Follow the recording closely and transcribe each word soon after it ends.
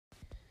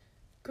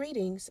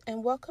Greetings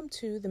and welcome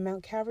to the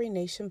Mount Calvary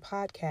Nation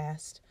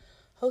podcast,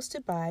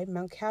 hosted by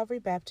Mount Calvary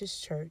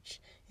Baptist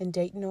Church in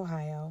Dayton,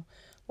 Ohio,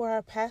 where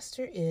our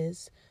pastor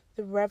is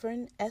the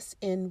Reverend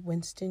S.N.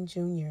 Winston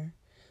Jr.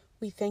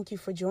 We thank you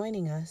for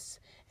joining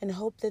us and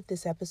hope that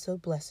this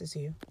episode blesses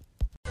you.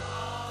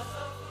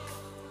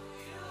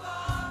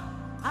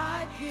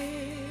 I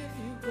give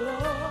you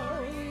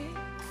glory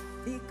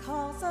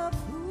because of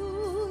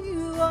who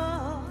you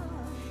are.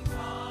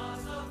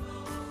 Because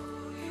of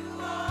who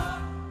you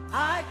are.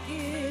 I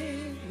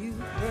give you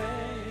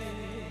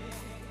praise.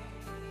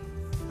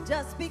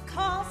 Just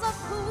because of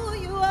who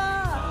you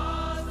are.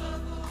 Because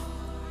of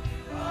who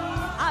you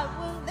are. I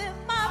will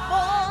lift my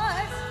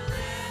voice.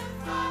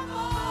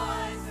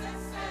 And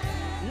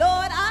say,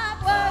 Lord, I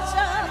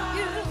worship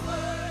you.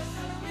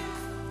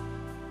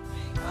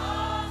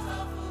 Because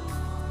of who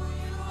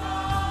you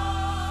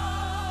are.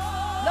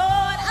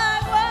 Lord, I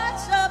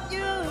worship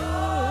you.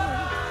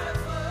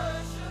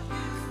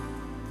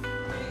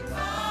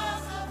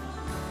 Because of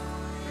who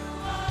you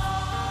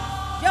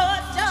are.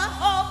 You're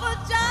Jehovah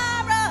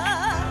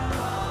Jireh.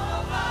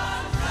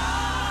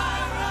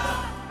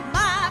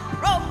 My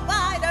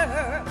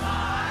provider.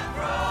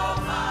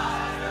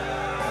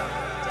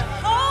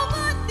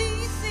 Jehovah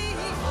Nissi.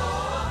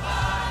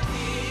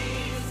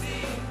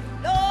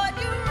 Lord,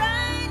 you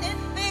reign in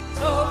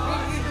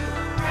victory.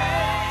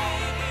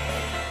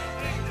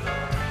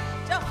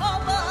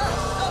 Jehovah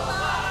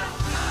Shalom,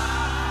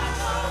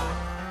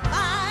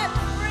 my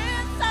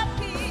Prince of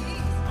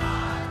Peace,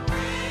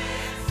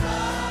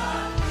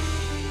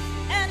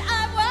 and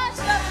I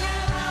worship you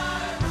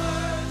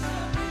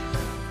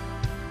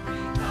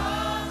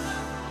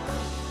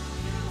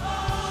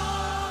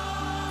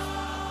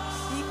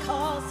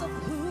because of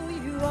who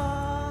you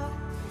are.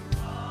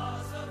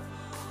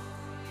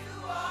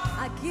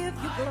 I give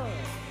you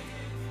glory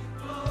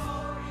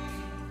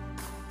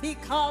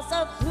because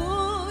of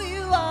who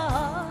you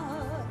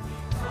are.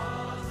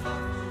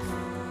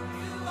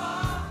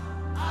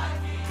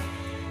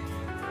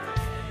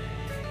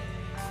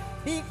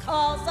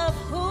 Because of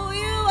who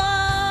you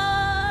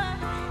are,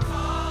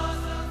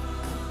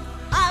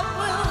 I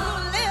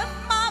will lift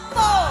my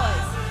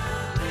voice.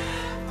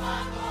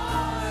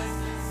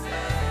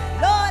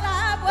 Lord,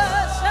 I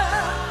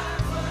worship.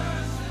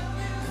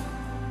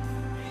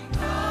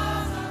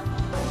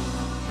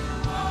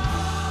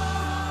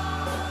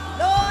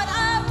 Lord,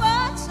 I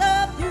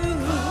worship you.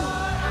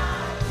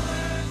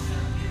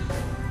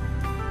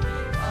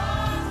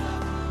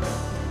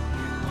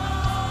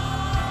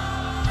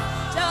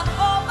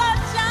 Jehovah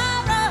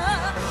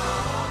Jireh,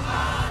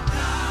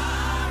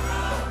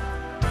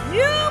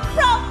 you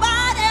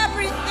provide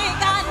everything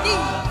I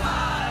need.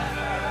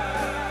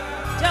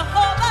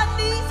 Jehovah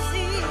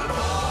Nissi,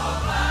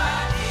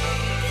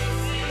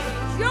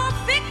 you're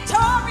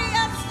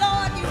victorious,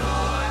 Lord. You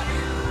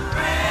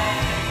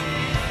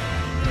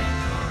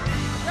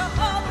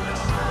Jehovah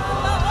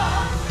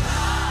Shalom,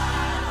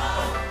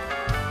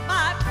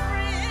 my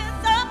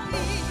Prince of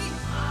Peace,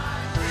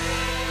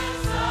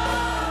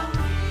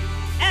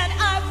 and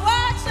I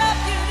worship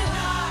you.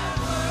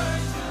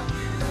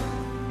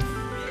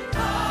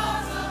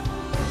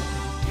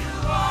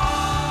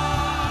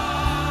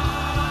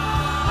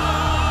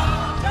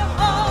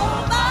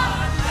 Jehovah,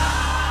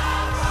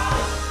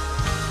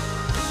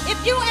 if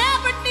you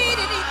ever need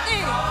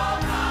anything,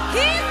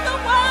 He's the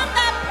one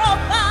that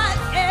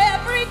provides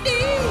every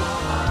need.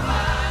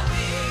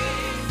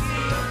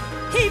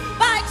 He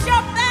fights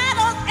your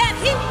battles and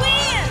He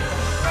wins.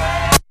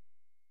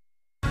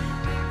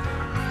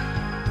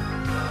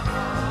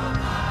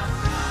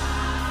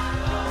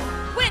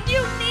 When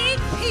you need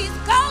peace,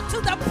 go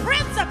to the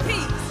Prince of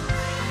Peace.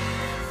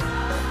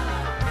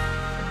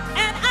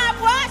 And I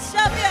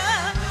worship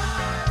you.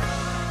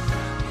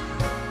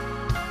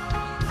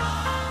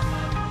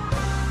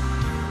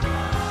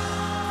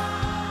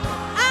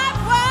 I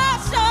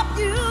worship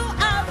you.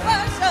 I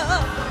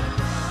worship.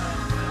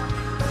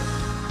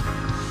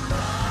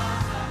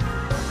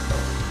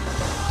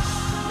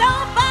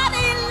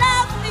 Nobody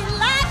loves me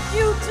like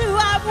you do.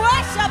 I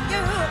worship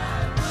you.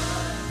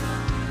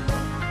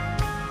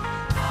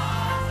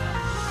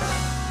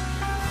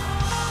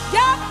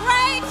 You're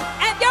great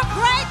and you're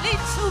greatly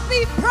to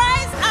be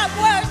praised. I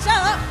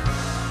worship.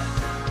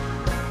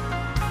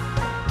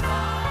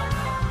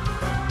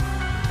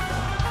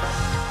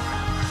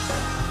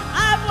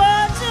 I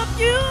worship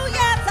you,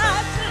 yes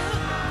I do.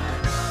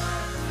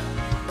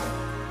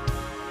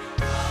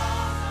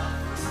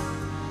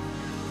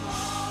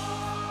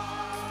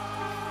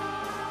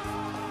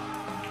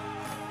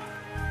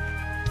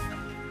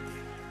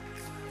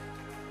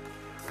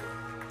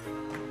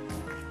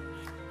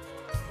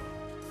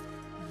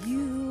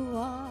 You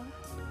are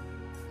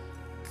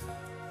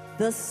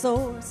the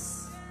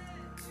source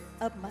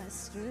of my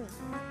strength.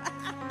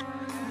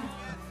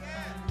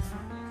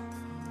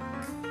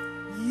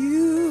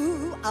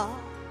 You are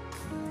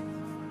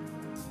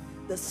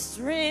the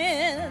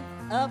strength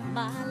of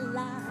my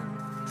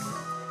life.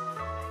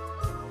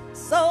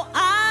 So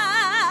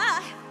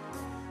I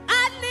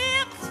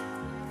lift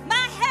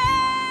my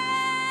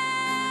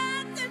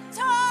hands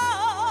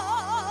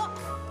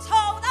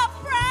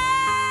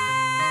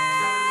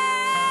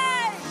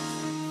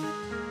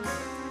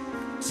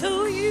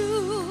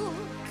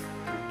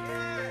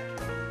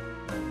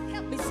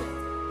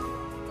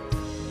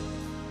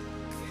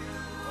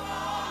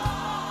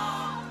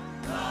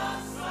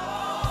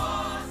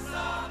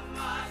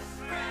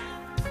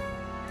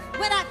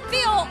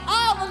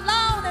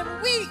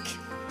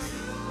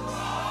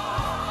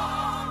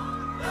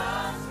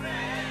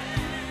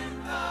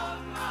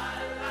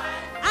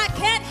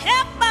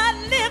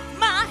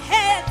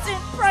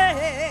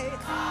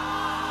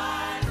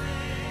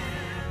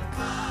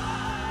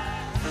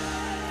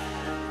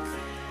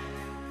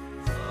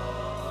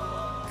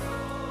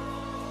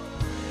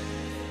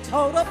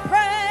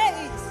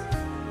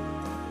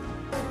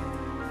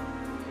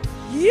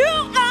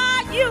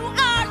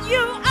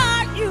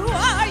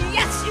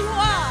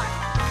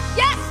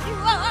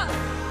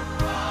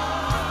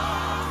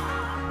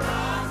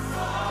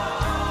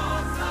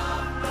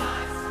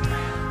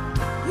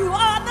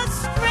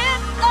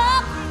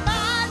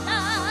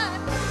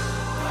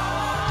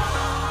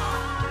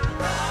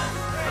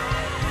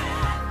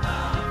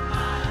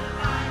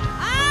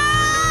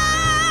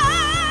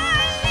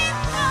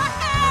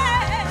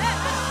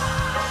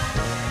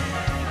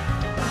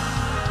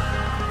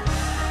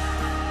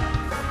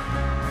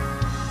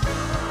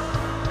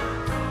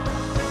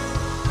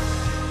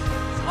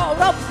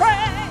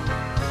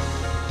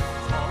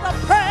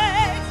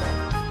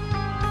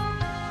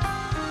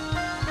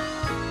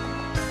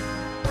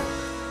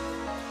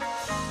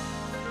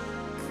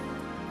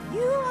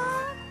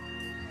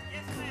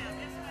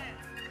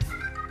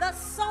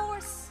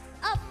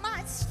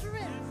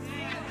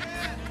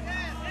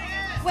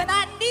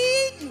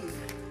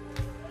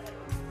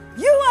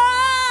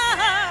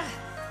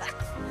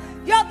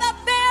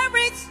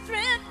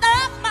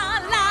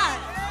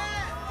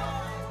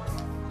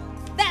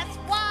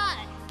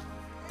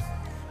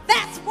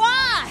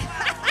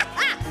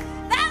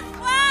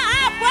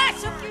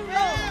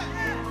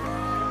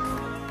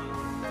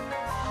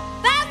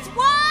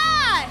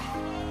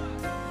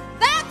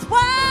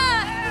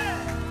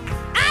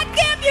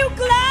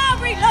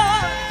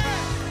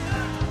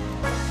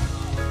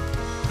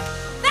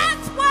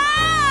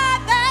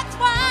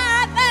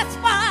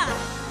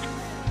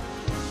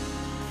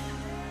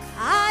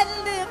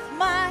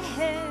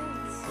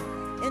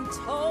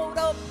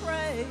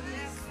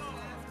praise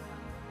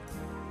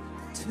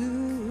to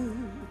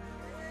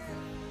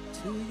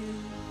you.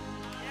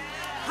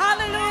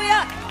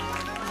 Hallelujah.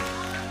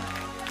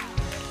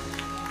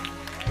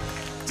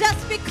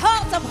 Just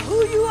because of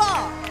who you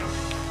are.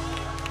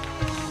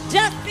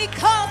 Just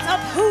because of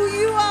who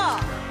you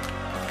are.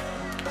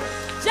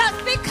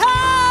 Just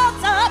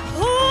because of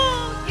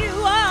who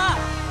you are.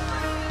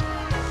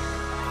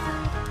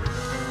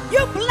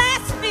 You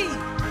blessed me.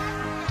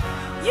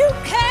 You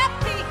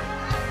kept me.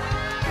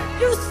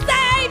 You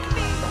saved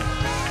me.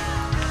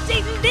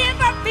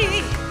 Delivered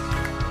me.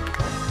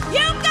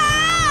 You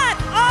God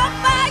all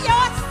by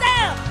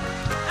yourself.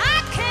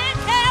 I can't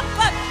help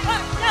but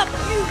worship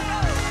you.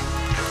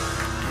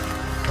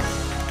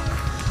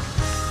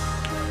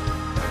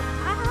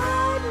 I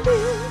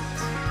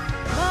lift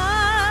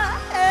my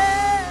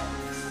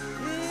hands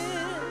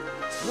in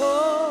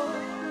total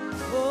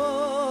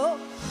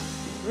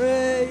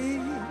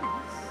praise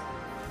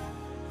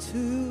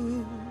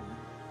to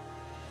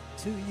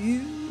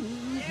you.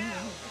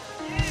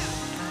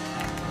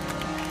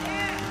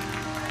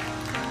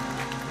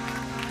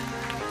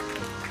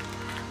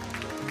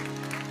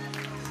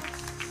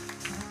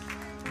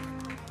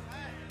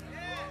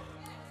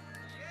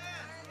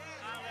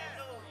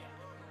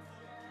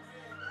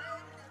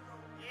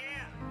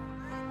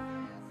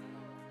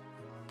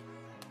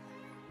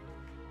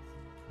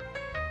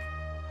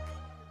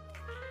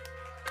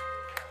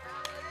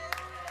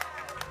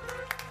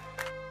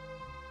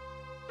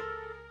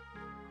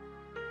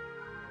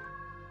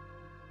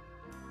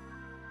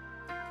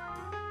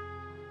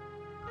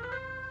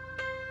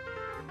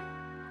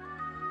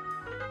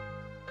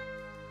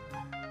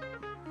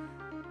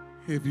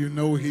 If you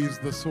know he's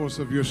the source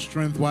of your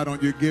strength, why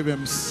don't you give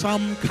him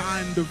some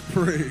kind of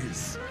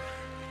praise?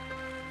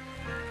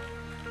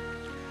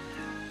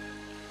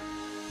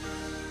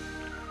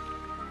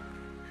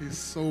 He's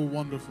so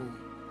wonderful.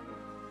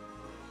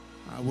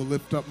 I will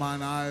lift up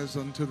mine eyes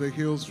unto the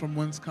hills from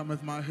whence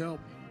cometh my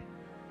help.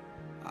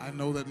 I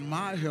know that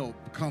my help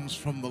comes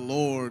from the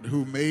Lord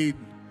who made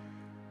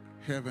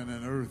heaven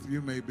and earth.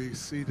 You may be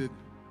seated.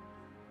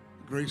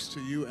 Grace to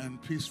you and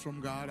peace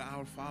from God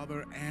our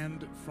Father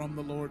and from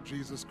the Lord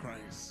Jesus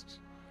Christ.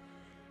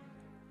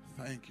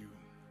 Thank you.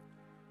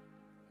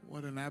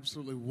 What an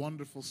absolutely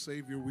wonderful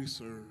Savior we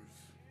serve,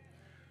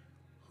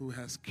 who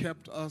has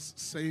kept us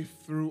safe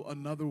through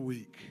another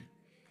week.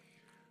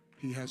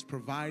 He has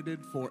provided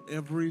for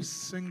every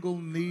single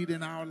need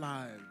in our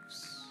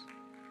lives.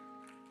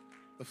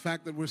 The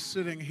fact that we're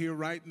sitting here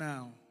right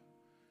now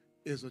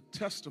is a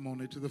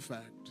testimony to the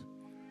fact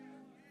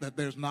that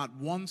there's not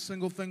one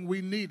single thing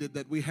we needed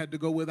that we had to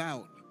go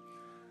without.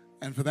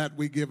 And for that,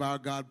 we give our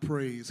God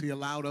praise. He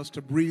allowed us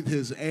to breathe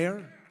his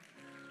air.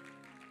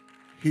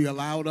 He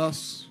allowed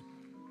us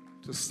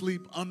to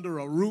sleep under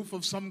a roof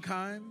of some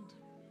kind.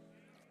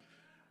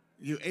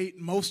 You ate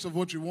most of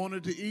what you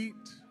wanted to eat,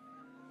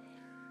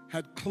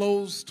 had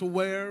clothes to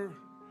wear,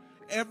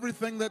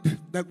 everything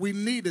that we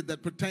needed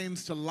that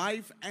pertains to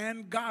life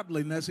and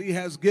godliness he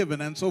has given.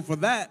 And so for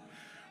that,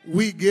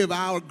 we give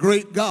our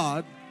great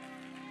God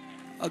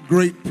a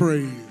great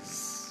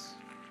praise.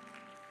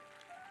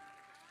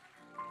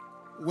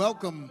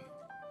 Welcome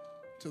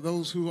to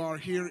those who are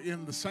here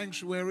in the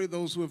sanctuary,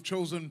 those who have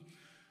chosen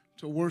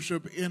to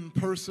worship in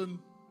person.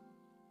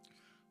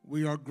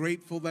 We are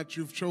grateful that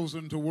you've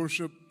chosen to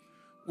worship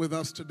with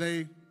us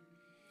today,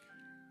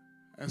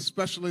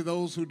 especially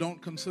those who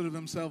don't consider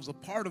themselves a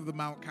part of the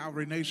Mount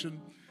Calvary Nation.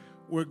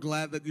 We're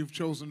glad that you've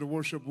chosen to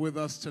worship with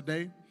us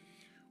today.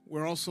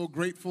 We're also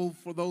grateful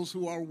for those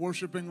who are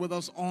worshiping with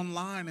us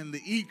online in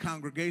the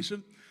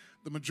e-congregation.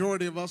 The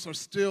majority of us are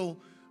still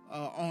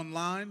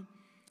online,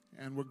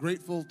 and we're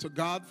grateful to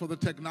God for the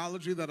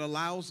technology that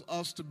allows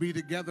us to be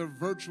together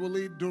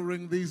virtually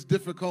during these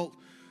difficult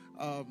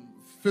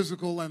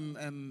physical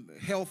and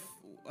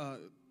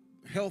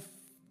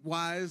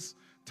health-wise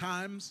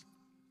times.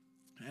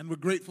 And we're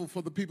grateful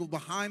for the people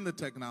behind the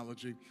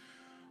technology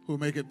who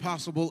make it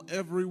possible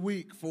every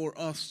week for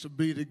us to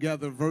be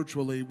together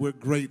virtually. We're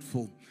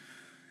grateful.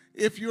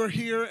 If you're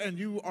here and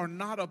you are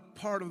not a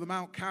part of the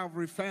Mount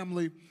Calvary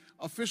family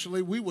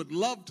officially, we would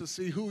love to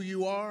see who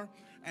you are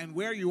and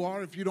where you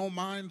are. If you don't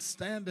mind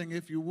standing,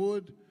 if you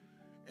would.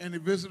 Any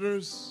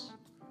visitors?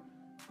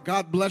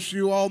 God bless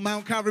you all.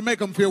 Mount Calvary, make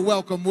them feel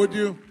welcome, would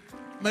you?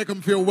 Make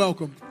them feel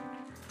welcome.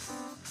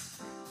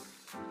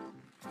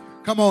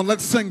 Come on,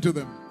 let's sing to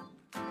them.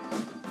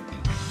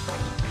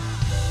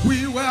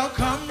 We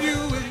welcome you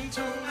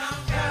into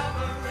Mount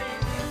Calvary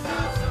with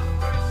house of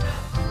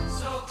worship.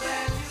 So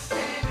glad you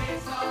came,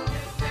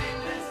 exalted,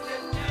 let's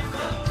lift him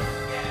up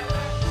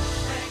together.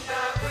 Thank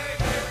God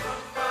we're here from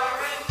far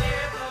and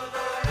near. The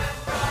Lord has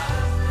brought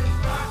us this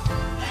far.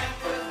 And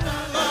with the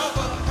love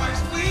of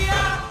Christ we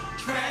are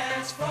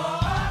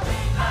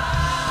transforming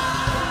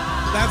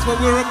lives. That's what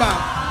we're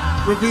about,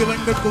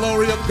 revealing the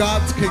glory of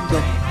God's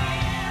kingdom.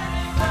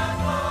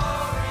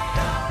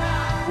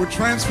 We're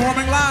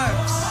transforming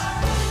lives.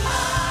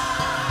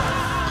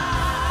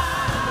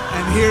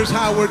 And here's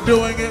how we're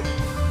doing it.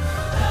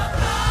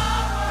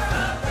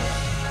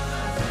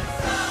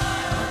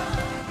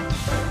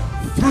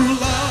 through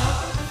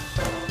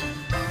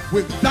love,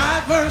 with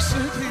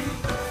diversity,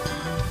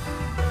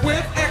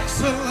 with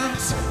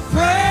excellence,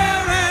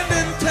 prayer,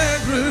 and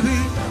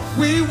integrity.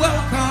 We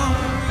welcome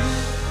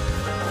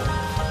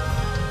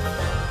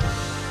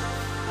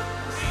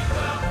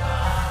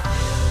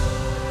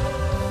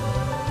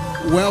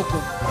you.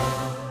 Welcome.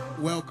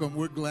 Welcome.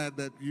 We're glad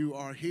that you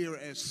are here,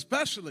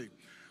 especially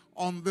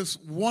on this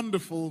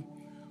wonderful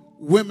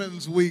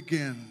Women's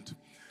Weekend.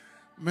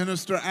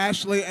 Minister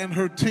Ashley and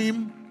her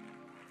team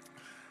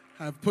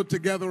have put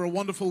together a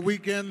wonderful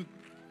weekend.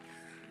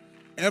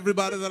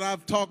 Everybody that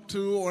I've talked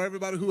to, or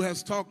everybody who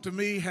has talked to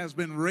me, has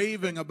been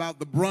raving about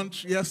the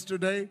brunch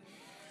yesterday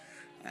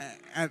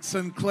at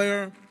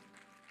Sinclair,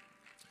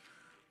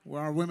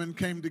 where our women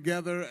came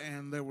together,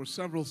 and there were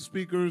several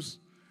speakers.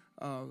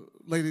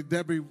 Lady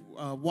Debbie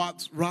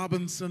Watts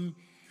Robinson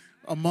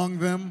among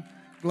them.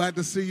 Glad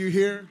to see you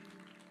here.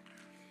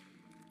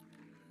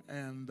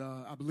 And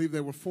I believe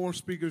there were 4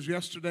 speakers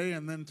yesterday,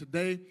 and then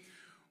today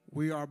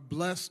we are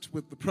blessed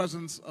with the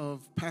presence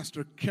of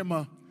Pastor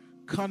Kimma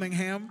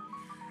Cunningham.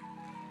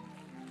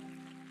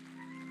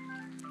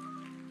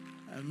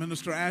 And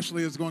Minister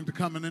Ashley is going to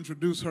come and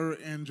introduce her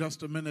in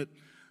just a minute,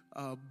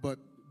 but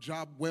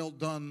job well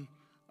done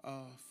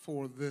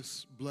for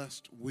this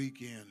blessed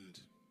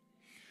weekend.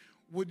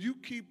 Would you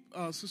keep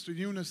Sister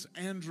Eunice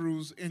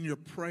Andrews in your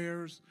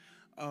prayers?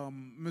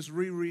 Ms.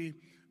 Riri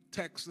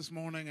texted this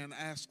morning and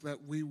asked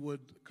that we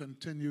would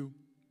continue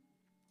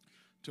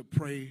to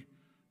pray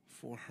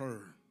for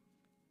her.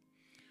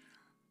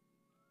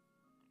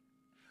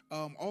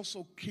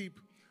 Also keep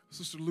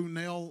Sister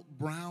Lunell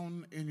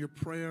Brown in your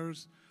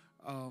prayers.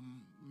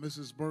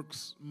 Mrs.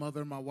 Burke's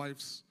mother, my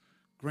wife's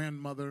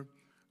grandmother,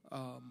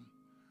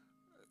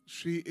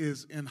 she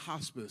is in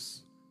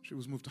hospice. She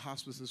was moved to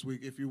hospice this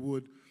week. If you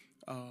would,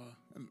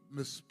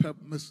 Miss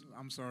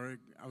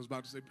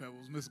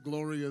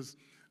Gloria's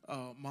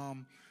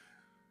mom,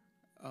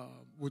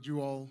 would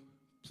you all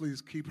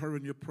please keep her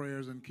in your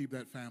prayers and keep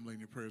that family in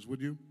your prayers,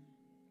 would you?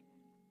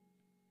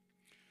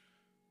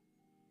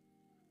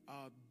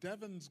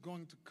 Devin's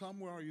going to come.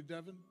 Where are you,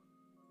 Devin?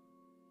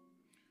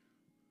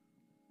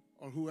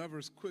 Or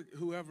whoever's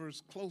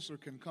closer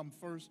can come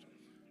first.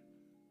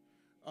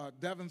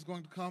 Devin's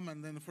going to come,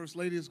 and then the First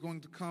Lady is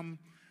going to come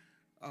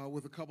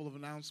with a couple of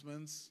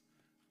announcements.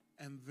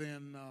 And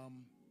then,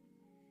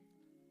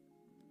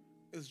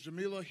 is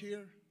Jamila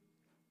here?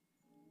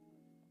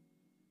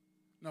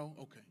 No?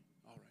 Okay.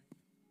 All right.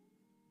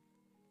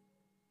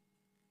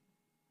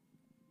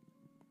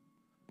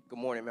 Good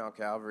morning, Mount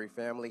Calvary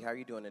family. How are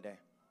you doing today?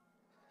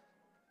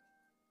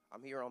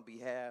 I'm here on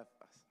behalf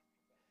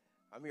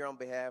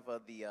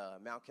of the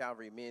Mount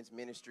Calvary Men's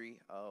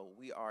Ministry.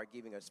 We are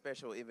giving a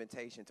special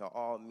invitation to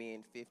all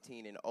men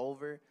 15 and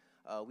over.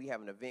 We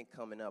have an event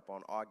coming up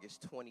on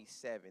August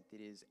 27th.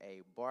 It is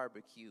a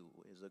barbecue.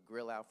 It's a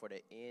grill out for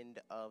the end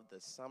of the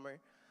summer.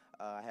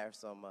 I have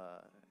some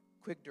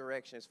quick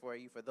directions for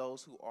you for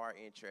those who are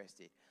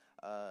interested.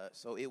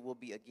 So it will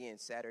be, again,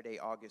 Saturday,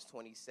 August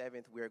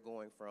 27th. We're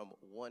going from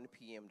 1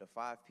 p.m. to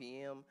 5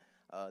 p.m.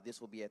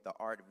 This will be at the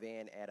Art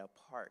Van Atta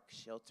Park,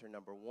 shelter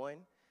number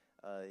 1.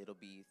 It'll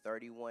be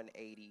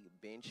 3180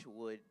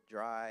 Benchwood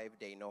Drive,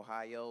 Dayton,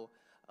 Ohio.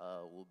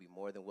 We'll be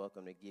more than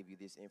welcome to give you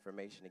this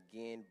information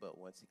again. But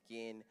once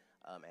again,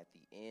 at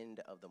the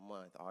end of the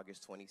month,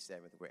 August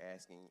 27th, we're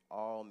asking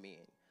all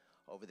men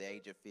over the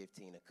age of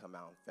 15 to come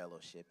out and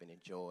fellowship and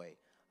enjoy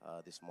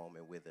this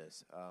moment with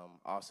us.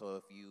 Also,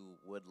 if you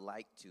would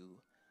like to,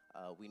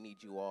 we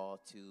need you all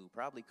to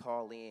probably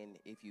call in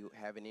if you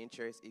have an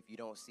interest. If you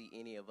don't see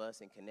any of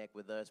us and connect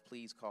with us,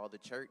 please call the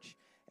church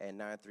at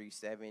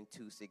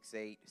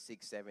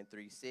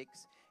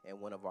 937-268-6736, and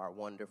one of our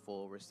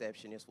wonderful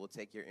receptionists will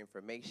take your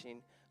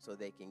information so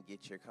they can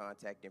get your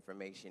contact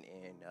information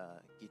and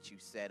get you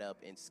set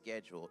up and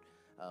scheduled.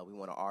 We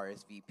want to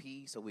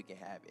RSVP so we can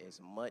have as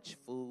much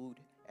food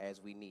as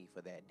we need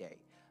for that day.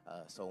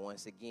 So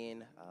once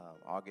again,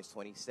 August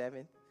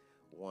 27th,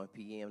 1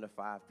 p.m. to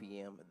 5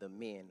 p.m., the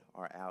men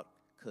are out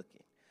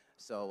cooking.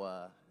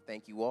 So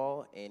thank you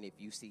all, and if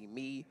you see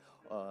me,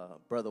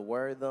 Brother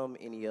Wortham,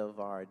 any of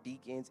our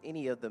deacons,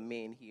 any of the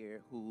men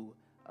here who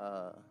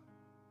are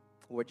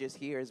just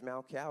here as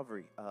Mount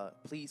Calvary,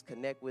 please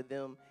connect with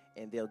them,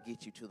 and they'll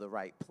get you to the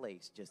right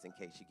place just in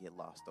case you get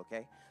lost,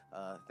 okay?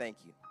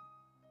 Thank you.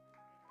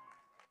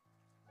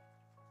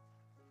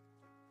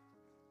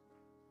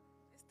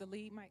 It's the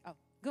lead mic. Oh,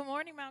 good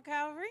morning, Mount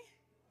Calvary.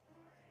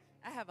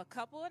 I have a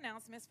couple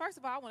announcements. First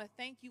of all, I want to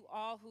thank you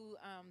all who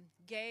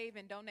gave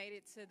and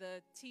donated to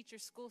the teacher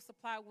school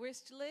supply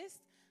wish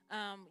list.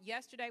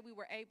 Yesterday, we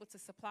were able to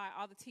supply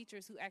all the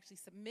teachers who actually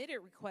submitted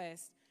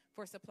requests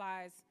for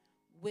supplies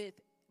with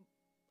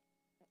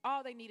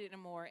all they needed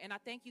and more. And I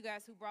thank you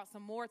guys who brought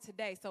some more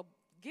today. So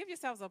give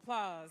yourselves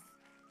applause.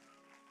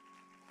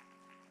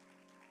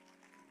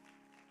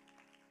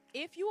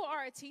 If you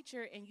are a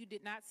teacher and you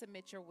did not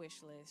submit your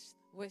wish list,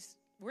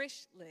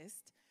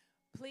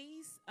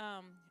 please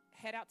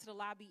head out to the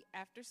lobby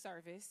after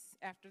service,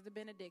 after the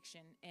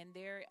benediction, and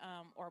there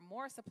are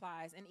more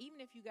supplies. And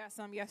even if you got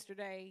some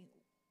yesterday,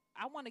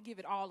 I want to give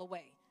it all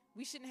away.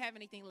 We shouldn't have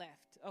anything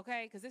left,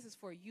 okay? Because this is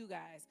for you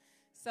guys.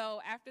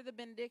 So after the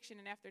benediction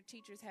and after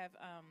teachers have,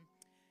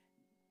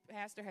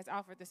 Pastor has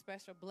offered the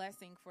special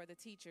blessing for the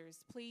teachers,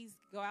 please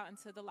go out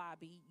into the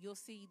lobby. You'll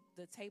see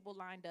the table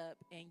lined up,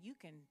 and you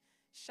can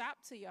shop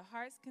to your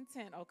heart's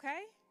content, okay?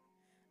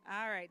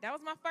 All right, that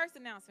was my first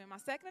announcement. My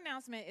second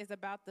announcement is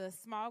about the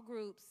small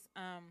groups.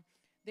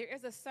 There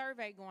is a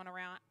survey going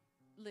around.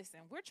 Listen,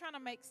 we're trying to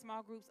make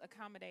small groups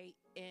accommodate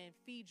and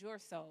feed your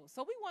soul.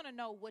 So we want to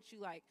know what you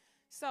like.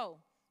 So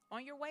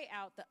on your way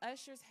out, the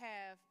ushers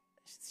have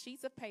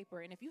sheets of paper,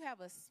 and if you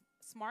have a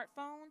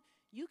smartphone,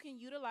 you can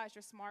utilize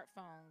your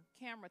smartphone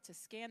camera to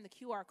scan the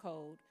QR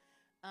code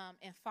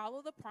and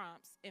follow the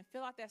prompts and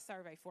fill out that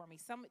survey for me.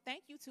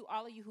 Thank you to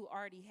all of you who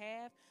already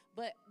have,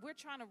 but we're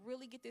trying to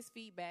really get this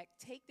feedback.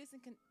 Take this in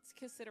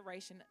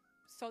consideration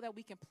so that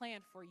we can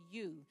plan for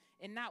you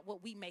and not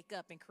what we make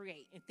up and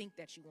create and think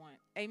that you want.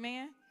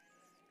 Amen?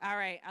 All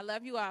right. I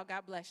love you all.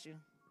 God bless you.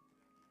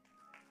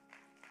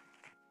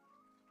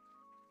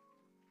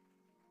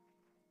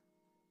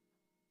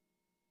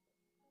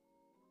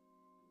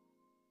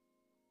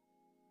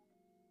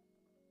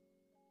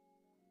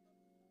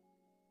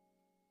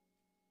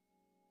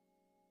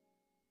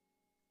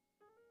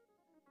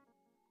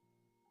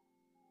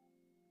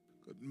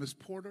 Good. Miss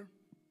Porter?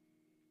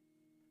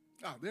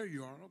 Ah, there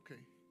you are. Okay.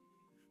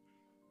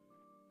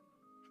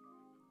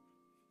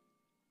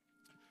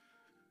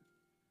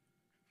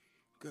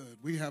 Good.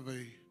 We have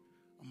a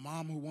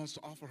mom who wants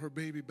to offer her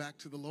baby back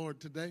to the Lord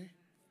today.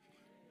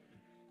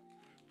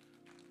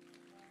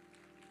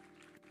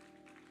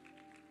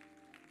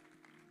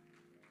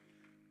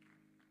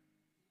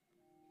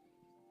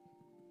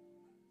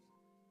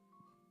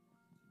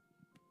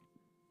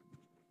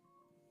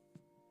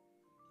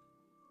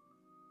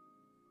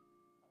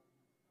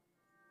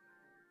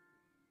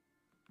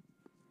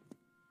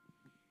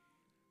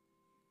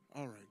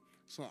 All right.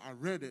 So I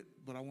read it,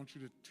 but I want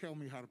you to tell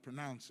me how to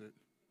pronounce it.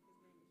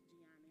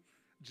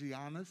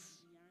 Giannis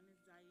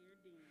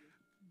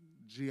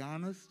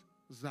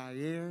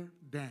Zaire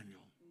Daniel.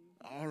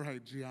 All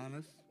right,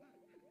 Giannis.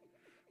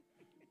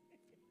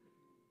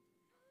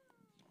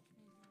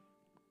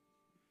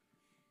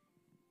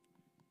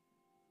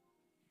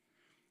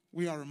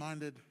 We are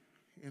reminded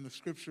in the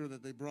scripture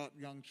that they brought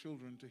young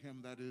children to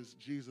him, that is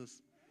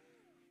Jesus,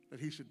 that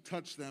he should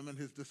touch them, and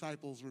his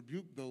disciples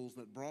rebuked those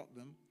that brought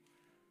them.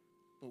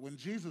 But when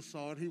Jesus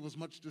saw it, he was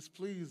much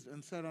displeased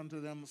and said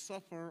unto them,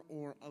 suffer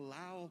or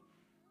allow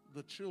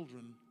the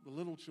children, the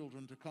little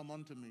children, to come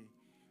unto me,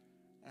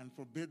 and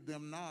forbid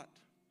them not,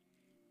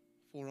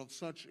 for of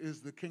such is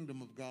the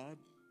kingdom of God.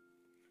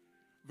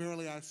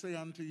 Verily I say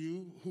unto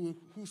you,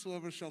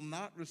 whosoever shall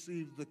not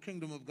receive the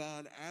kingdom of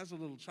God as a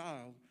little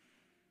child,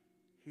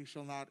 he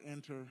shall not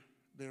enter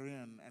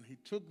therein. And he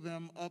took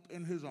them up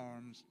in his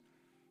arms,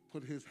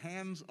 put his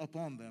hands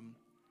upon them,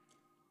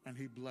 and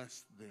he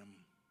blessed them.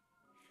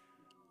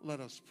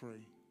 Let us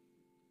pray.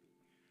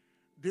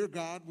 Dear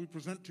God, we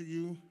present to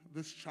you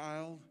this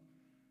child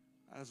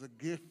as a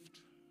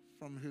gift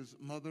from his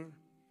mother,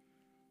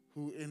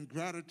 who in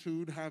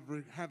gratitude,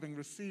 having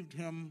received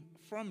him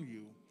from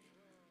you,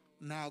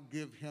 now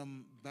give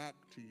him back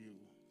to you.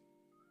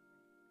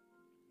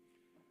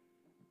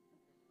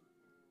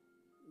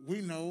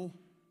 We know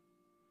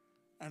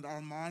and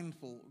are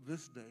mindful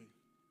this day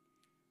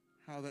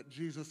how that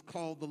Jesus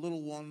called the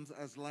little ones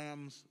as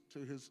lambs to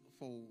his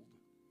fold,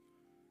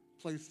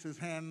 placed his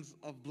hands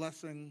of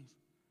blessings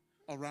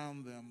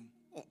around them,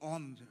 or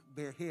on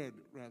their head,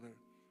 rather.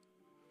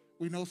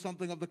 We know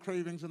something of the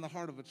cravings in the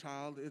heart of a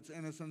child. Its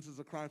innocence is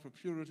a cry for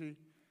purity.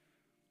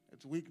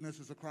 Its weakness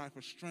is a cry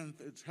for strength.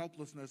 Its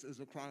helplessness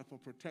is a cry for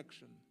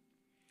protection.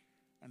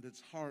 And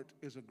its heart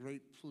is a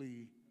great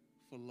plea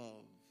for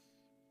love.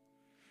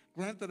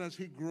 Grant that as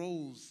he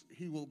grows,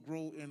 he will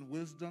grow in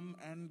wisdom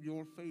and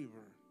your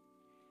favor.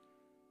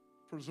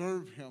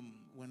 Preserve him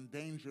when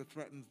danger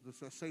threatens the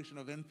cessation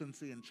of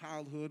infancy and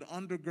childhood.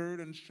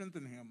 Undergird and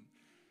strengthen him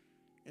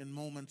in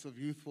moments of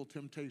youthful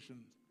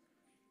temptations,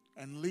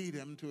 and lead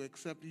him to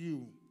accept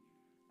you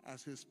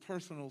as his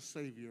personal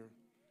Savior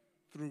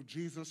through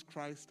Jesus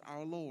Christ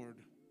our Lord.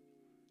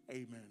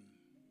 Amen.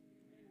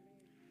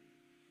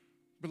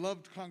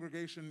 Beloved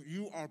congregation,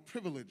 you are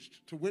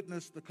privileged to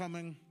witness the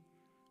coming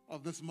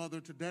of this mother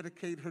to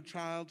dedicate her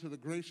child to the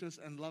gracious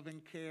and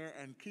loving care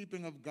and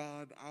keeping of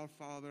God our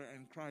Father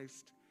and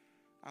Christ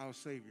our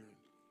Savior.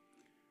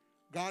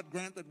 God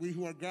grant that we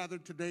who are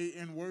gathered today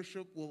in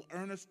worship will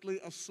earnestly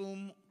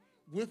assume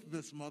with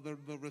this mother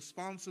the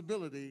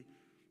responsibility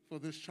for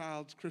this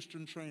child's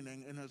Christian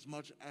training,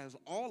 inasmuch as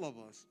all of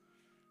us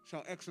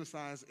shall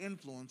exercise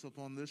influence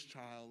upon this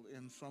child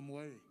in some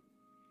way.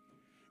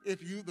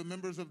 If you, the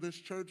members of this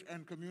church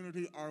and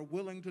community, are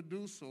willing to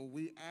do so,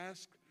 we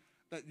ask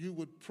that you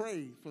would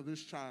pray for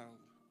this child,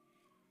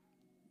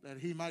 that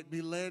he might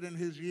be led in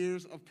his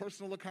years of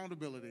personal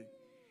accountability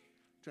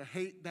to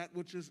hate that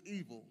which is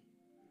evil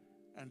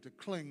and to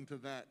cling to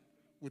that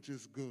which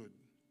is good.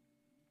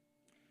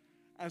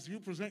 As you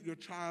present your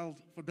child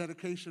for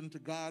dedication to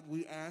God,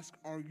 we ask,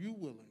 are you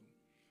willing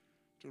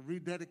to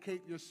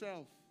rededicate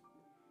yourself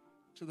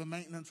to the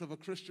maintenance of a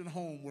Christian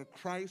home where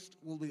Christ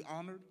will be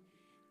honored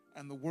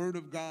and the Word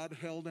of God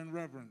held in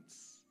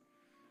reverence,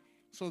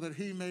 so that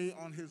he may,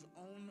 on his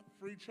own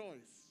free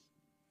choice,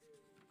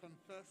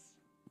 confess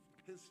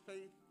his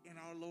faith in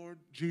our Lord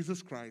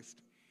Jesus Christ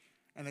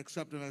and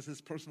accept him as his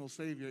personal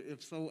Savior?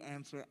 If so,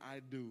 answer, I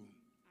do.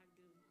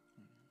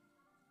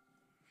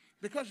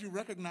 Because you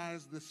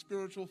recognize the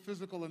spiritual,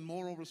 physical, and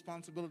moral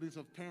responsibilities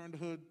of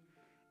parenthood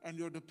and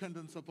your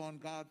dependence upon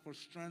God for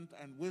strength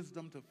and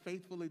wisdom to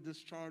faithfully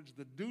discharge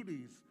the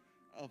duties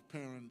of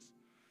parents,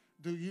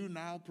 do you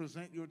now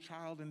present your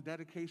child in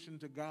dedication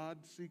to God,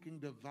 seeking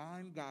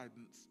divine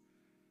guidance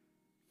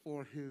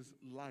for his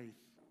life?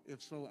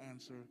 If so,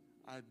 answer,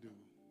 I do.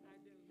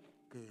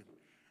 Good.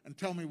 And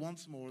tell me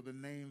once more the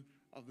name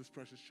of this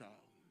precious child.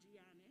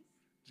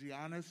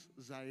 Giannis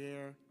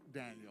Zaire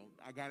Daniel.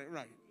 I got it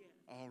right?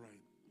 Yeah. All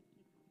right.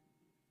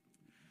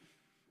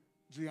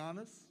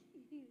 Giannis?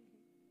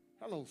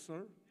 Hello,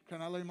 sir.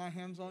 Can I lay my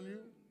hands on you?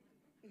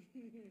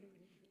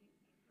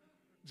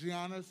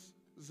 Giannis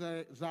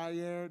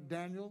Zaire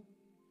Daniel,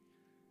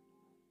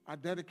 I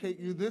dedicate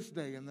you this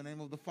day in the name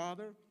of the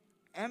Father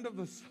and of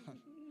the Son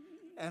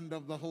and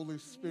of the Holy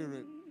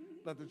Spirit.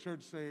 Let the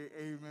church say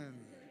amen.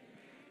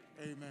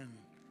 Amen.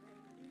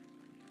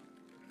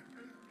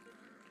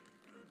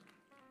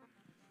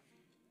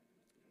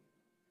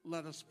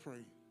 Let us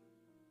pray.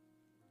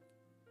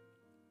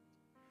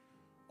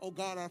 Oh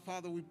God, our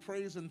Father, we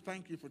praise and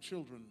thank you for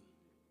children.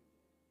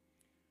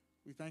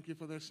 We thank you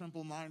for their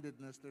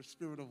simple-mindedness, their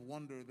spirit of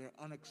wonder, their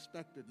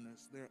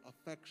unexpectedness, their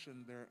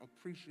affection, their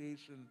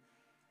appreciation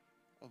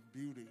of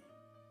beauty.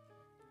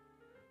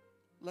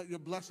 Let your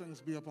blessings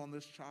be upon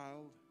this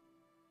child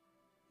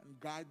and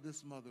guide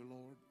this mother,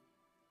 Lord.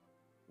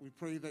 We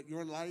pray that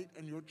your light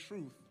and your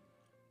truth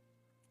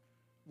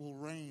will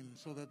reign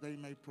so that they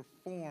may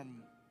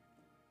perform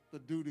the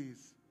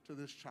duties to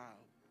this child.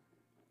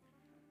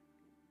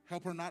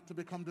 Help her not to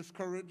become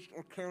discouraged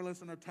or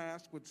careless in a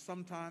task which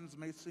sometimes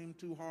may seem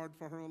too hard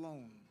for her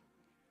alone.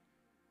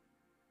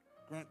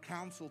 Grant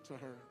counsel to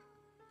her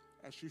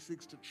as she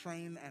seeks to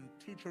train and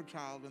teach her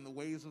child in the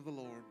ways of the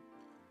Lord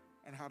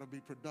and how to be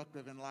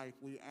productive in life.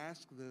 We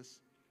ask this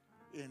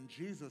in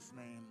Jesus'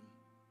 name.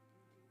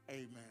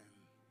 Amen.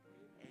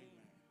 Amen.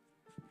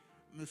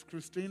 Miss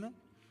Christina,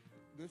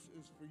 this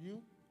is for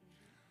you.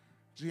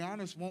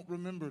 Giannis won't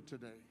remember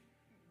today,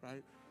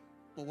 right?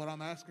 But what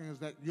I'm asking is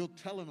that you'll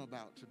tell him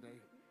about today.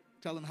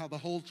 Tell him how the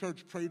whole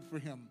church prayed for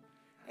him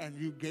and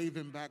you gave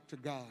him back to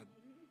God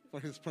for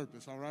his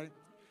purpose, all right?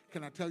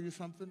 Can I tell you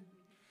something?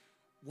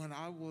 When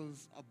I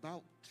was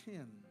about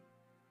 10,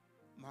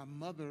 my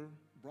mother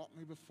brought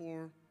me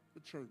before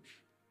the church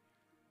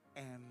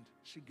and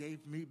she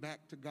gave me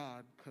back to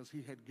God because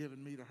he had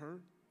given me to her.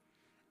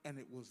 And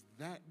it was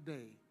that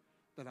day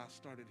that I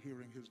started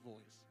hearing his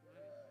voice,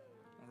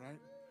 all right?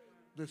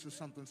 This is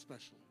something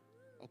special.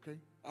 Okay?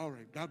 All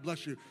right. God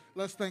bless you.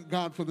 Let's thank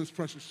God for this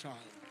precious child.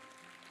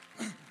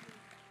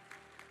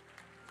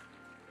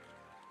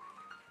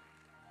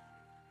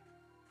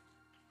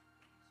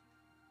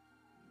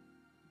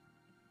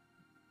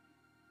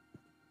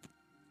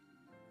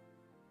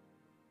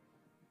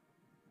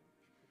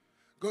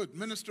 Good.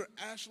 Minister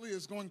Ashley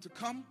is going to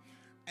come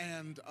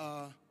and,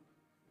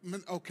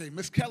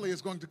 Miss Kelly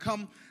is going to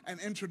come and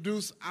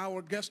introduce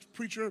our guest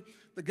preacher,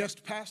 the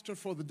guest pastor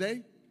for the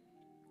day.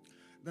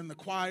 Then the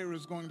choir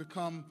is going to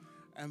come,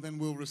 and then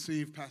we'll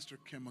receive Pastor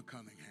Kimma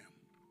Cunningham.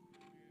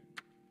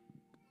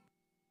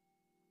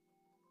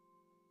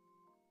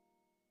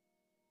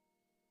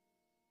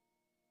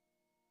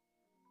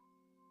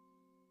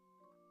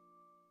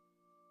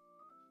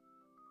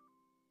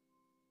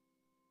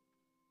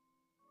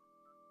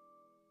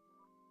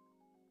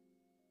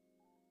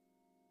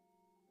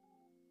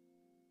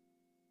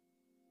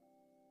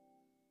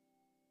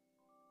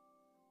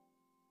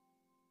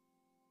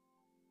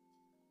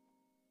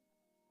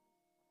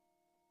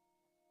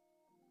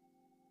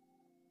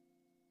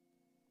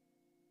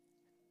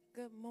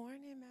 Good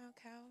morning, Mount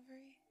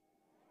Calvary.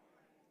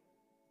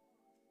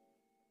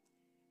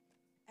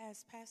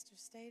 As Pastor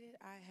stated,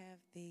 I have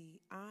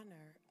the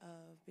honor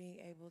of being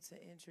able to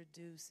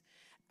introduce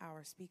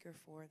our speaker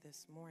for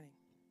this morning.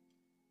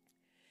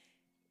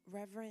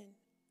 Reverend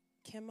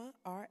Kimma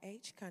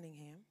R.H.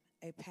 Cunningham,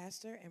 a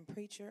pastor and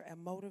preacher, a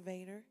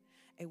motivator,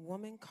 a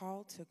woman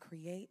called to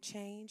create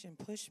change and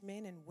push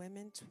men and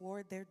women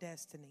toward their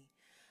destiny,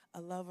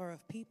 a lover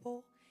of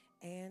people,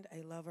 and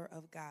a lover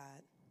of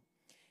God.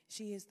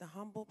 She is the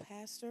humble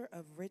pastor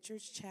of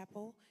Richards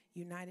Chapel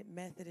United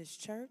Methodist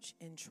Church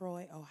in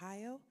Troy,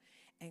 Ohio,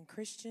 and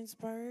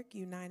Christiansburg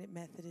United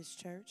Methodist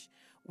Church,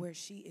 where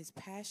she is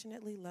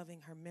passionately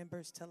loving her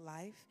members to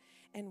life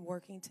and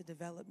working to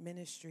develop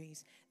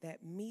ministries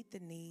that meet the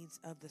needs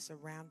of the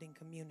surrounding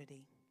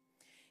community.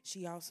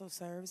 She also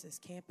serves as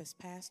campus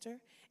pastor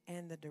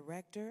and the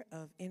director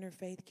of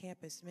Interfaith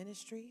Campus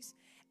Ministries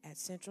at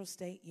Central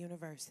State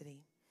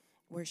University,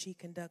 where she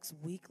conducts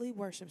weekly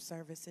worship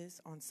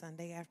services on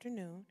Sunday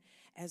afternoon,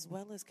 as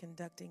well as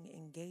conducting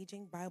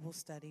engaging Bible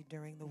study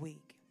during the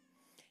week.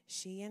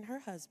 She and her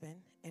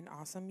husband, an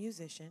awesome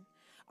musician,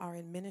 are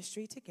in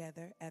ministry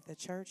together at the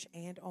church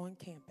and on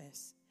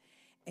campus,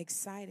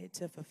 excited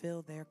to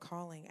fulfill their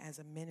calling as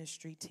a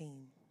ministry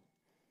team.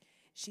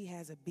 She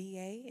has a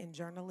BA in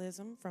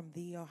journalism from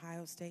The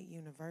Ohio State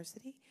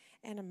University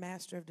and a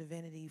Master of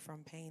Divinity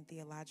from Payne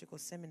Theological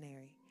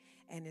Seminary,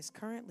 and is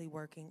currently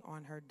working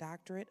on her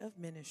doctorate of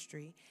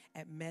ministry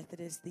at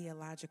Methodist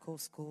Theological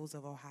Schools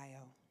of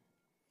Ohio.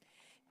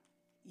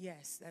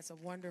 Yes, that's a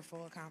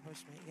wonderful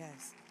accomplishment,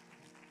 yes.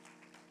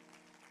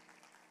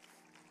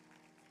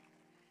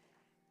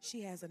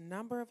 She has a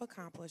number of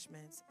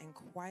accomplishments and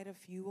quite a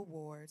few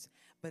awards,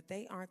 but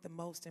they aren't the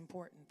most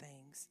important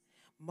things.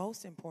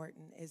 Most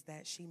important is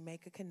that she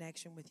make a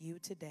connection with you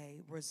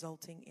today,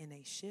 resulting in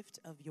a shift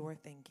of your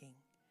thinking.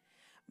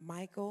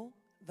 Michael,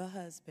 the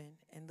husband,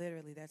 and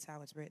literally that's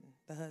how it's written,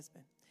 the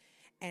husband,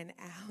 and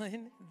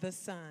Alan, the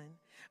son,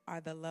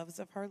 are the loves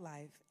of her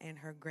life and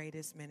her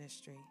greatest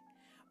ministry.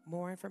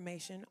 More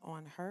information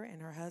on her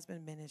and her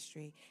husband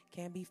ministry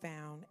can be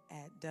found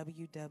at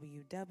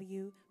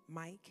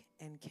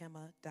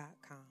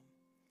www.mikeandkemma.com.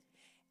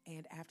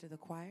 And after the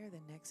choir,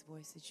 the next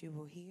voice that you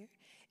will hear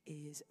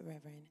is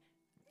Reverend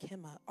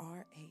Kemma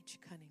R.H.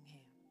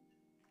 Cunningham.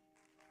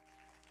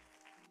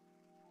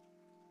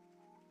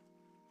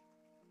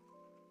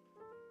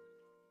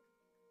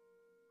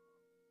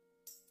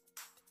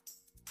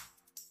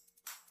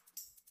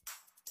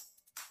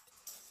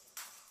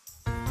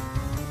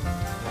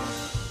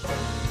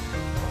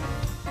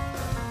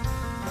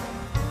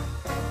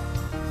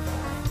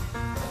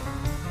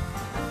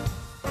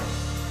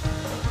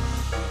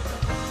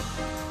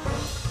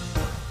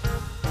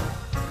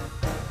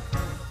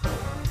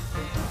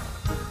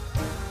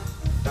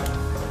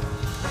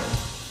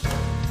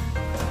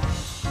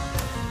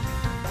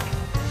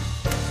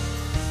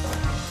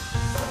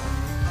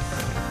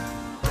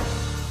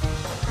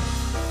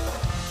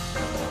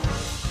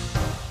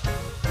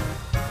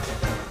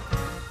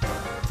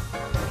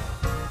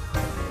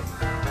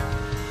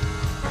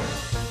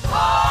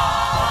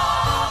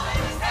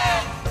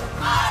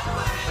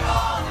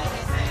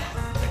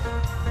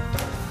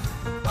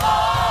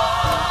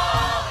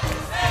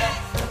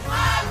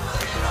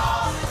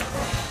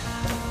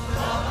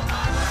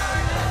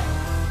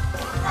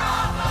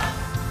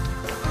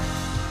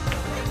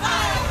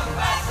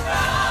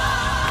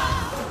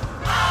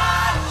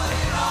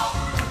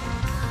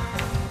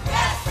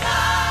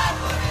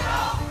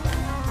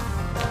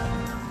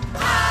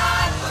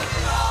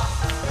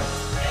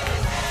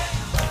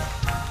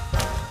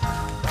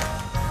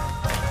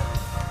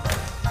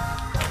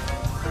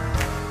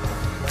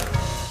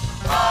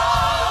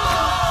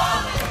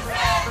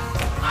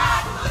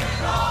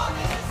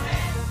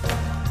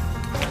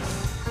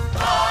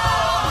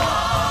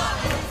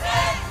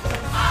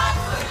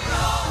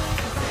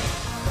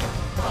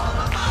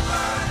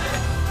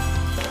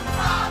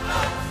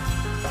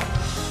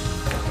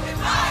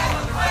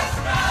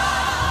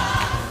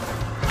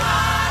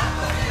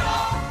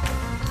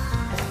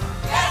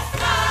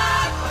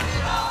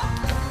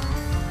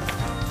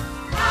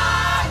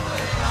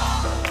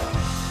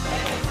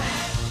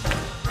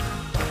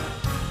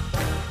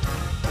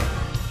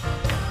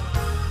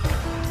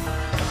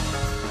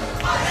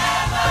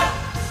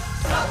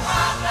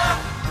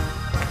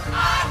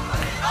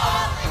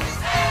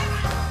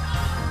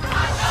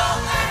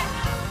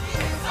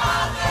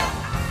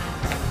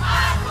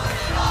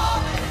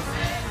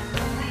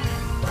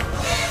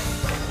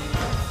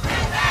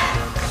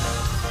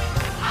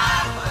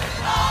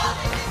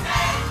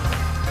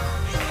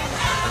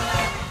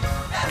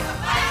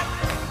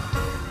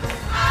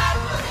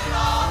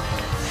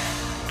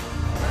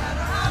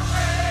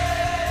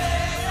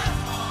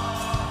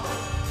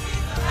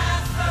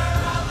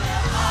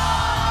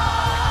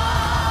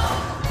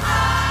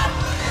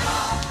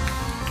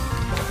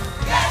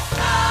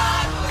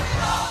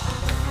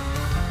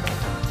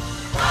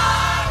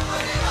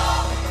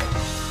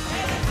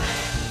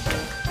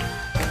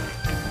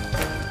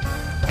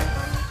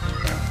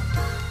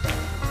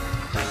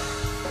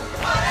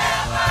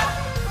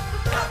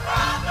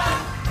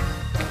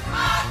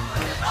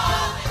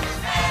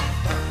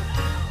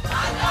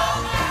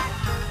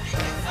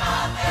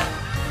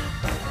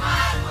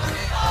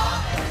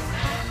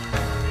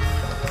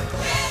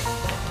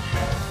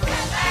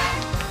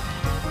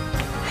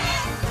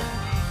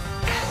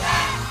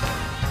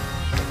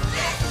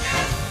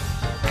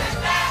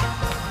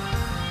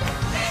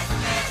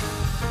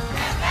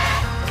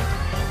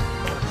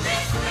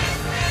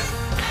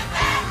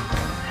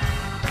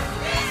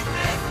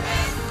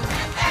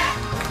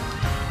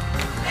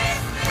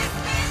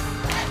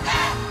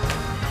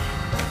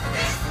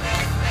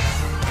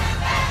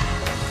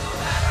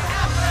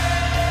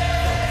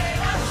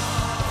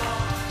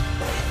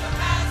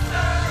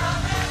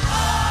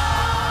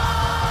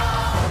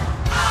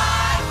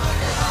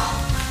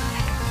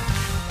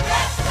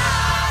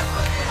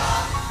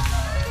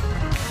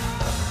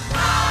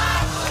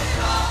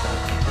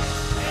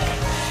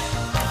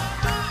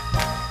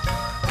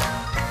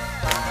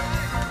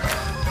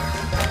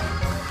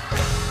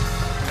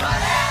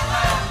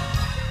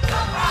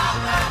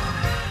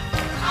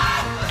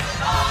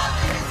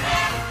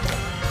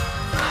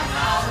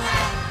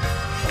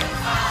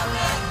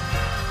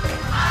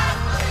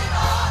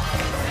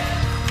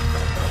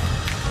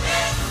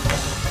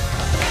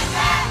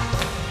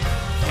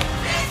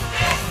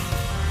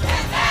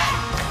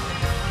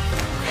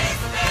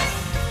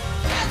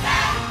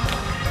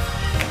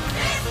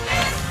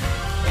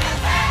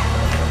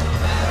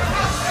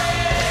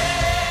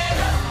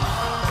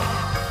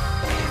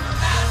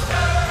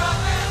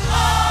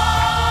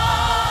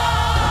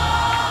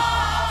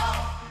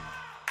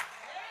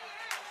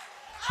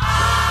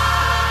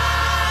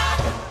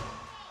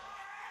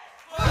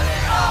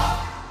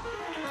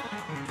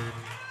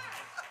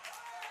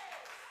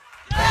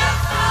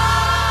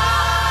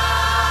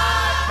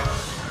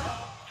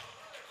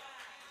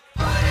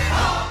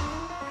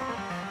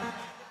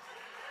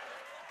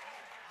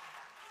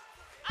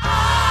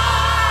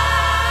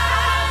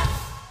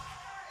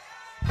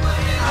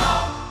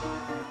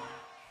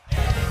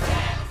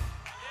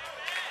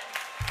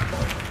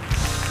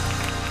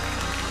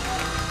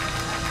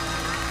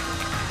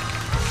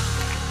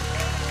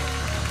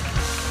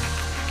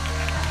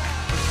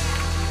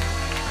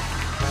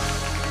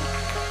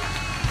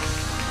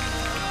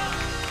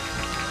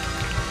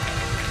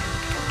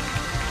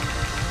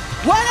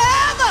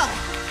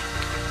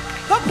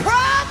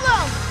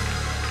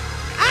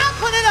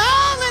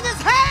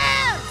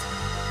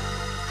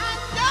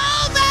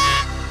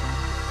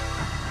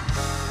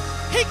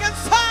 He can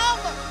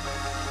solve them.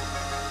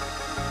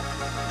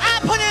 I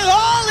put it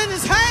all in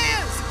his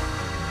hands.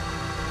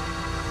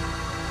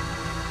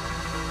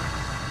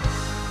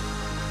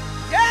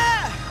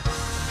 Yeah.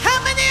 How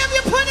many of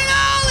you put it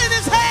all in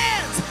his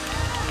hands?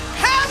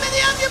 How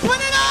many of you put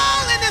it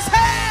all in his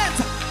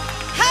hands?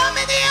 How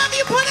many of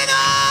you put it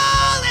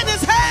all in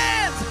his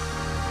hands?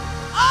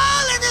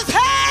 All in his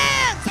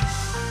hands.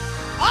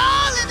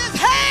 All in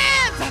his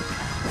hands.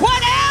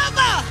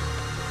 Whatever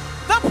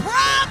the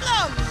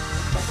problem.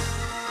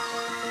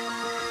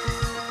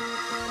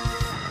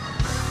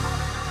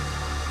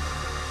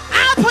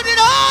 I put it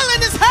all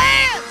in his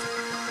hands.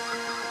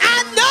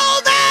 I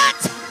know that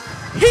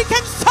he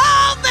can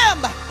solve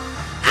them.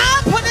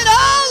 I put it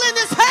all in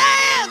his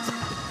hands.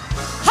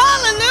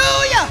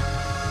 Hallelujah.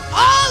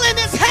 All in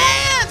his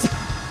hands.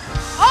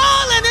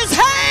 All in his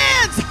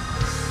hands.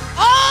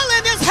 All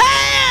in his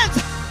hands.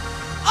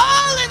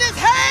 All in his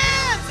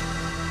hands.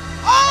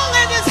 All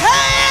in his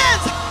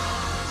hands.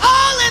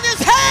 All in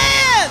his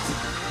hands.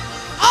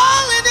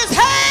 All in his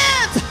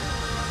hands.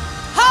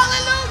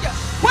 Hallelujah.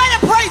 Where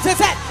the praise is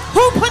at?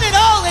 Who put it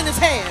all in his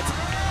hands?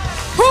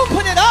 Who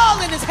put it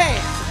all in his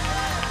hands?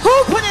 Who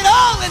put it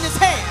all in his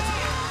hands?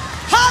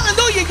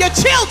 Hallelujah. Your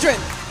children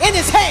in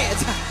his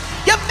hands.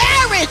 Your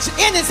marriage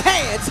in his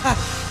hands.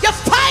 Your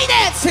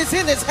finances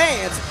in his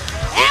hands.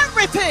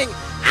 Everything.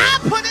 I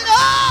put it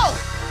all.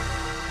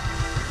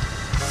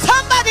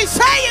 Somebody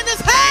say in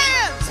his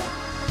hands.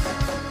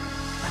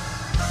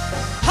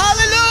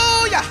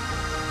 Hallelujah.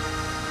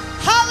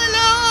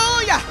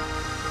 Hallelujah.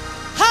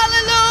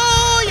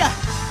 Hallelujah.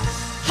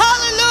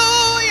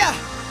 Hallelujah.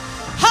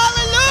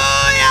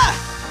 Hallelujah.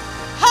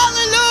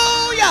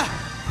 Hallelujah.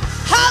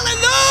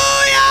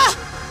 Hallelujah.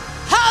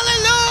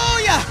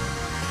 Hallelujah.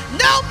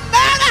 No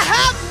matter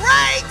how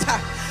great,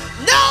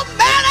 no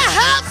matter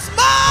how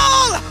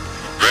small,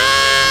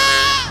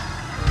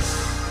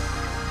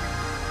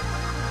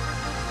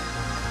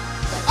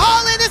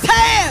 all in his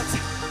hands.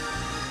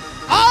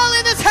 All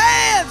in his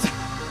hands.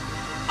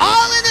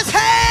 All in his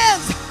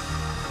hands.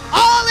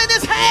 All in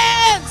his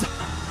hands.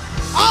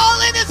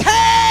 All in his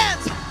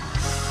hands.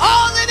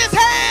 All in his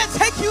hands.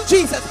 Thank you,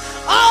 Jesus.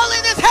 All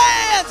in his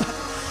hands.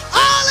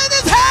 All in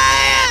his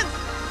hands.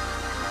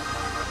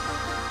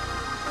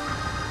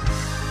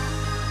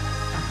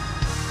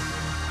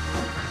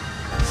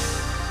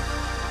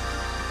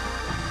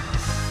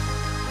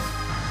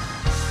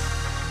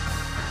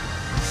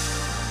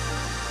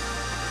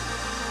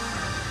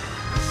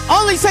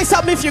 Only say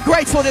something if you're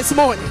grateful this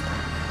morning.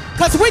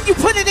 Because when you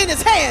put it in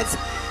his hands,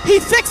 he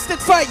fixed it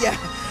for you.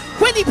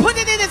 When he put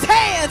it in his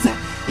hands,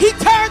 he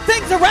turned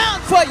things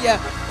around for you.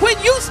 When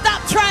you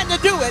stop trying to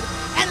do it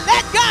and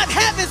let God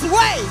have his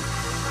way.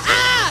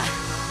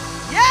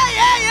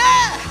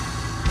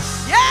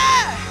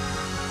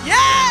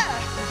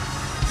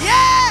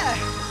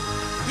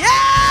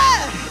 Yeah.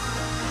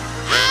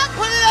 I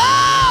put it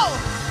all.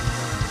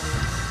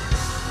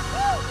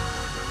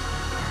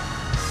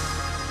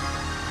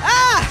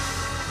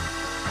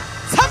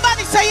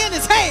 Somebody say in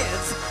his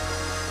hands.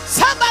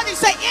 Somebody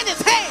say in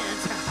his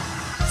hands.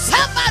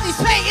 Somebody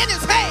say in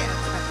his hands.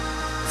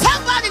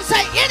 Somebody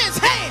say in his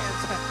hands.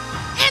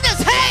 In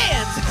his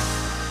hands.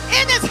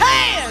 In his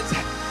hands.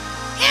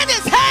 In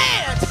his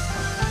hands.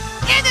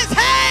 In his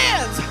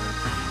hands.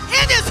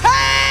 In his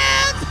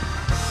hands.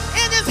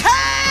 In his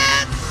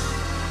hands.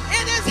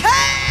 In his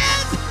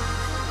hands.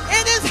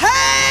 In his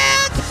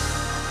hands.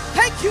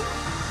 Thank you.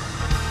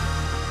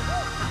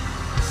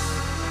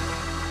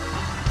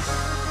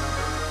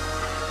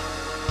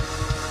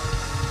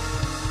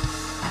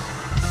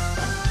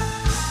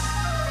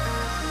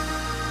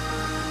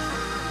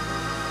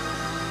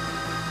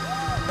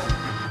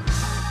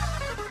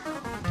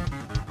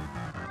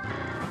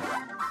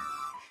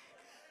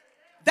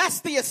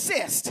 That's the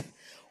assist.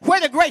 Where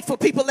the grateful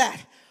people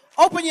at?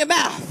 Open your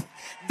mouth.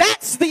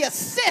 That's the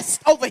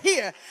assist over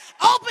here.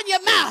 Open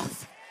your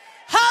mouth.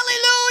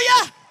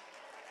 Hallelujah.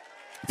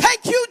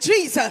 Thank you,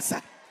 Jesus.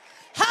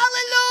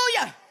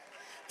 Hallelujah.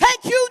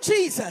 Thank you,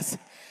 Jesus.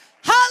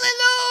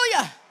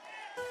 Hallelujah.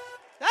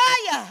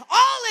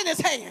 All in his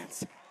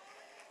hands.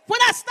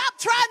 When I stop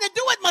trying to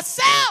do it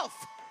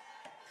myself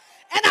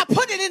and I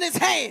put it in his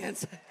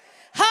hands.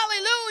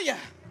 Hallelujah.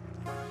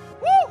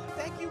 Woo.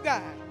 Thank you,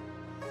 God.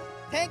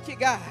 Thank you,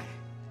 God.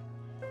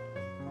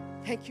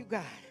 Thank you,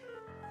 God.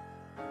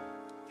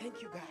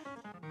 Thank you, God.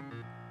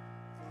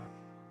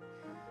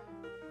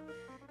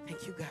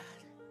 Thank you, God.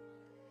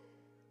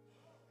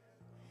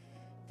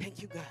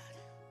 Thank you, God.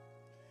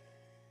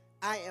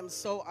 I am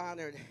so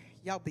honored.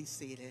 Y'all be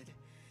seated.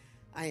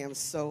 I am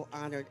so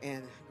honored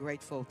and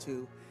grateful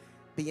to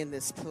be in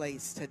this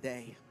place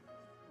today.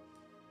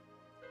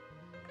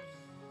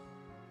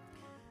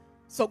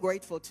 So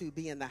grateful to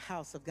be in the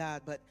house of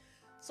God, but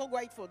so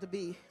grateful to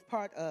be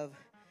part of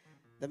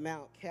the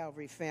Mount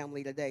Calvary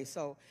family today.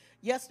 So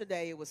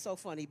yesterday it was so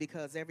funny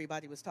because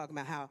everybody was talking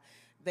about how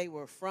they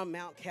were from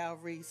Mount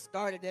Calvary,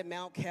 started at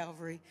Mount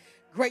Calvary,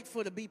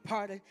 grateful to be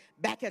part of,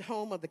 back at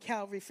home of the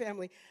Calvary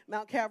family,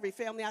 Mount Calvary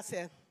family. I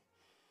said,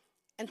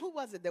 and who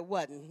was it that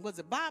wasn't? Was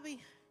it Bobby?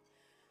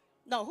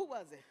 No, who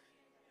was it?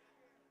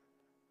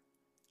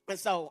 And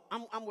so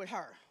I'm with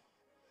her.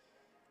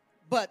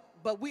 But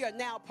we are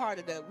now part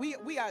of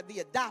we are the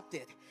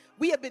adopted.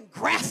 We have been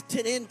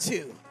grafted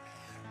into.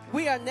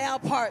 We are now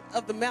part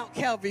of the Mount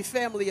Calvary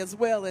family as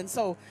well. And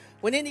so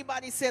when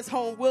anybody says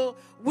home,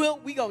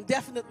 we gonna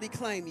definitely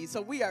claim you.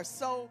 So we are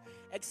so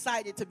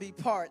excited to be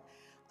part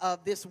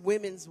of this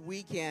Women's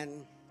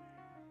Weekend.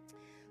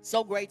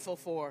 So grateful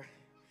for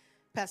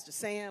Pastor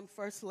Sam,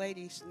 First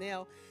Lady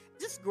Chanel.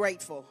 Just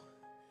grateful.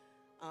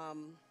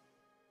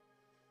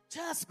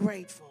 Just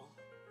grateful.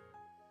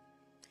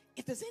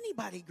 If there's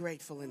anybody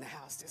grateful in the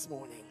house this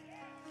morning,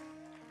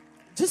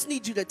 just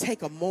need you to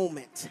take a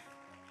moment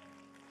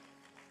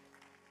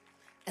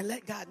and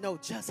let God know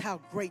just how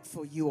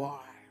grateful you are.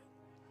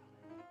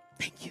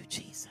 Thank you,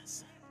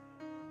 Jesus.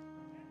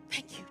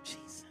 Thank you,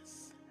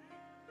 Jesus.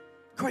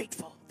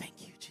 Grateful.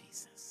 Thank you,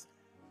 Jesus.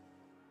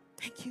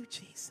 Thank you,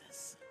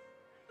 Jesus.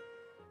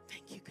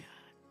 Thank you, God.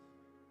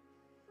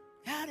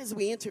 God, as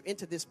we enter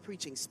into this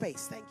preaching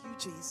space, thank you,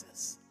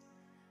 Jesus.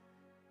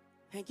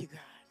 Thank you, God.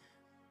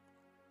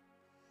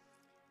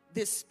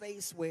 This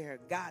space where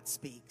God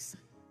speaks.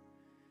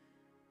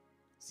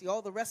 See,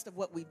 all the rest of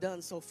what we've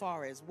done so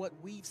far is what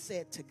we've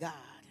said to God.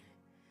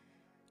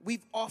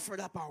 We've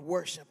offered up our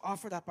worship,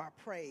 offered up our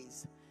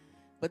praise.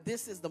 But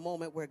this is the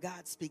moment where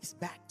God speaks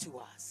back to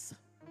us.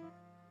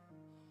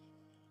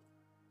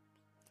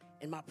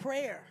 And my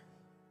prayer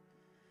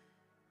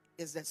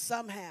is that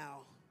somehow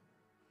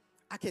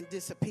I can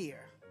disappear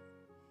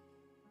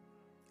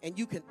and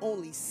you can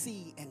only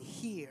see and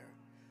hear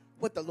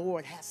what the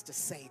Lord has to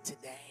say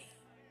today.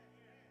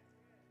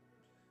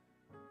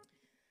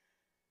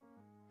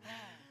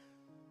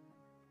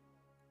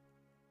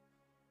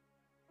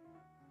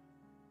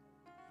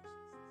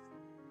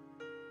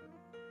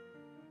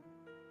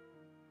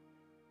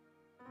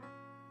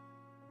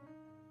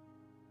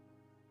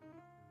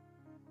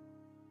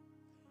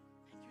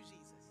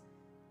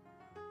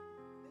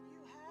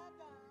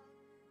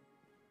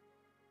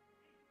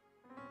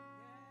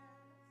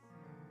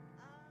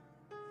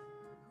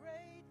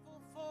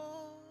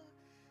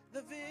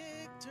 The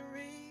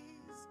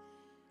victories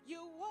you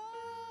won.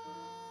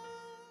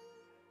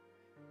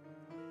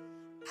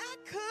 I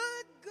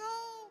could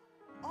go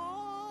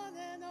on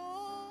and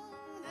on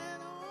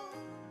and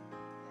on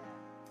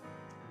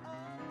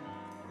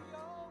about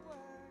your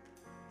word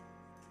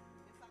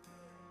if I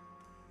could,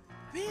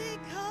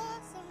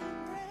 because I'm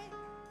great,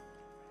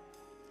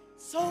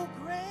 so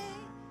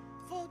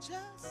grateful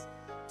just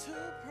to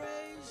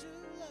praise you,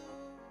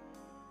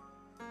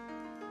 Lord.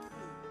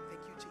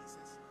 Thank you,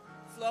 Jesus.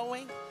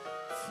 Flowing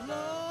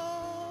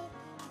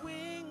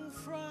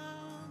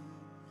from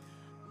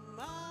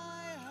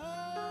my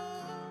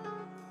heart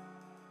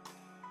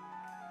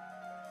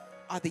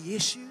are the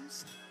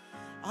issues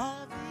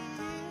of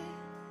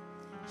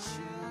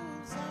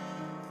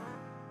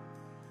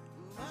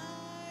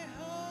my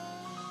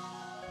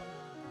heart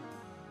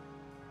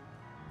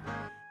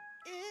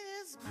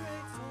is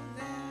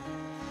gratefulness.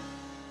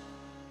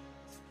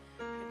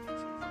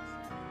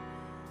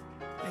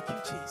 Thank you,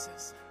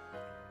 Jesus.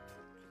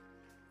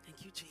 Thank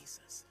you,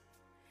 Jesus.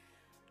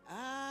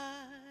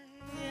 I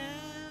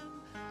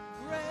am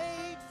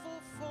grateful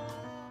for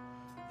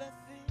the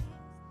things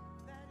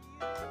that you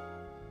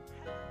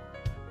have.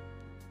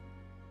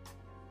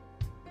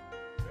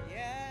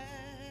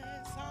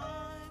 Yes,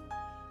 I'm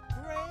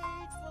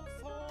grateful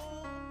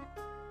for.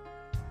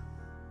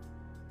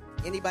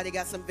 Anybody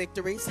got some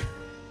victories?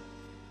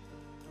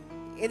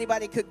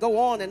 Anybody could go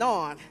on and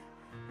on.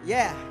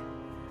 Yeah.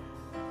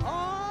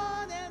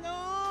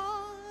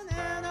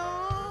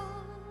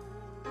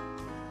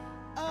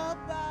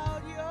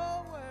 About your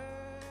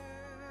word,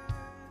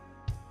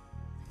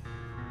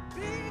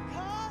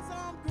 because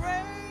I'm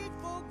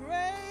grateful,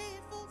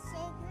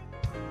 so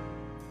grateful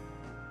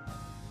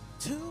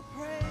to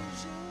praise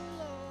you,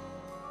 Lord.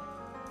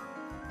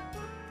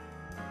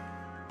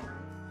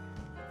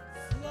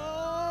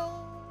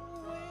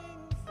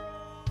 Flowing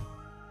from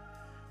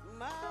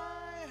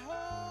my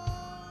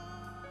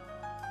heart.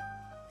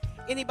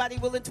 Anybody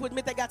willing to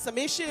admit they got some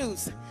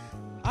issues?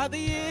 Are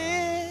the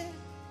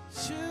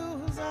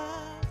issues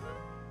of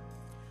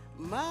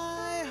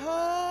my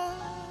heart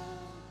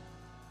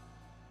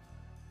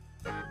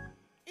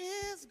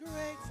is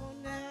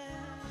gratefulness.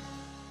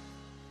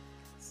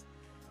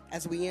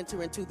 As we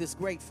enter into this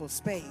grateful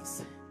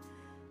space,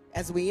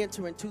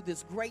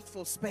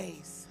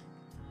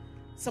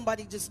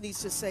 somebody just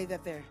needs to say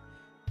that they're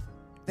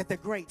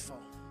grateful.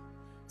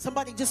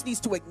 Somebody just needs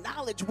to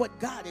acknowledge what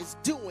God is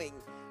doing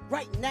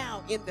right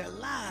now in their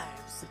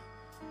lives.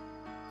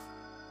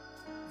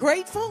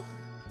 Grateful?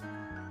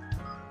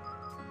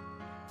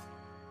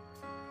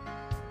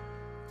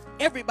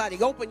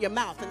 Everybody open your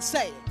mouth and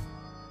say it.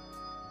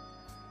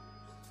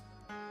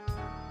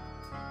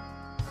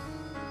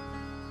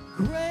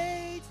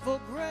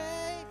 Grateful,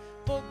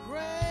 grateful,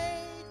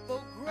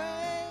 grateful,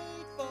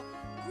 grateful,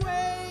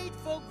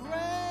 grateful,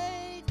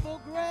 grateful,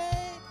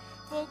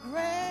 grateful,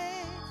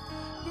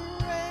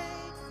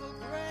 grateful,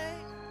 grateful,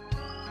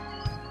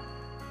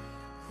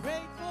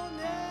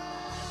 gratefulness.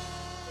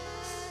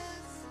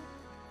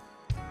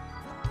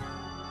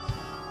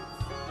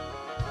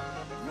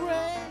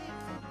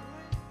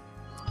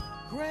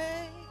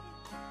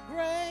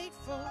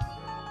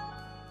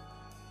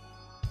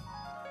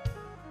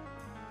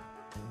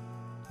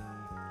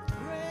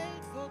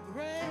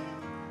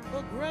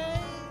 grateful,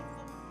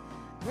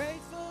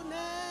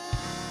 gratefulness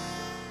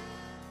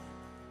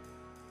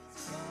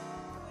is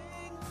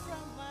flowing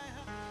from my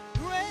heart.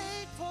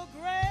 Grateful,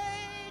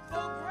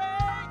 grateful,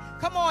 grateful.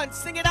 Come on,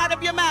 sing it out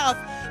of your mouth.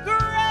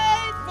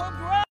 Grateful,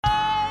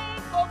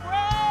 grateful,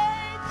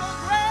 grateful,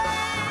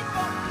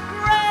 grateful,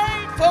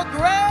 grateful,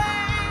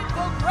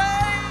 grateful,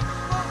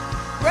 grateful,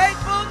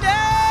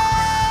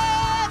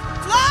 gratefulness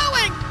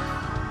flowing.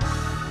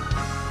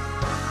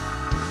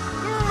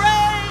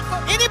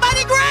 Grateful.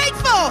 Anybody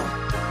grateful?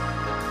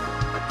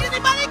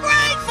 Anybody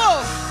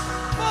grateful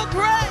for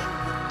gratefulness?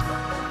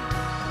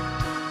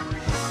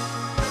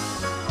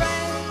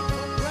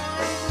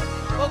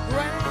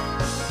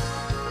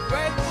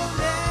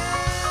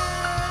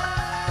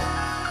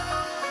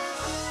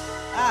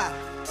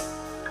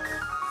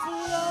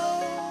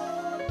 Flowing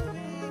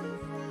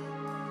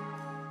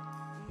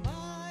from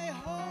my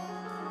heart.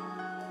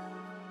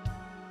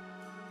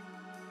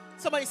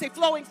 Somebody say,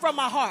 flowing from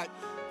my heart.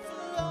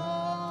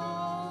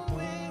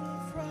 Flowing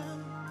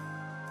from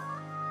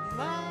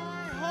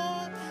my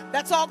heart.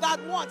 That's all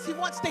God wants. He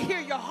wants to hear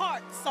your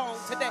heart song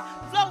today.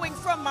 Flowing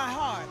from my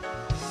heart.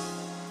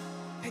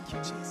 Thank you,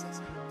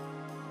 Jesus.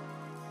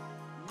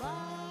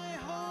 My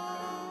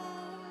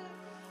heart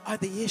are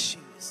the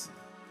issues.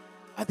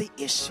 Are the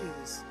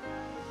issues.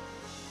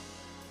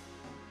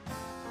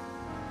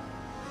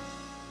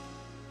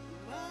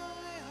 My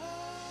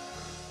heart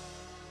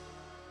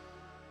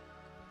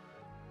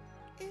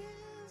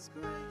is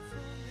gratefulness.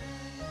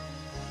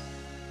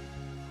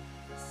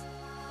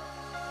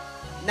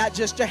 Not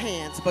just your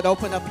hands, but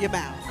open up your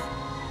mouth.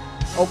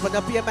 Open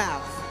up your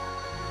mouth.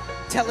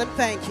 Tell him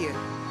thank you.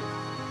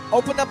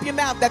 Open up your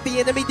mouth that the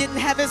enemy didn't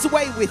have his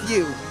way with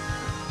you.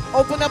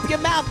 Open up your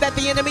mouth that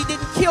the enemy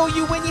didn't kill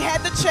you when you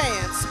had the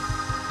chance.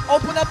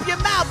 Open up your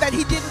mouth that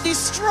he didn't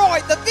destroy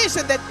the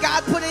vision that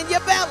God put in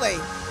your belly.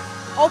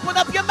 Open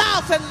up your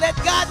mouth and let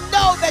God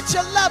know that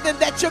you love him,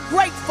 that you're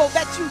grateful,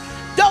 that you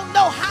don't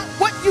know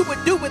what you would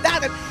do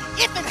without him.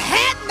 If it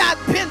had not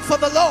been for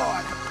the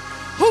Lord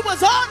who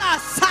was on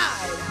our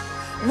side,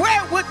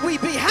 where would we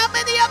be? How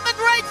many of the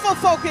grateful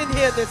folk in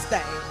here this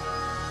day?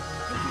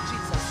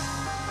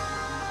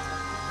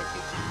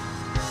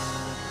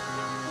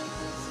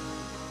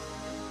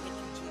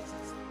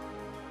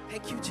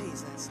 Thank you,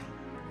 Jesus.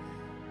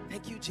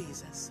 Thank you, Jesus. Thank you,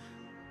 Jesus.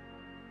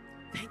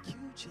 Thank you,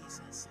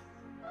 Jesus.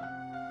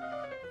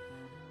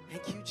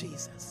 Thank you,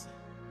 Jesus.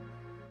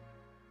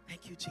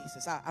 Thank you,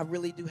 Jesus. I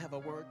really do have a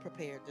word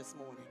prepared this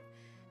morning.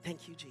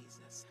 Thank you,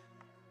 Jesus.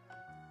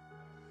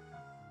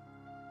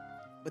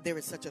 But there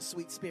is such a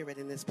sweet spirit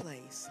in this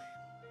place.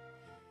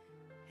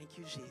 Thank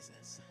you,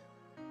 Jesus.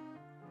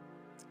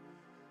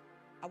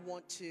 I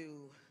want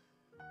to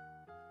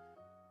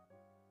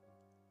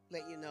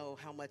let you know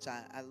how much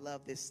I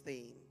love this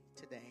theme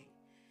today.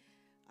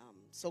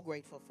 So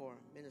grateful for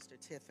Minister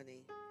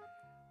Tiffany,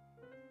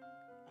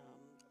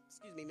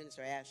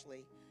 Minister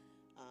Ashley,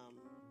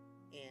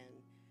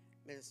 and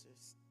Minister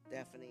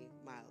Stephanie,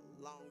 my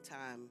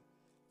longtime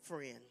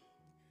friend.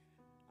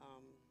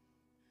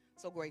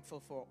 So grateful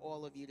for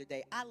all of you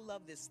today. I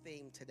love this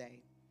theme today,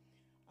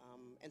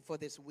 and for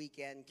this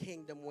weekend,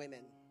 Kingdom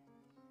Women.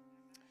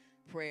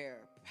 Prayer,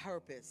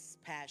 purpose,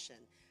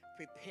 passion,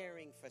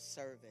 preparing for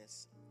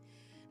service.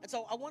 And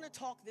so I want to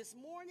talk this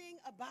morning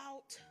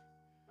about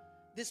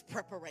this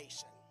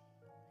preparation,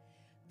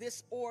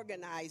 this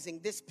organizing,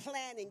 this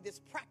planning, this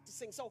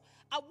practicing. So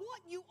I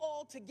want you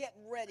all to get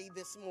ready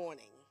this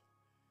morning.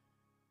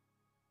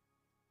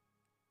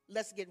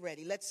 Let's get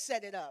ready. Let's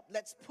set it up.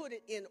 Let's put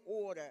it in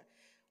order.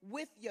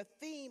 With your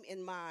theme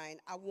in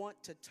mind, I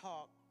want to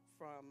talk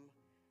from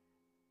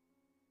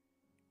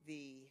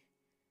the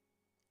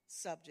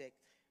subject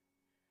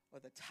or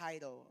the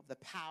title of the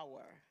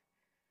power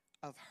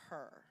of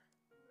her.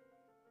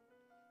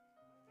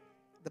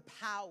 The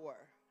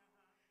power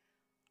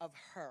of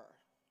her.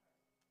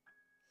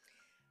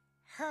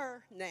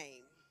 Her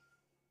name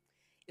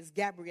is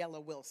Gabriella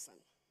Wilson,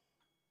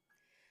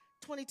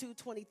 22,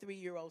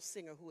 23-year-old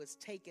singer who has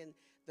taken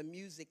the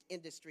music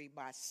industry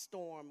by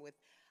storm with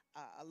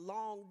a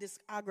long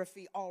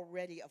discography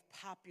already of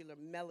popular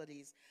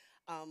melodies.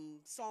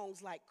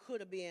 Songs like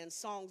Coulda Been,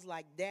 songs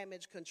like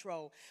Damage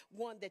Control,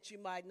 one that you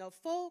might know,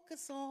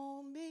 Focus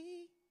on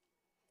Me,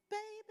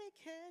 Baby,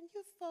 can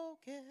you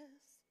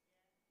focus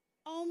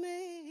on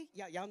me?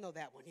 Y'all know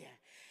that one, yeah.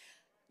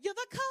 You're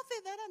the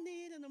coffee that I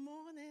need in the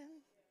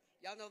morning.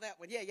 Y'all know that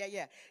one, yeah. You're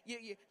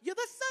the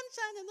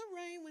sunshine in the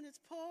rain when it's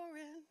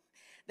pouring.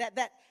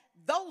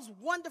 Those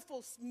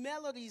wonderful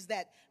melodies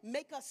that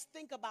make us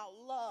think about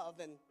love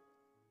and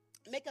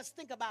make us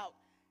think about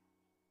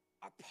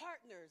our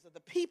partners or the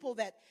people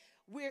that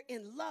we're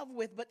in love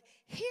with. But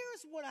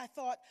here's what I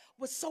thought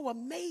was so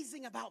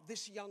amazing about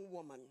this young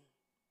woman.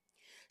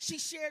 She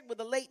shared with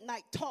a late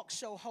night talk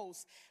show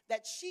host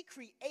that she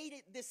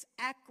created this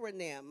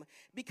acronym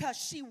because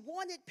she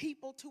wanted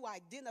people to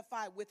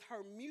identify with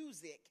her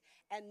music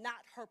and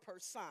not her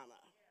persona.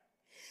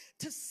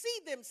 To see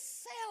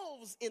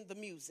themselves in the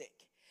music.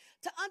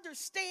 To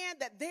understand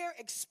that their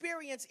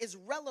experience is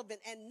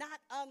relevant and not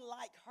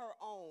unlike her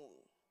own.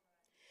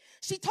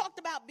 She talked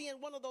about being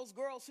one of those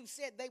girls who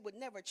said they would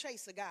never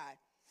chase a guy.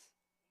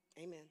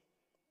 Amen.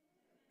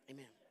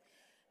 Amen.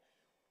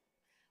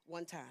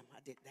 One time, I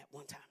did that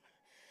one time.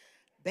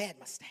 Bad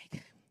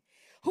mistake.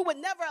 Who would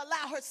never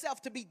allow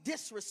herself to be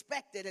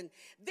disrespected, and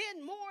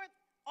then more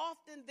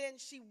often than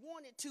she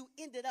wanted to,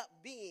 ended up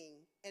being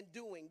and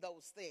doing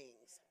those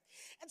things.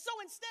 And so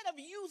instead of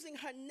using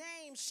her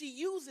name, she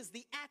uses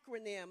the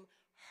acronym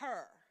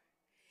HER,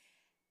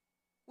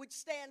 which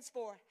stands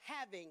for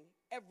having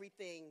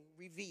everything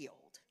revealed.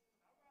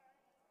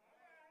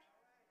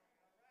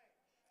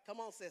 Come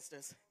on,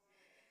 sisters.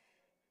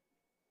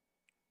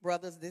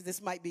 Brothers,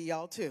 this might be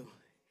y'all too.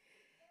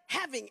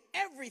 Having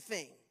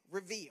everything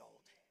revealed.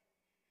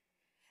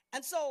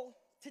 And so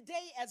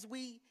today, as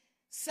we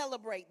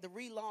celebrate the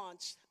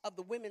relaunch of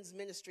the women's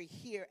ministry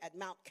here at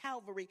Mount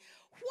Calvary,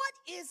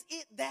 what is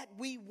it that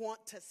we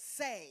want to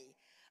say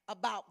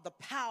about the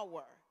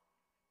power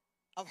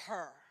of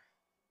her?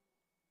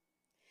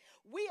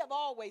 We have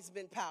always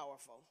been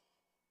powerful.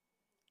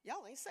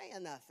 Y'all ain't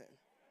saying nothing.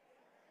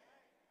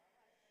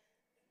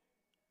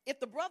 If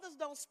the brothers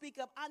don't speak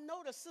up, I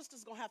know the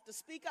sisters going to have to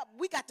speak up.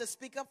 We got to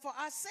speak up for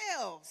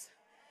ourselves.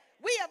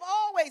 We have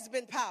always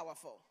been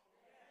powerful.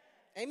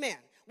 Amen.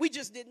 We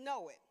just didn't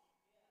know it.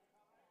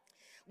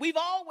 We've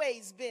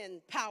always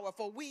been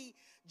powerful. We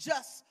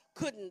just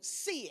couldn't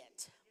see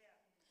it.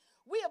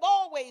 We have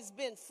always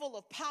been full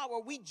of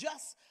power. We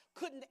just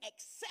couldn't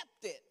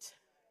accept it.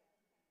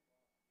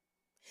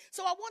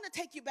 So I want to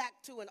take you back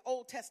to an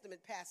Old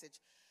Testament passage.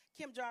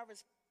 Kim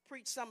Jarvis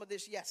preached some of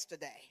this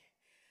yesterday.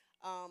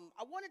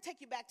 I want to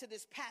take you back to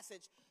this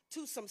passage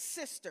to some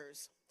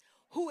sisters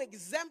who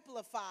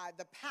exemplified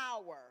the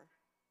power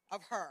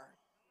of her.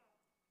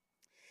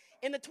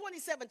 In the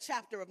 27th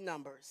chapter of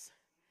Numbers,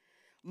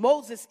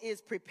 Moses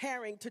is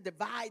preparing to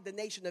divide the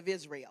nation of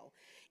Israel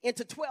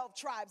into 12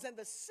 tribes, and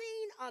the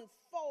scene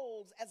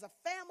unfolds as a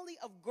family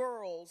of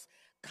girls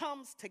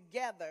comes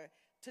together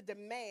to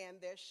demand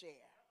their share.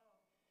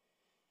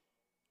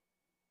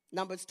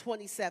 Numbers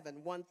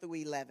 27, 1 through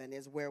 11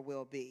 is where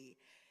we'll be.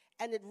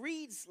 And it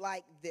reads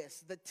like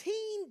this. The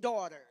teen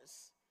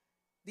daughters,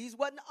 these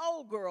wasn't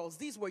old girls,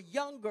 these were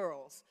young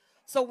girls.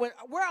 So where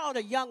are all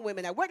the young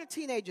women at? Where the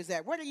teenagers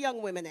at? Where the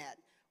young women at?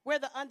 Where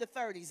the under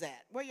 30s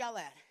at? Where y'all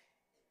at?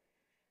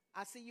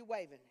 I see you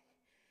waving.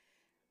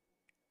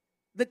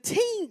 The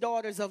teen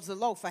daughters of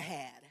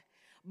Zelophehad,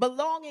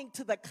 belonging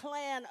to the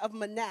clan of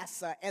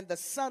Manasseh and the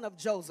son of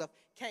Joseph,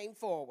 came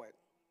forward.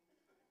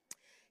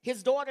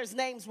 His daughters'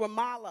 names were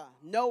Mahlah,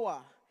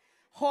 Noah,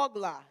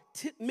 Hoglah,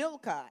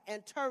 Milcah,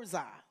 and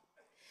Tirzah.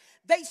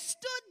 They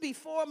stood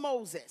before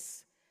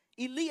Moses,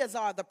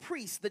 Eleazar the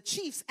priest, the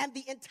chiefs, and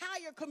the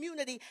entire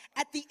community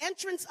at the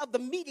entrance of the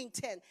meeting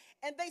tent.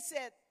 And they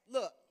said,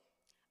 look,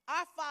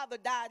 our father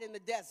died in the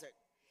desert.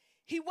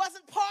 He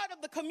wasn't part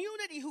of the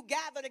community who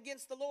gathered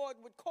against the Lord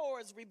with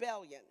Korah's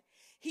rebellion.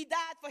 He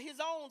died for his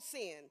own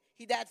sin.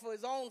 He died for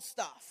his own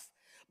stuff.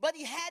 But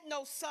he had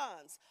no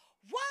sons.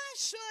 Why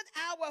should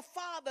our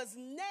father's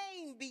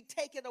name be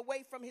taken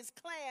away from his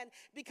clan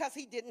because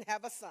he didn't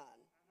have a son?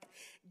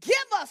 Give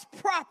us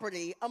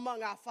property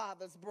among our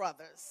father's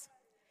brothers.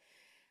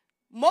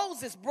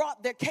 Moses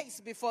brought their case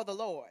before the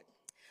Lord.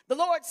 The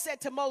Lord said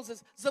to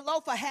Moses,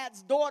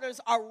 Zelophehad's daughters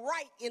are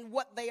right in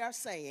what they are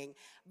saying.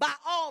 By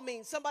all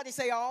means, somebody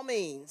say all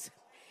means.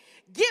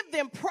 Give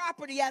them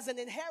property as an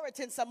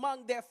inheritance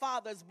among their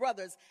father's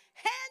brothers.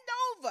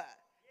 Hand over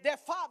their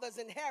father's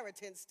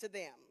inheritance to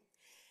them.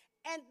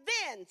 And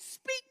then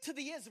speak to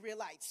the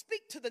Israelites,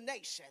 speak to the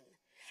nation,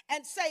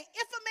 and say,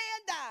 if a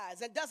man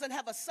dies and doesn't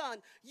have a son,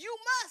 you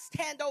must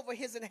hand over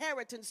his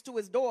inheritance to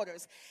his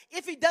daughters.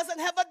 If he doesn't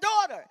have a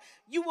daughter,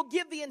 you will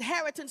give the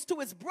inheritance to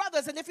his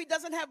brothers. And if he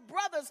doesn't have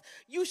brothers,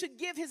 you should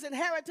give his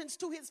inheritance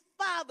to his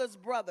father's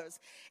brothers.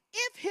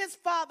 If his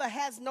father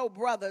has no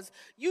brothers,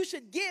 you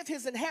should give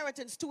his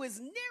inheritance to his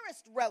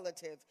nearest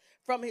relative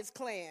from his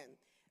clan.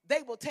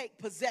 They will take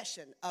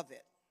possession of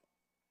it.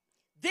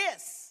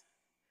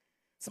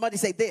 Somebody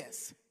say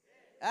this.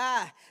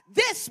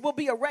 This will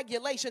be a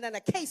regulation and a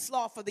case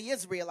law for the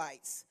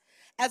Israelites,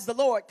 as the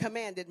Lord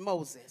commanded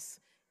Moses.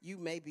 You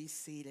may be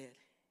seated.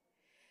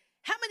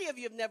 How many of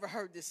you have never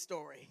heard this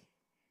story?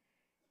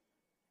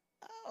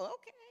 Oh,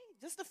 okay.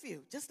 Just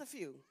a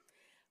few.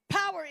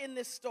 Power in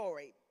this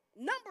story.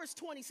 Numbers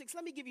 26,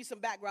 let me give you some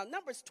background.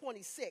 Numbers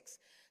 26,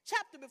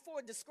 chapter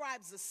before,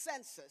 describes the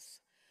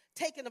census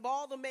taken of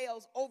all the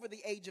males over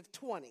the age of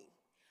 20.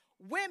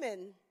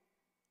 Women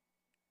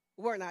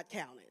were not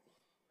counted.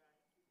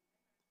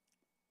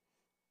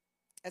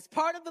 As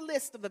part of the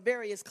list of the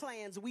various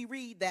clans, we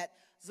read that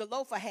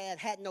Zelophehad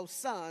had no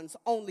sons,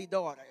 only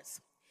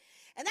daughters.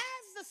 And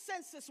as the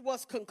census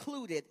was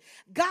concluded,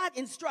 God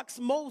instructs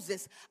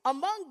Moses,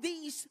 among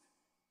these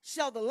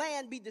shall the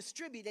land be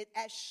distributed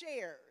as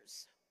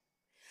shares.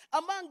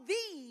 Among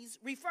these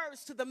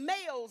refers to the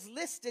males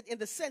listed in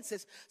the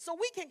census. So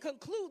we can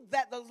conclude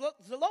that the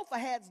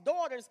Zelophehad's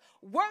daughters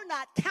were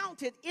not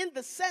counted in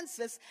the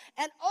census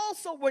and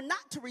also were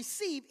not to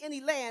receive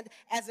any land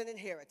as an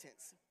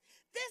inheritance.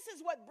 This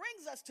is what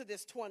brings us to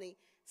this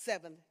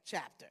 27th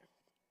chapter.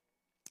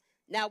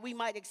 Now, we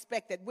might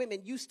expect that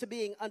women used to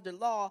being under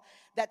law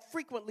that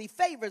frequently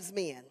favors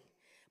men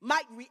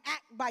might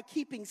react by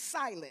keeping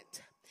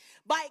silent,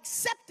 by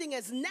accepting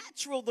as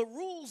natural the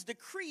rules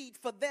decreed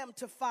for them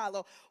to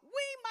follow. We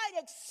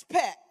might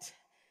expect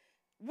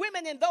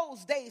women in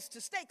those days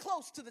to stay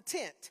close to the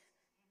tent,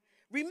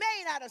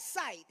 remain out of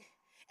sight,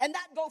 and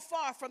not go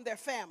far from their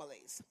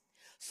families.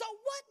 So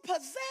what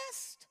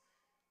possessed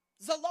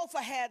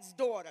Zelophehad's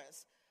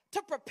daughters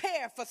to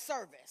prepare for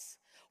service?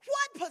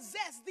 What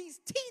possessed these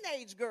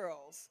teenage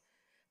girls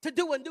to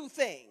do a new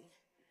thing,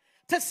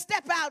 to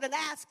step out and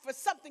ask for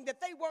something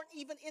that they weren't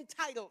even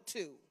entitled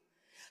to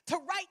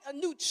write a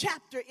new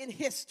chapter in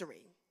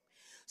history?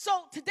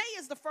 So today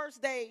is the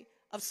first day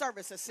of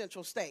service at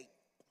Central State.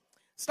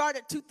 Start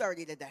at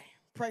 2:30 today.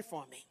 Pray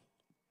for me.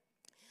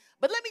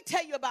 But let me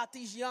tell you about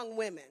these young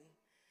women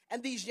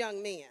and these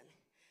young men.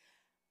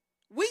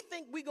 We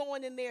think we're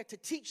going in there to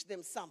teach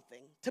them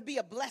something, to be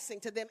a blessing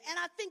to them. And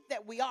I think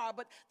that we are.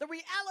 But the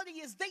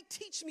reality is they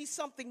teach me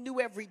something new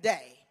every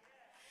day.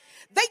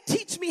 They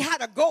teach me how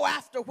to go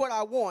after what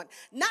I want.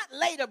 Not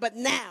later, but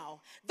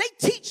now. They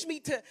teach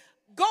me to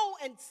go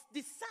and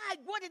decide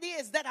what it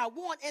is that I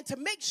want and to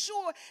make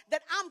sure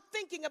that I'm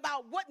thinking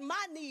about what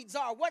my needs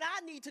are, what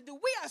I need to do.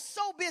 We are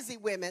so busy,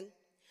 women,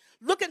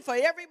 looking for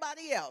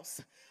everybody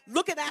else,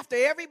 looking after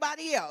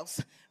everybody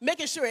else,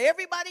 making sure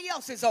everybody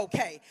else is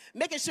okay,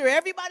 making sure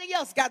everybody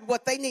else got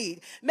what they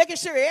need, making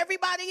sure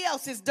everybody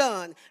else is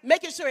done,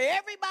 making sure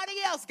everybody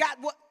else got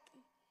what.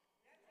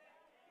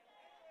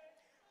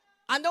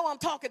 I know I'm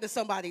talking to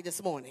somebody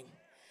this morning,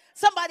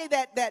 somebody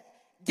that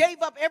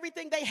gave up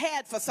everything they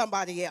had for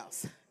somebody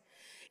else.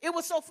 It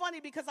was so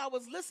funny because I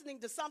was listening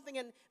to something,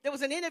 and there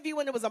was an interview,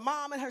 and there was a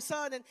mom and her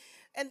son,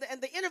 and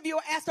the interviewer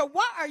asked her,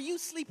 why are you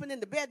sleeping in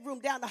the bedroom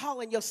down the hall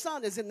and your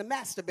son is in the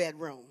master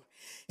bedroom?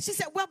 She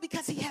said, well,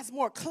 because he has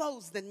more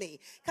clothes than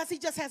me, because he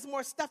just has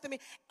more stuff than me.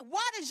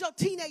 Why does your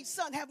teenage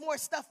son have more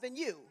stuff than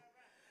you?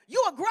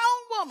 You're a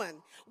grown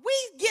woman. We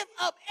give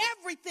up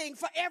everything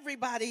for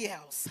everybody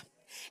else.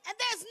 And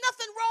there's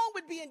nothing wrong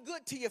with being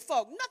good to your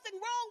folk. Nothing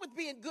wrong with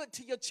being good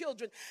to your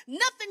children.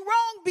 Nothing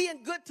wrong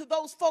being good to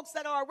those folks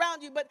that are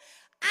around you. But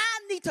I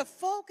need to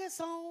focus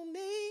on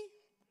me.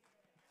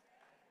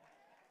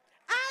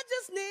 I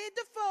just need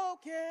to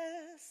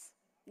focus.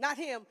 Not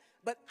him,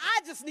 but I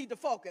just need to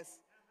focus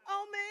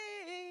on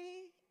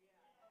me.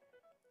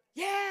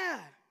 Yeah.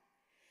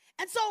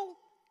 And so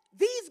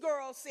these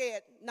girls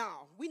said,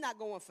 no, we're not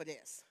going for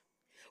this.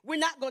 We're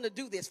not going to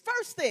do this.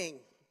 First thing,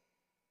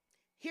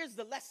 here's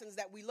the lessons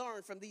that we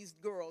learned from these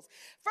girls.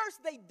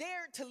 First, they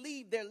dared to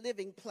leave their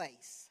living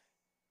place.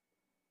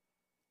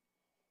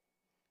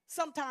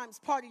 Sometimes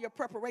part of your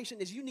preparation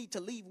is you need to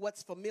leave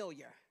what's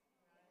familiar.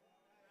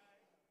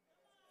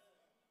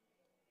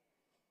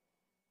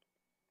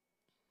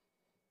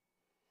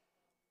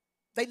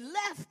 They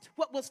left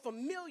what was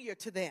familiar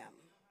to them.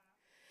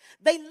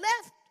 They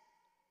left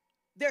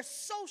their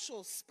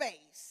social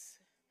space.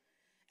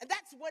 And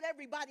that's what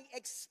everybody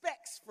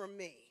expects from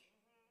me.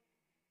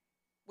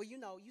 Well, you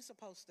know, you're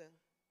supposed to,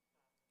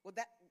 but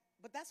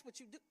that's what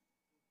you do.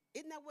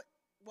 Isn't that what,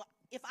 well,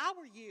 if I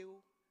were you,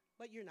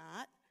 but you're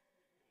not.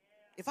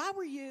 If I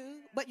were you,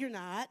 but you're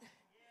not.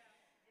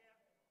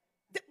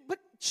 But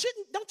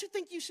don't you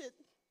think you should?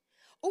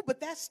 Oh,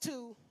 but that's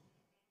too.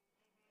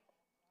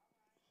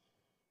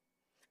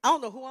 I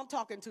don't know who I'm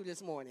talking to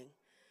this morning.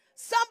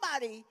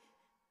 Somebody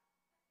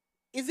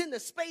is in the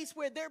space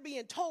where they're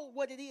being told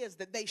what it is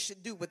that they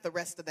should do with the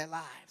rest of their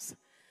lives.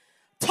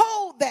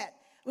 Told that,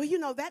 well, you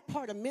know, that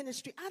part of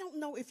ministry, I don't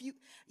know if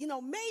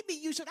maybe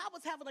you should. I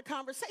was having a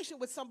conversation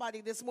with somebody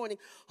this morning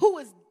who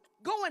was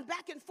going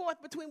back and forth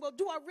between, well,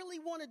 do I really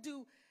want to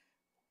do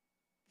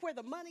where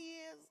the money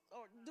is,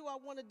 or do I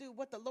want to do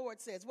what the Lord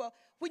says? Well,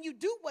 when you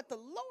do what the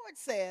Lord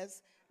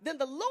says, then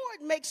the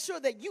Lord makes sure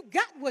that you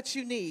got what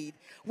you need,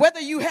 whether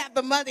you have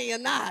the money or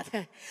not.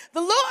 The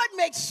Lord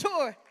makes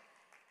sure.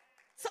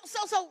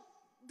 So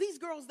these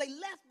girls, they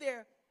left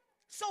their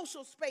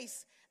social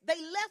space. They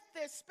left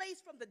their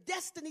space from the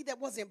destiny that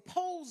was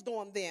imposed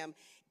on them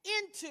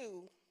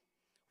into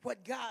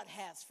what God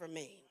has for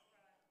me.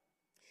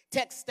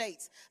 Text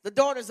states, the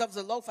daughters of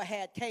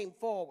Zelophehad came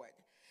forward.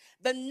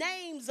 The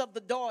names of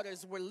the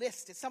daughters were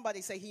listed.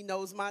 Somebody say, he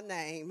knows my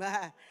name.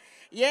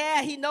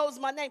 Yeah, he knows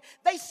my name.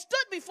 They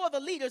stood before the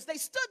leaders. They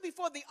stood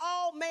before the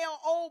all-male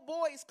old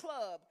boys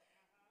club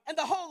and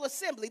the whole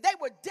assembly. They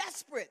were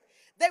desperate.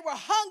 They were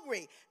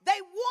hungry. They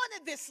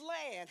wanted this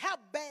land. How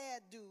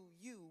bad do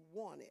you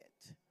want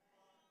it?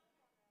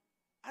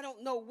 I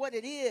don't know what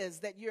it is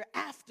that you're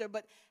after,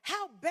 but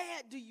how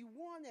bad do you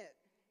want it?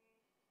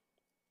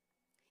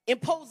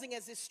 Imposing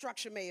as this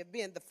structure may have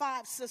been, the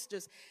five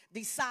sisters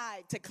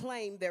decide to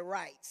claim their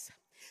rights.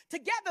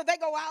 Together they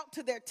go out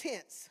to their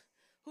tents.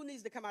 Who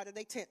needs to come out of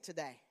their tent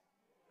today?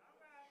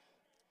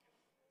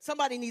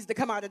 Somebody needs to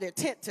come out of their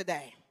tent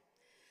today.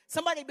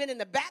 Somebody been in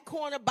the back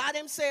corner by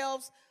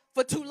themselves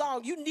for too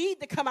long. You need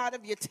to come out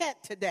of your tent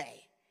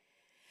today.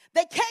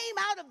 They came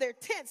out of their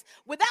tents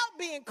without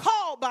being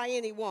called by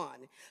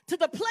anyone to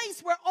the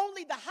place where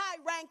only the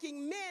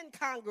high-ranking men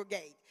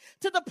congregate,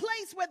 to the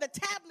place where the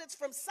tablets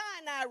from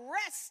Sinai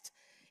rest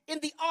in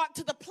the ark,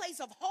 to the place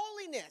of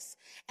holiness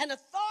and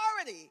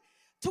authority,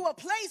 to a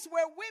place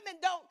where women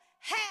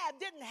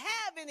didn't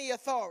have any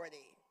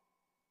authority.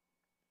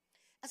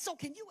 And so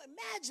can you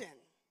imagine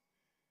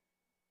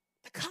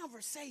the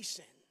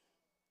conversation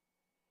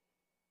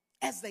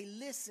as they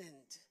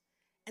listened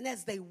and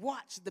as they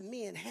watched the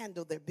men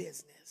handle their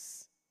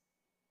business?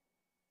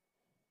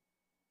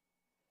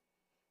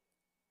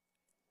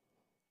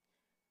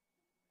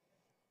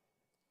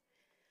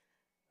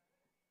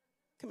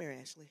 Come here,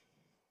 Ashley.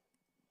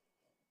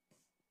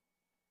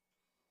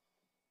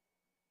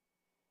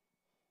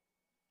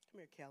 Come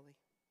here, Kelly.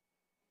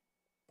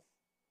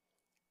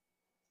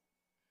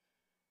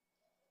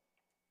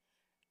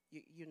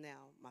 You're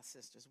now my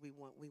sisters. We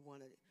wanted.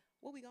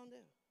 What we gonna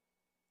do?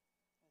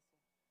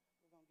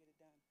 We're gonna get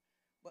it done.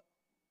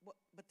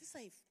 But this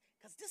ain't,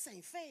 because this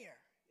ain't fair.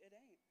 It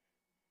ain't.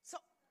 So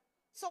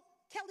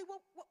Kelly,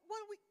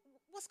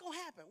 what's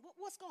gonna happen?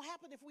 What's gonna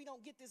happen if we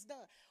don't get this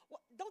done?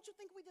 Don't you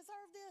think we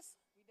deserve this?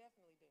 We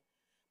definitely do.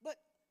 But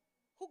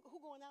who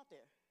going out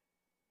there?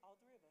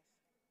 All three of us.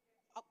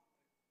 Oh,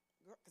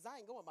 girl, because I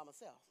ain't going by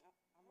myself.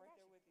 I'm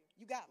right there with you.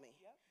 You got me.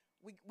 Yep.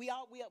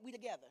 We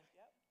together.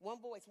 Yep. One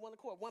voice, one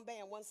accord, one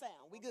band, one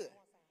sound. We good.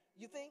 One sound.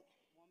 You think?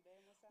 One band,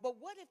 one sound. But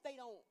what if they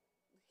don't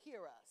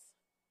hear us?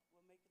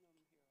 We'll make them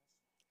hear us.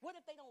 What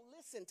if they don't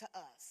listen to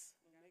us?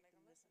 We'll make them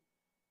listen.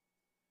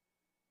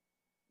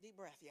 Deep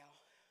breath, y'all.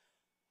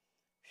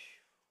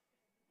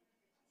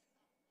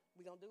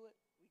 We gonna do it?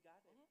 We got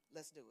it.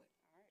 Let's do it.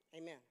 All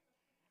right. Amen.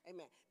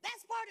 Amen.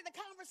 That's part of the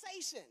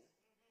conversation.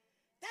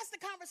 That's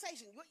the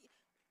conversation.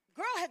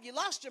 Girl, have you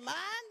lost your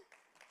mind?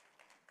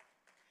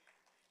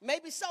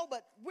 Maybe so,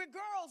 but we're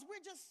girls.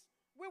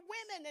 We're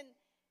women, and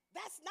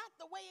that's not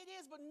the way it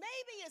is. But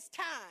maybe it's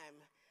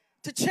time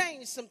to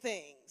change some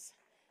things.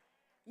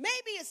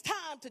 Maybe it's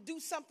time to do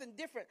something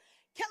different.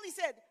 Kelly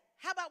said,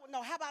 how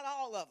about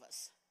all of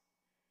us?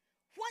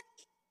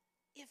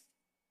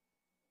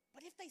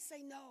 But if they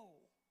say no?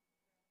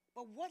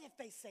 But what if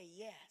they say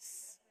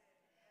yes?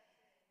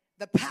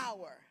 The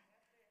power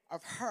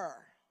of her.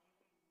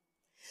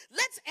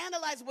 Let's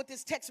analyze what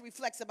this text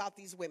reflects about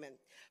these women.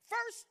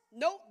 First,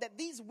 note that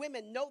these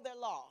women know their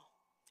law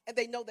and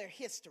they know their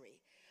history.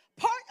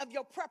 Part of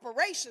your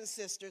preparation,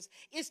 sisters,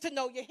 is to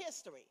know your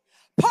history.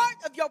 Part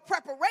of your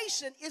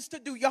preparation is to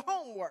do your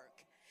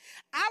homework.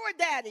 Our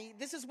daddy,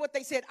 this is what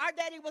they said, our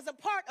daddy was a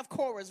part of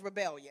Korah's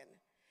rebellion.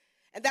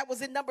 And that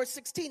was in Numbers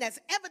 16 as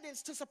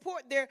evidence to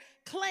support their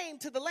claim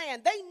to the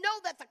land. They know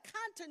that the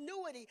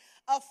continuity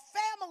of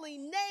family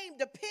name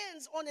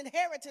depends on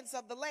inheritance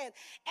of the land.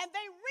 And they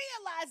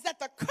realize that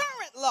the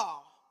current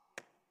law,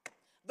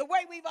 the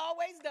way we've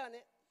always done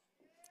it,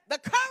 the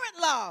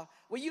current law,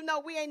 well, you know,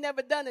 we ain't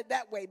never done it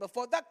that way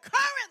before. The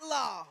current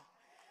law,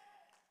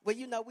 well,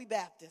 you know, we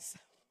Baptists.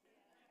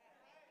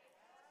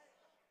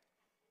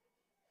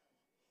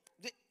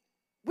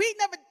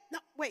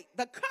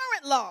 The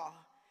current law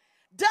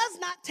does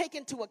not take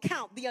into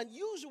account the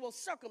unusual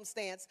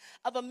circumstance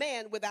of a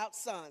man without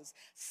sons.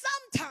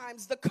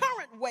 Sometimes the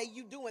current way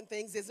you doing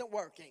things isn't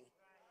working.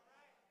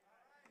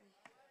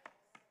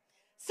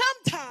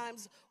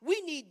 Sometimes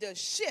we need to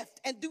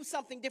shift and do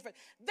something different.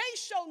 They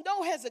show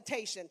no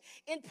hesitation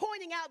in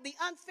pointing out the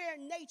unfair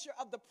nature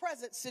of the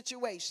present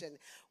situation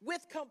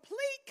with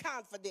complete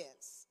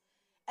confidence,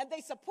 and they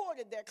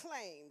supported their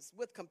claims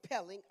with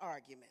compelling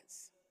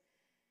arguments.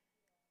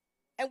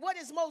 And what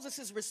is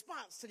Moses'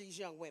 response to these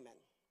young women?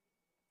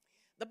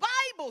 The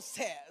Bible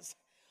says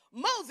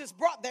Moses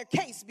brought their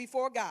case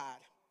before God.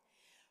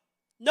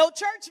 No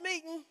church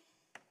meeting,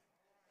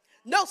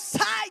 no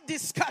side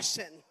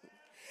discussion.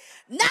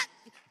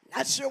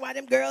 Not sure why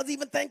them girls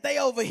even think they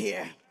over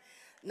here.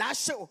 Not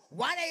sure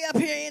why they up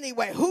here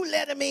anyway. Who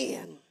let them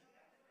in?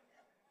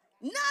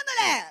 None of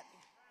that.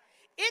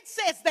 It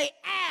says they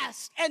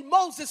asked and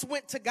Moses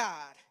went to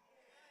God.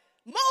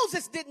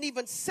 Moses didn't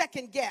even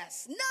second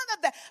guess. None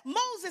of that.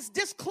 Moses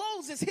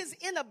discloses his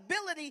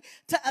inability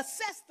to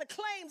assess the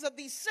claims of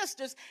these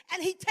sisters,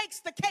 and he takes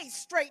the case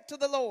straight to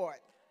the Lord,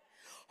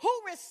 who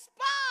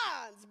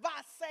responds by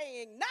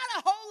saying, not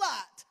a whole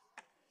lot.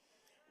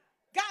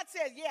 God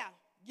says, yeah,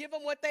 give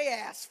them what they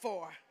asked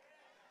for.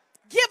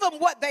 Give them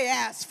what they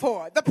asked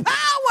for. The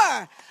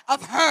power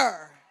of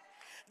her.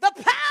 The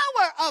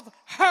power of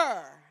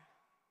her.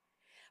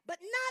 But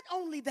not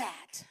only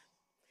that,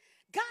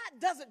 God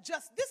doesn't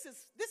just,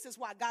 this is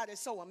why God is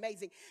so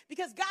amazing,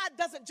 because God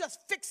doesn't just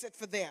fix it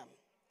for them,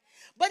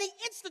 but he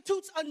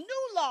institutes a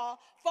new law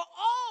for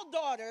all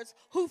daughters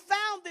who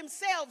found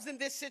themselves in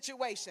this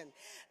situation.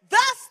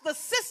 Thus, the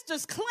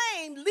sisters'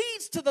 claim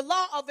leads to the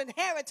law of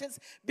inheritance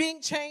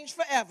being changed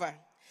forever.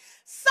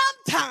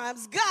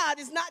 Sometimes God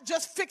is not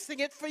just fixing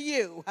it for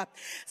you.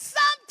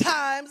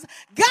 Sometimes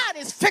God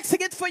is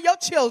fixing it for your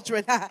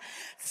children.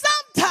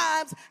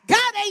 Sometimes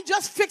God ain't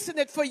just fixing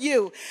it for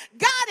you.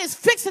 God is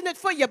fixing it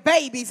for your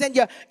babies and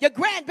your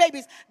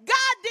grandbabies.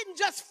 God didn't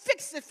just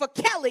fix it for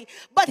Kelly,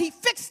 but he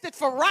fixed it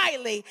for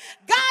Riley.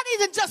 God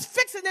isn't just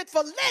fixing it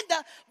for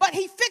Linda, but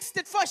he fixed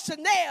it for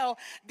Chanel.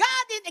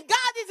 God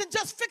isn't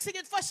just fixing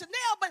it for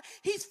Chanel, but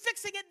he's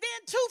fixing it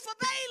then too for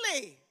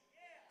Bailey.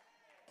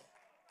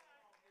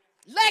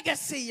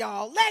 Legacy,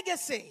 y'all,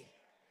 legacy.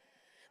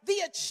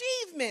 The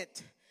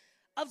achievement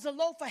of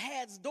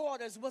Zelophehad's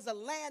daughters was a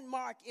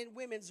landmark in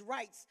women's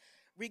rights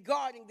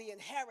regarding the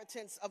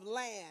inheritance of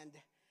land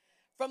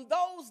from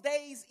those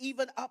days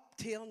even up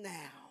till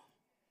now.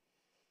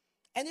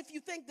 And if you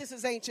think this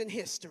is ancient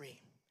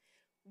history,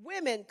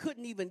 women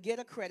couldn't even get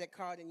a credit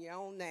card in your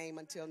own name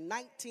until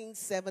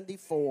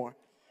 1974.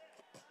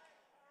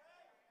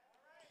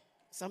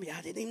 Some of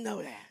y'all didn't even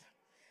know that.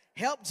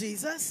 Help,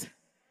 Jesus.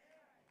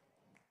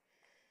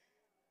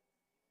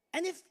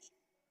 And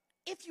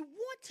if you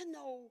want to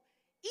know,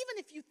 even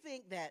if you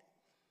think that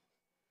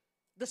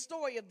the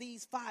story of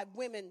these 5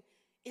 women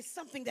is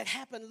something that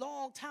happened a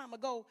long time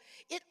ago,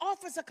 it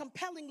offers a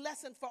compelling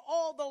lesson for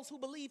all those who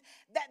believe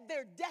that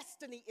their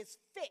destiny is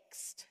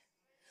fixed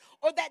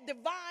or that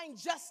divine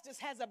justice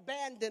has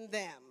abandoned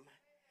them.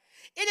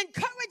 It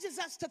encourages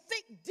us to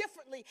think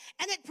differently,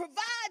 and it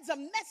provides a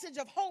message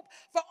of hope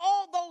for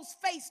all those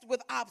faced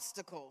with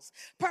obstacles.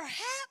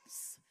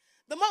 Perhaps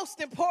the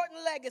most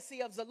important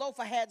legacy of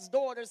Zelophehad's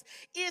daughters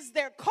is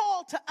their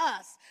call to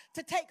us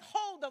to take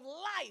hold of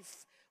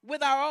life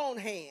with our own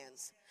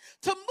hands,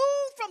 to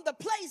move from the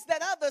place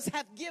that others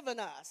have given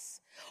us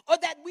or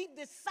that we've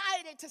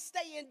decided to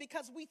stay in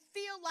because we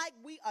feel like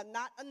we are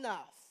not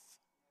enough,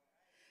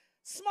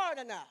 smart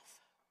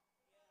enough,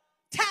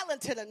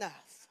 talented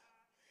enough,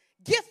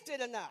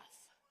 gifted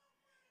enough,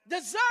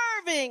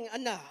 deserving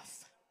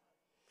enough.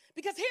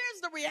 Because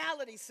here's the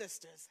reality,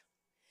 sisters.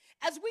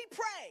 As we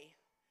pray,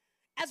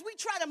 as we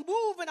try to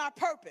move in our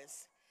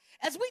purpose,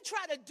 as we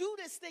try to do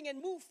this thing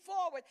and move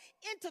forward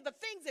into the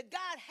things that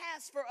God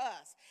has for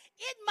us,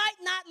 it might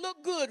not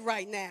look good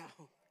right now,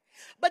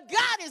 but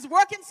God is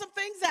working some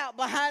things out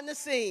behind the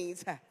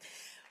scenes.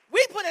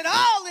 We put it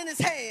all in his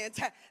hands.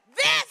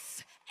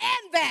 This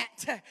and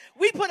that,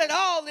 we put it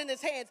all in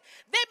his hands.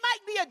 There might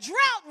be a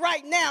drought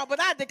right now, but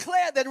I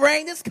declare that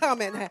rain is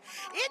coming.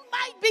 It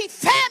might be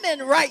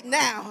famine right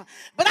now,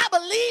 but I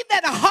believe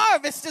that a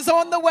harvest is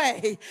on the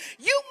way.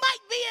 You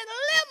might be in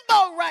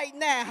limbo right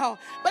now,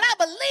 but I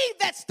believe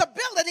that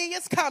stability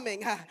is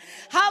coming.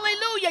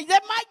 Hallelujah.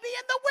 There might be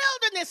in the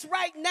wilderness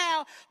right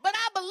now, but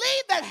I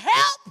believe that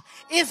help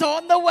is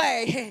on the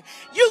way.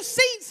 You've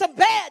seen some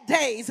bad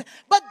days,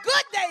 but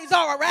good days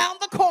are around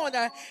the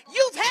corner.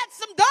 You've had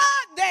some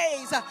dark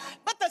days,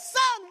 but the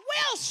sun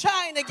will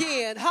shine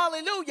again.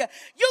 Hallelujah.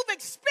 You've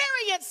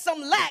experienced some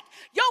lack.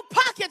 Your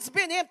pocket's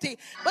been empty,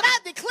 but I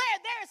declare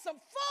there is some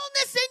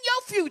fullness in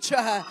your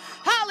future.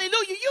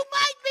 Hallelujah. You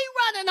might be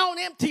running on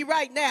empty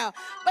right now,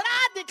 but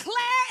I declare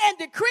and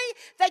decree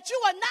that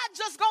you are not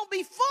just going to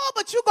be full,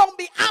 but you're going to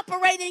be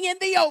operating in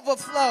the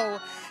overflow.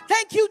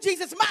 Thank you,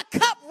 Jesus. My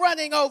cup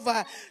running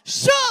over.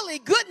 Surely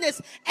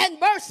goodness and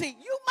mercy.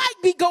 You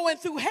might be going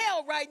through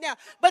hell right now,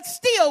 but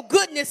still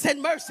goodness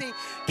and mercy.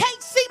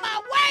 Can't see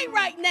my way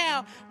right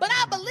now, but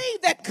I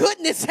believe that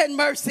goodness and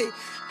mercy.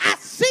 I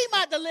see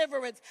my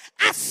deliverance.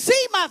 I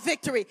see my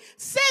victory.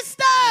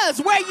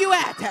 Sisters, where you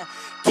at?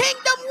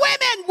 Kingdom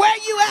women, where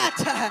you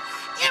at?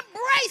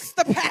 Embrace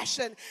the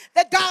passion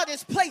that God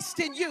has placed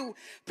in you.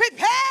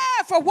 Prepare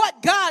for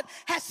what God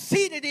has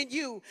seeded in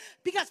you,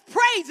 because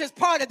praise is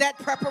part of that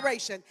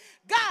preparation.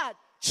 God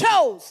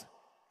chose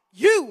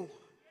you.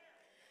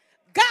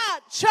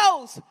 God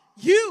chose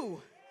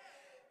you.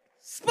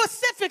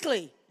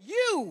 Specifically,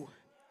 you.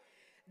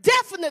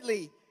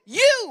 Definitely,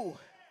 you.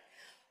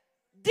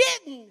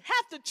 Didn't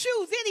have to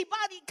choose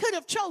anybody, could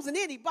have chosen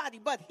anybody,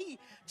 but he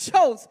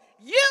chose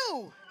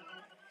you.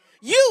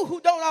 You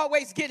who don't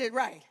always get it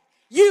right.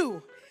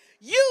 You,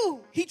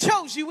 he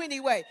chose you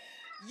anyway.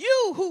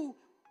 You who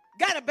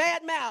got a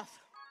bad mouth.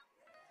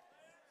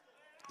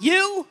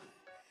 You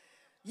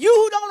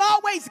who don't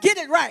always get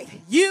it right.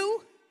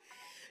 You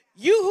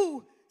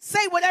who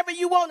say whatever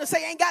you want to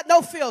say, ain't got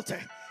no filter.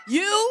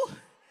 You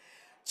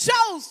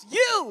chose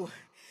you.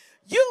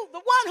 You, the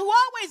one who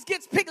always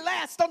gets picked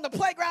last on the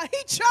playground,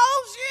 he chose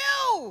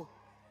you.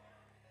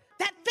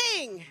 That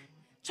thing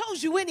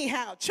chose you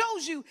anyhow,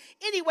 chose you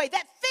anyway.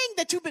 That thing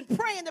that you've been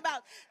praying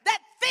about, that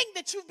thing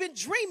that you've been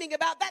dreaming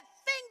about, that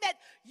thing that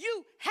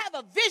you have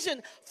a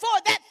vision for,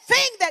 that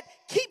thing that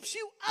keeps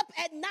you up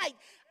at night.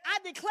 I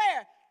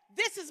declare,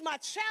 this is my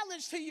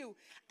challenge to you.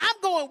 I'm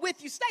going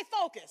with you. Stay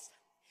focused.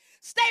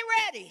 Stay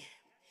ready.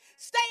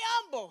 Stay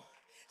humble.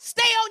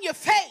 Stay on your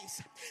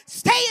face.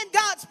 Stay in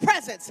God's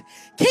presence.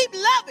 Keep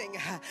loving.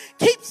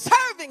 Keep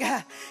serving.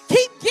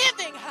 Keep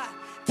giving.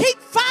 Keep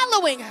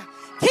following.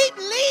 Keep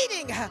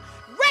leading.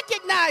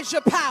 Recognize Utilize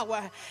your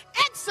power.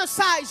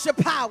 Exercise your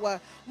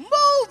power.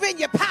 Move in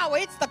your power.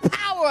 It's the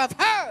power of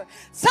her.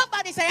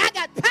 Somebody say, I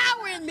got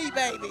power in me,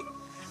 baby.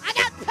 I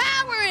got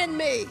power in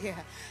me.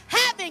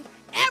 Having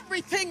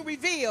everything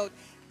revealed.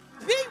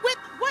 Be with,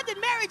 what did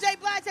Mary J.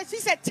 Blige say?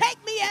 She said,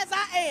 take me as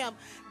I am.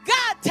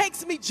 God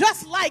takes me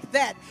just like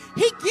that.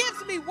 He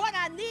gives me what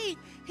I need.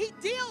 He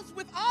deals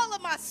with all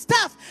of my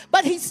stuff,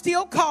 but he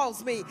still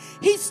calls me.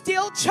 He's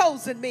still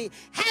chosen me,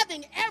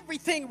 having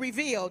everything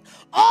revealed,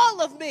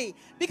 all of me.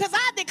 Because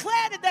I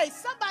declare today,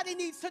 somebody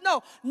needs to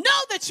know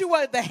that you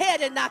are the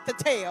head and not the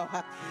tail.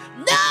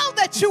 Know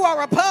that you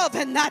are above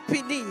and not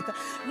beneath.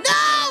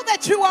 Know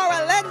that you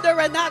are a lender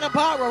and not a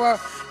borrower.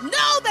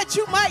 Know that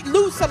you might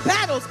lose some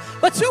battles,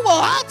 but you will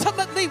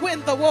ultimately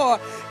win the war.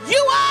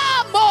 You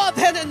are more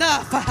than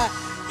enough.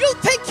 You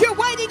think you're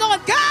waiting on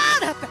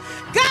God?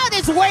 God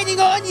is waiting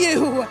on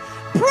you.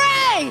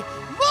 Pray.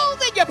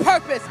 Move in your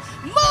purpose.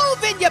 Move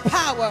in your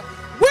power.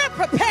 We're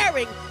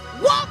preparing.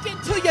 Walk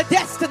into your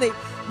destiny.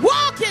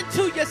 Walk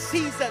into your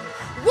season.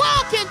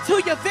 Walk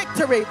into your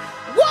victory.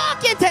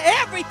 Walk into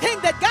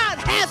everything that God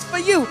has for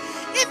you.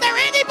 Is there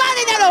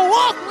anybody that'll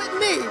walk with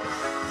me?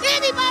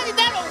 Anybody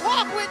that'll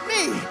walk with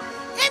me?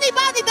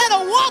 Anybody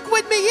that'll walk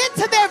with me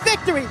into their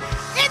victory?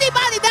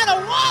 Anybody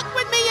that'll walk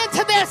with me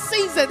into their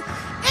season?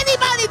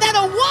 Anybody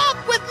that'll walk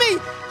with me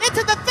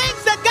into the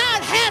things that God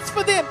has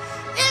for them?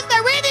 Is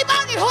there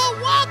anybody who'll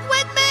walk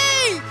with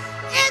me?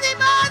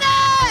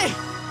 Anybody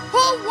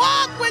who'll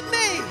walk with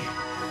me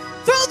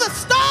through the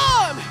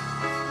storm,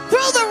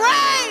 through the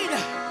rain,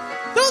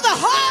 through the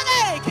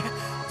heartache,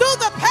 through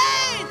the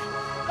pain?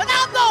 But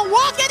I'm going to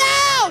walk it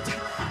out.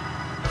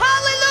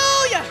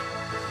 Hallelujah.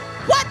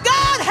 What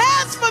God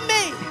has for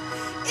me,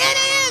 it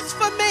is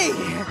for me.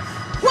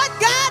 What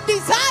God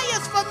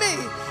desires for me,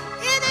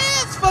 it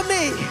is for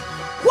me.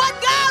 What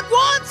God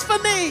wants for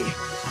me,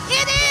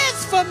 it is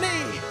for me.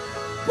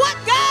 What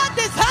God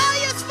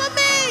desires for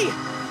me,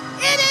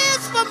 it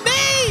is for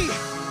me.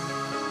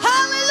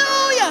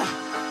 Hallelujah.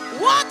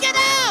 Walk it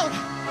out.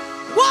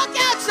 Walk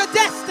out your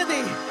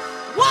destiny.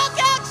 Walk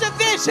out your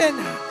vision.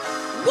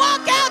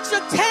 Walk out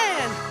your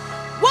plan.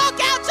 Walk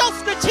out your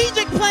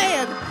strategic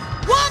plan.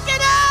 Walk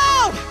it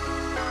out.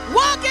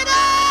 Walk it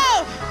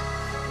out.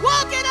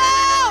 Walk it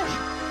out.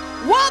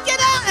 Walk it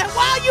out. And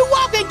while you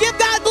walk and give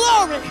God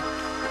glory,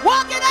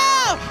 walk it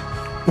out.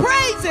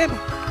 Praise him.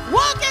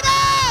 Walk it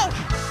out.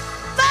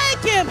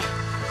 Thank him.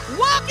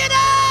 Walk it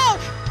out.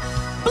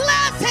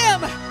 Bless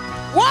him.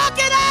 Walk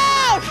it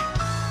out.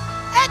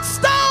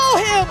 Extol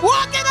him.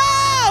 Walk it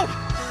out.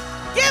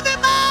 Give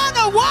him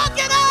honor. Walk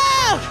it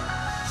out.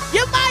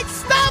 You might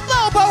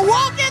stumble, but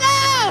walk it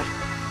out.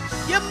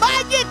 You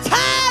might get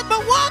tired,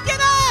 but walk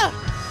it out.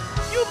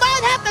 You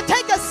might have to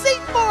take a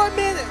seat for a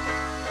minute.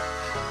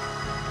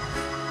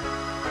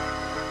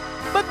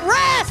 But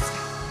rest.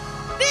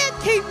 Then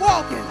keep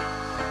walking.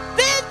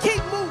 Then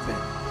keep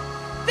moving.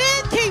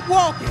 Then keep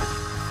walking.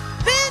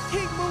 Then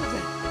keep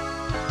moving.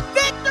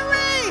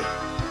 Victory!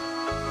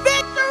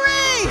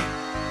 Victory!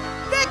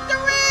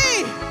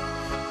 Victory!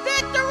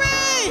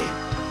 Victory!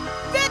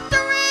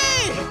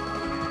 Victory!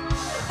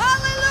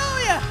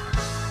 Hallelujah!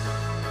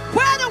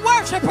 Where the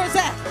worshipers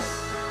at?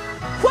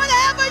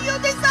 Whatever you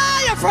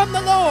desire from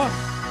the Lord.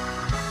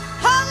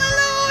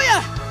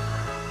 Hallelujah!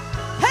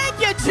 Thank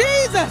you,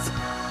 Jesus.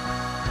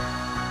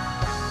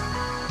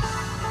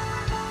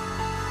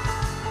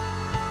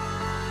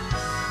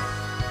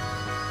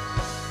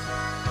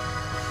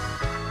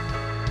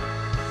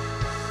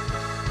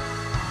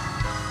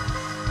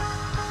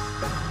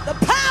 The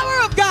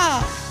power of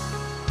God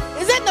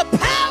is in the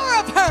power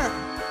of her.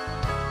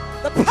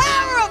 The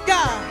power of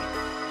God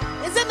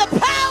is in the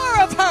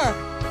power of her.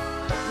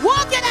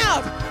 Walk it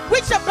out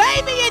with your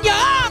baby in your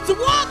arms.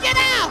 Walk it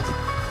out.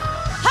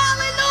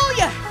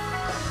 Hallelujah.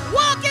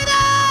 Walk it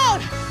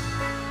out.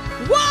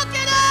 Walk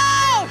it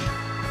out.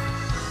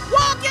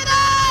 Walk it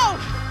out.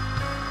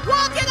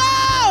 Walk it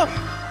out.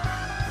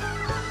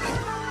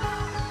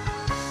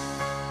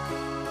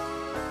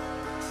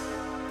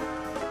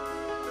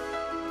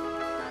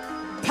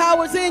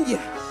 Power's in you.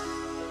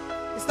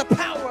 It's the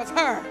power of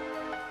her.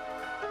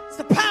 It's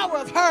the power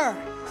of her.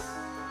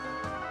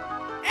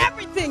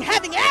 Everything,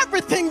 having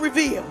everything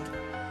revealed.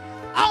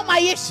 All my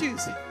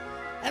issues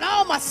and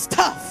all my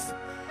stuff.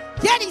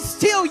 Yet he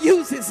still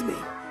uses me.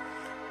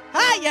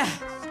 Hiya.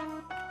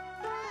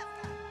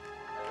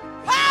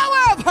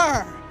 Power of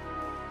her.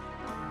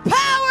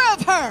 Power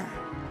of her.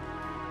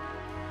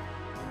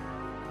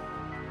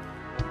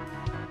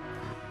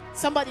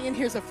 Somebody in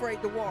here is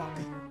afraid to walk.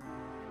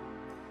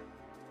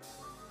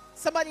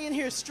 Somebody in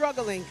here is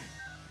struggling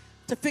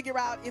to figure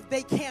out if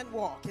they can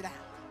walk it out.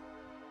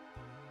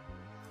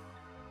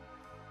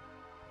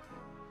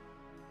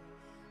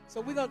 So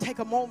we're going to take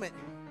a moment.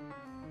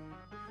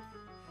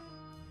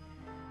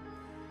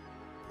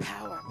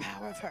 Power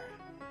of her.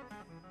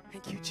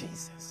 Thank you,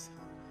 Jesus.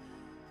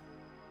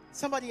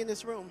 Somebody in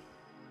this room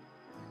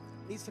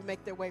needs to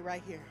make their way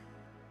right here.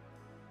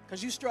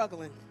 Because you're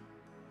struggling.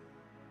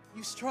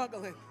 You're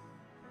struggling.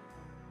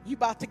 You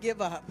about to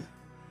give up.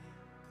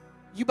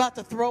 You about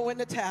to throw in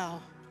the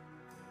towel.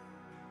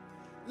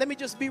 Let me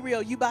just be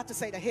real. You about to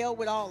say to hell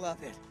with all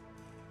of it.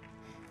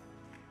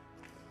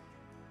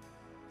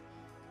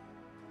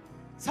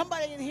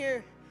 Somebody in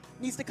here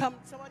needs to come.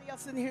 Somebody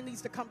else in here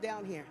needs to come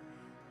down here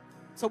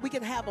so we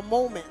can have a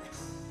moment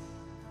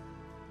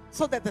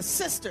so that the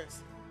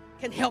sisters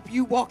can help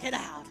you walk it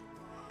out.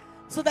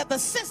 So that the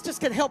sisters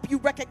can help you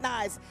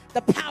recognize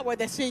the power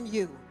that's in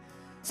you.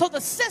 So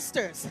the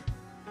sisters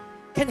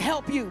can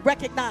help you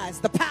recognize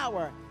the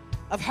power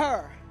of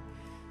her.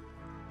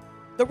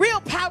 The real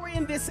power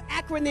in this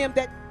acronym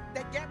that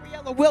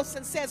Gabriella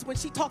Wilson says when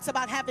she talks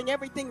about having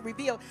everything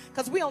revealed,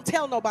 because we don't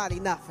tell nobody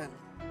nothing.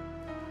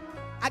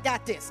 I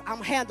got this.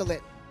 I'm handle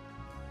it.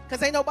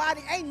 Because ain't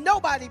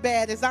nobody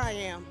bad as I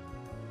am.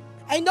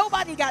 Ain't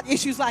nobody got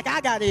issues like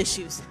I got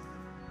issues.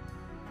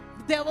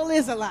 The devil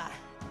is a lie.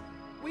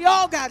 We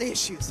all got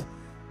issues.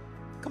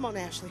 Come on,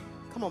 Ashley.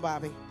 Come on,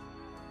 Bobby.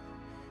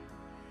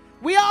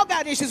 We all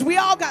got issues. We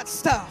all got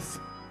stuff.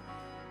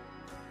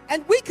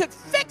 And we could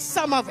fix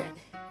some of it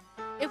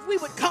if we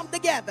would come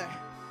together.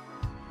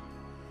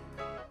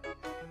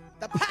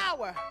 The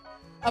power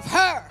of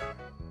her.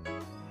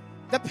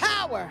 The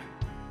power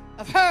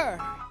of her.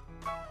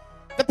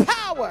 The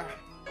power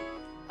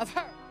of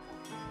her.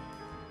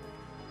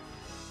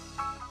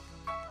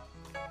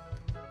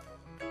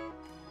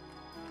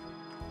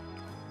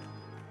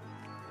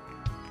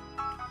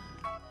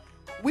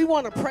 We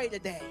want to pray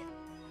today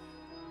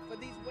for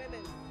these women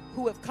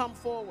who have come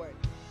forward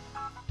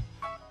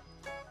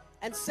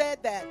and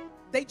said that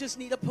they just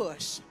need a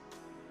push.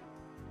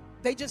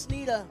 They just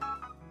need to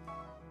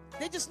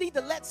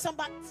let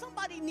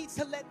somebody needs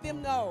to let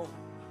them know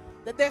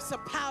that there's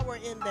some power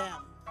in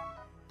them.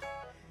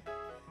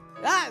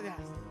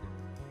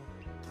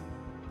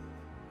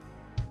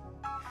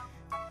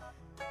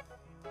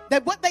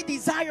 That what they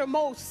desire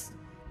most,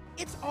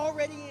 it's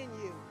already in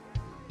you.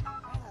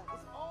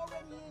 It's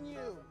already in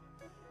you.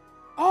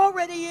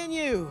 Already in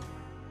you.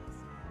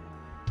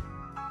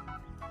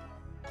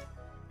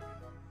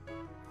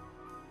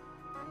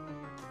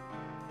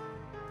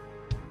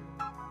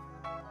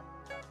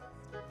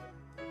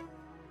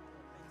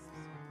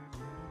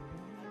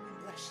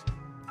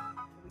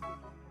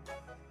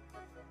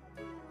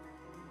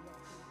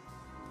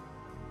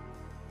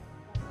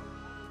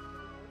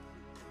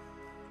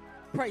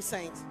 Pray,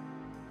 saints.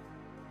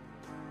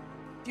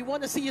 If you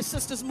want to see your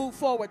sisters move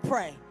forward,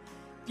 pray.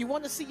 If you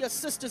want to see your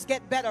sisters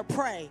get better,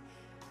 pray.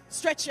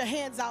 Stretch your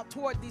hands out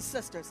toward these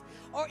sisters.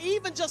 Or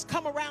even just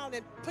come around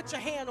and put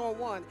your hand on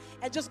one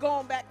and just go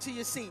on back to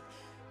your seat.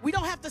 We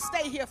don't have to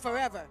stay here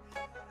forever.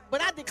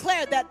 But I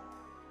declare that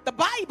the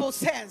Bible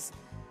says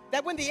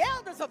that when the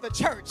elders of the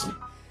church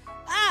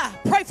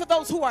pray for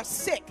those who are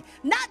sick,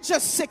 not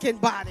just sick in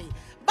body,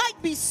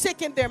 might be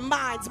sick in their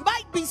minds,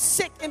 might be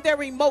sick in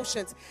their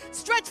emotions.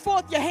 Stretch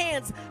forth your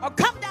hands or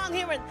come down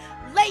here and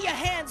lay your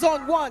hands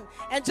on one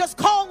and just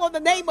call on the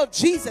name of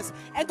Jesus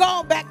and go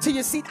on back to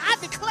your seat. I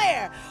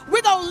declare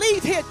we're going to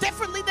leave here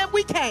differently than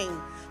we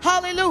came.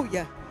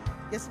 Hallelujah.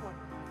 Yes, Lord.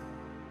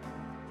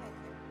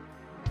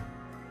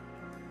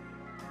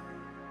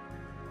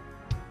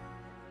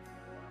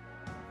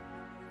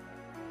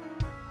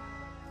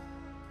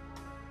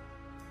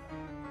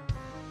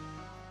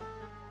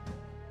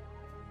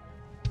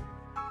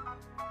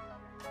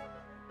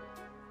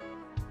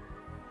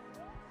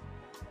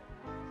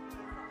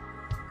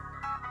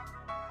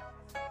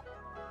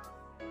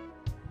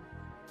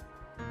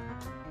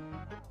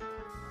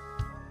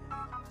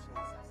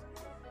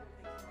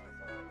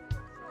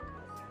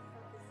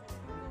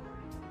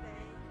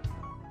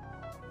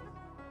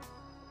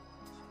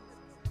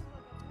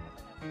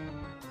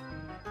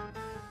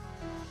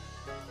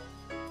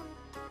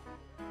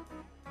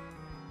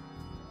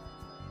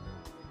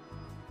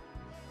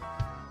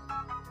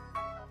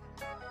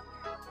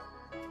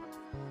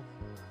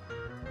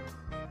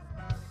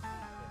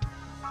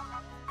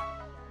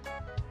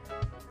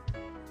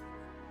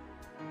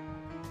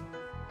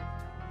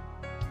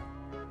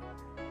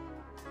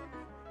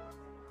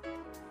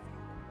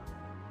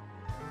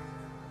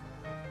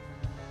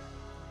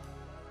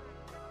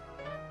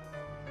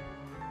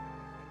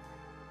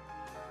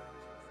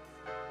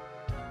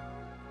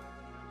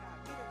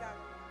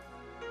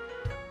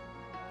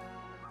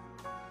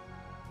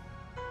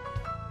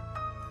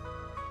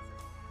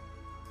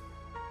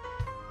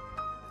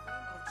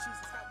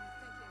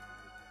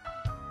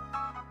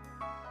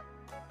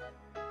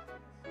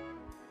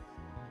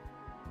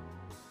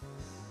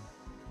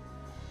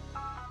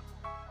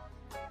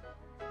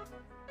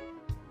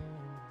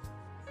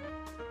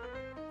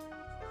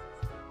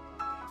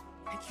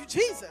 Thank you,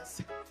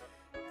 Jesus.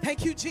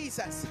 Thank you,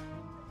 Jesus.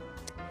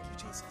 Thank you,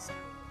 Jesus.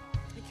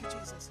 Thank you,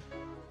 Jesus.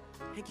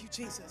 Thank you,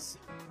 Jesus.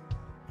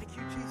 Thank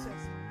you, Jesus.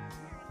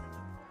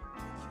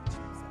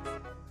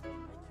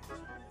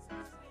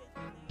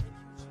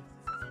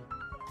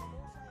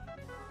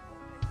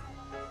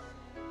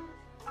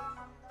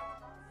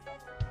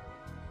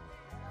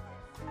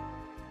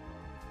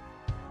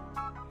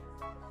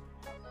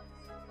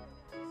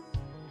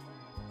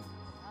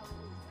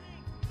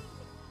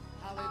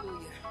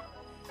 Hallelujah.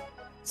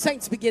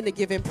 Saints, begin to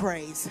give him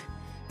praise.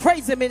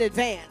 Praise him in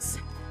advance.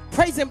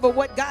 Praise him for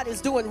what God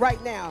is doing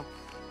right now.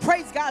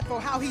 Praise God for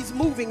how he's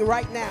moving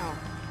right now.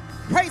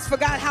 Praise for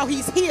God how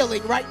he's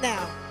healing right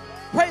now.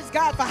 Praise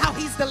God for how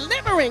he's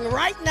delivering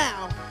right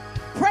now.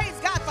 Praise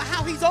God for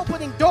how he's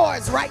opening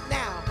doors right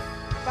now.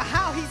 For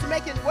how he's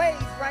making ways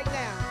right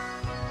now.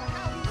 For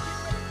how he's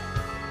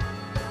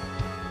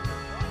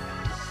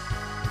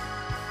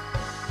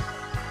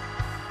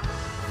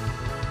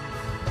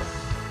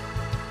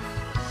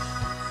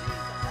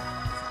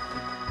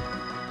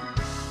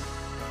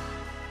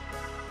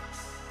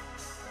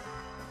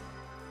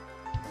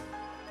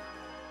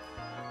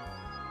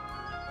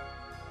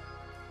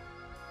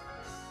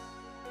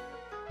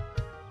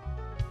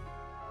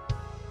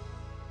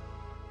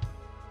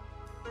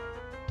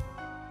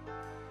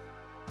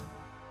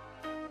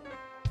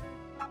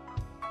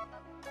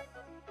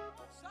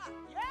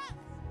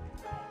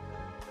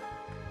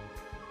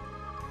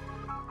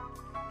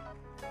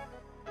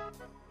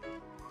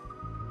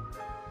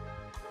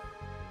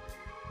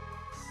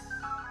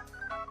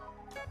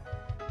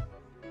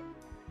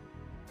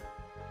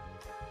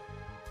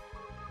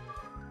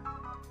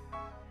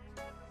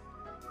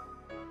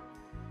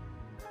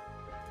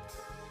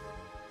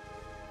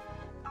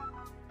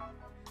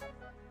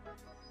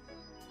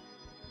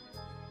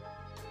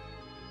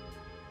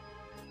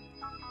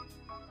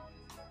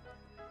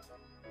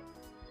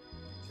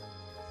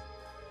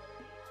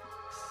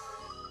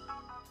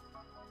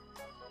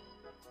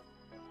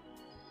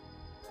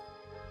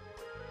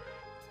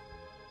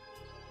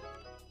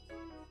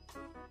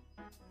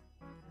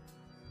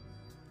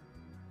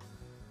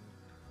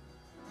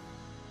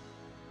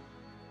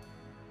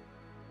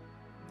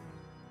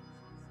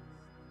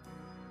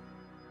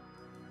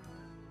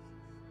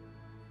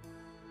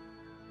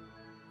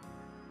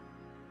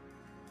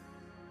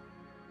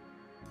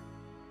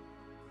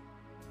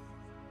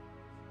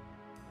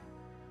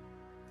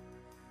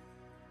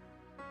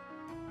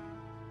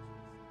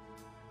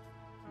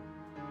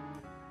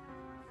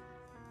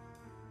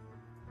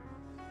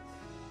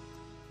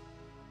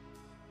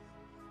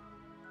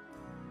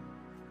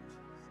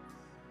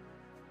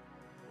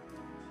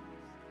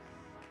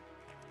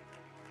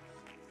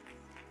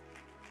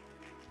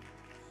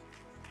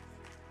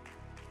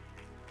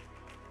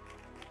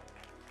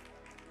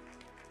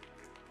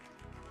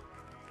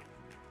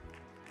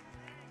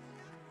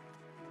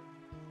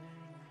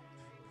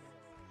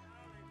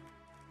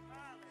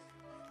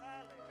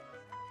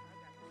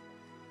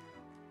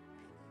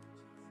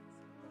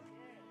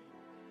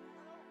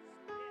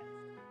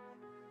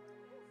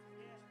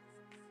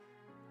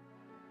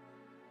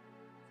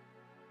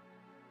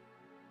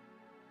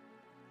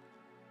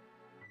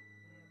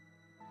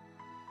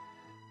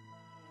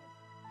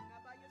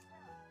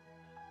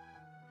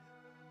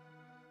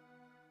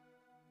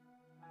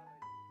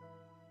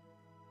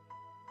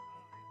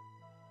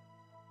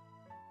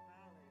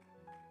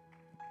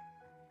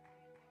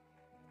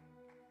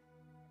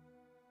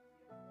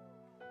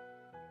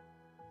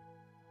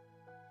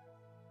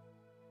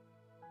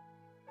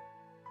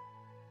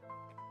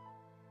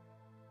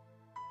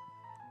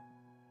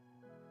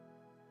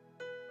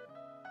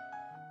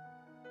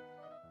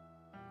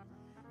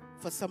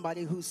for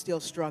somebody who's still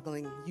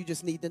struggling, you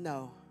just need to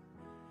know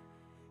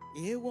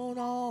it won't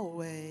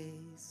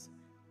always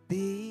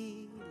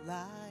be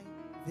like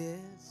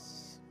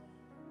this.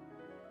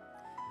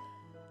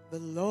 The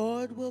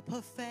Lord will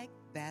perfect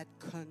that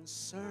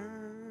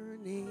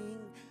concerning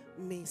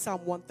me.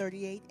 Psalm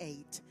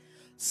 138:8.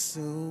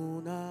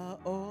 Sooner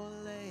or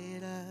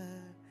later,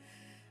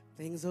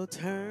 things will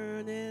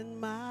turn in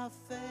my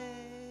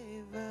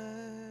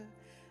favor.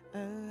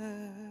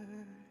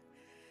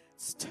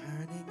 It's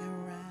turning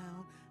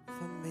around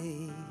for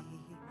me.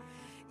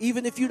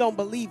 Even if you don't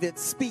believe it,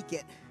 speak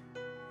it.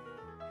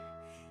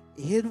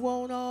 It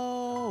won't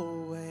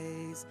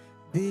always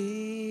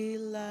be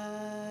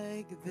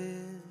like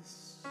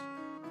this.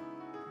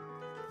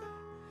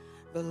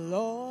 The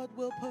Lord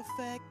will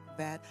perfect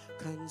that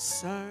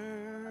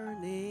concerning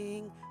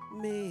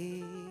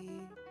me.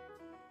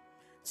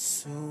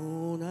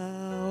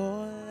 Sooner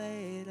or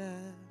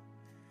later,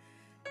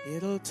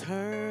 it'll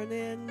turn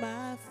in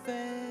my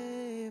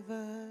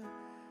favor.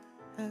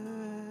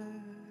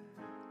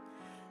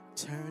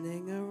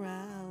 Turning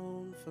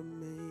around for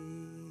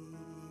me.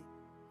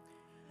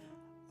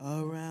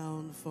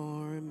 Around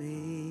for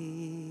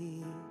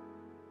me.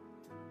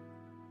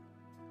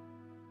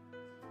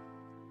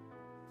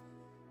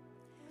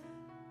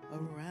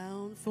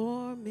 Around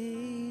for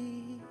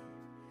me.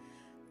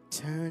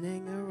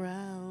 Turning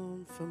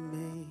around for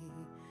me.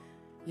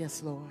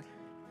 Yes, Lord.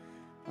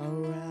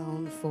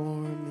 Around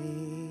for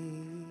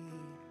me.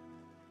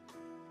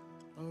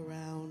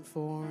 Around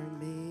for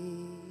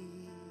me.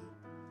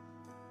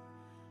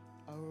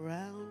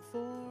 Around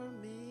for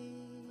me.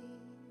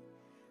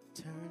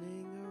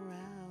 Turning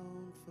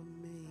around for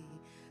me.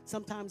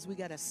 Sometimes we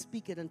got to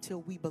speak it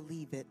until we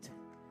believe it.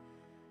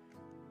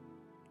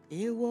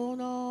 It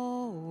won't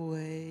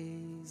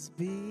always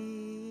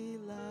be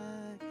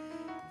like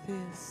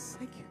this.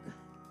 Thank you, God.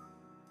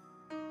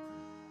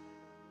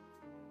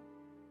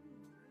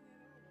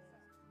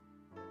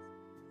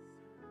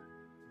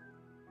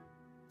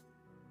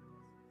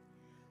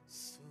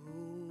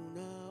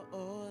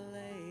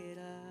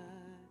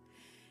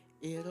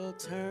 It'll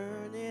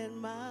turn in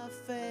my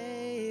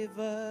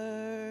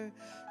favor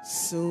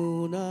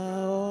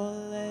sooner or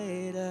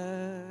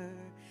later.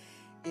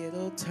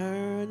 It'll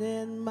turn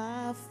in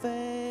my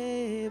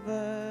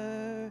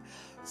favor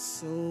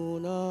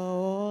sooner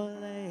or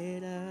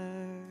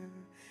later.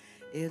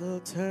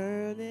 It'll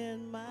turn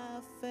in my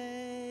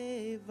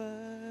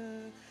favor.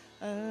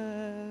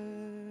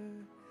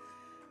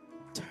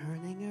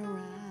 Turning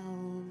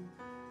around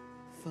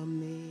for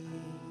me.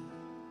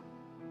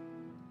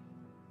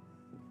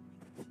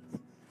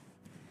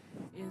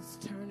 It's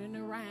turning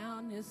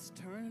around, it's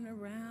turning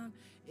around,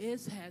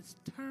 it has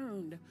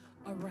turned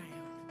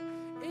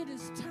around. It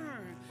is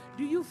turned.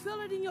 Do you feel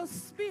it in your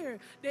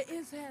spirit that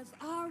it has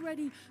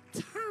already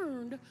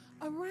turned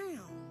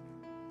around?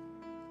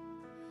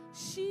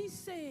 She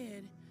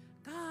said,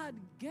 God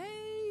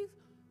gave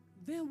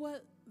them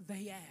what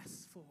they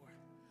asked for.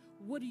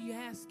 What are you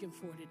asking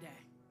for today?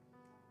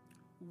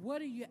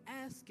 What are you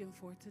asking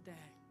for today?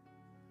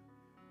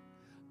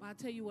 Well, I'll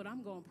tell you what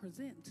I'm going to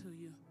present to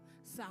you.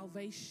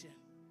 Salvation.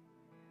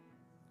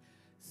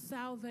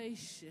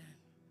 Salvation.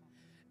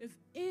 If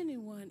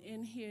anyone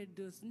in here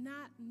does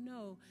not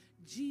know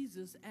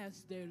Jesus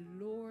as their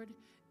Lord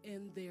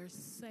and their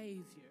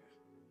Savior,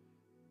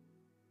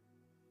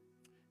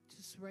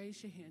 just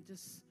raise your hand.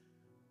 Just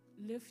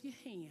lift your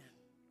hand,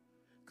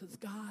 because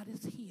God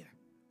is here.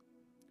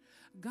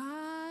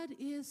 God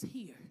is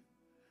here.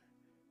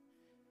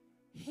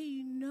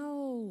 He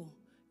knows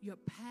your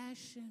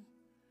passion.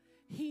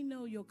 He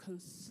knows your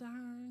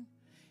concern.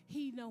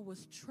 He knows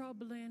what's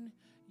troubling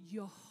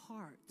your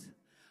heart.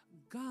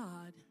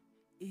 God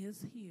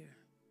is here.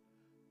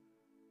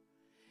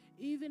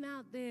 Even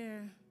out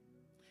there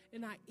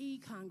in our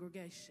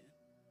congregation,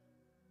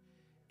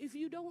 if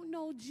you don't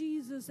know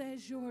Jesus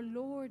as your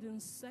Lord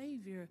and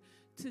Savior,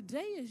 today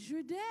is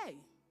your day.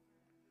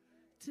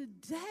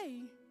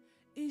 Today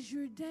is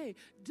your day.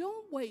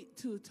 Don't wait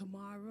till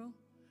tomorrow.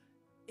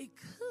 It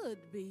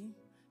could be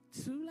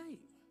too late.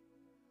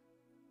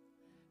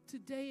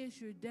 Today is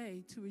your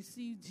day to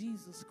receive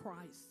Jesus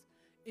Christ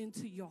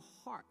into your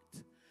heart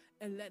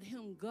and let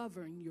him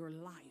govern your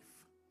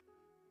life.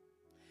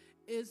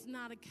 It's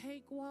not a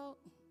cakewalk.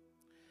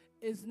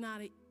 It's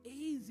not an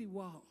easy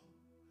walk,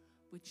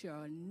 but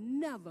you'll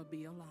never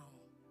be alone.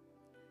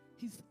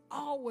 He's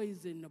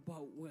always in the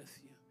boat with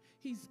you.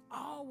 He's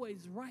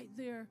always right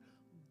there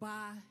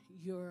by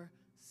your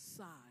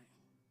side.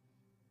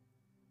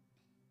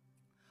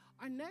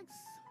 Our next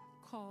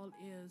call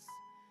is,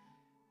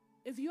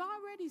 if you're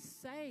already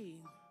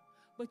saved,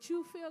 but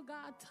you feel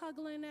God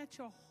tugging at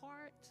your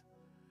heart,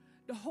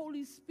 the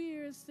Holy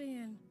Spirit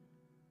saying,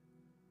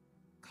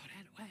 go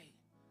that way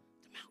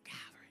to Mount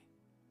Calvary.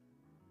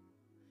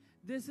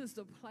 This is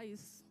the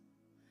place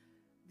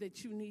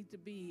that you need to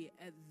be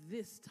at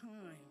this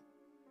time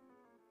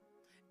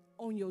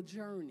on your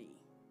journey.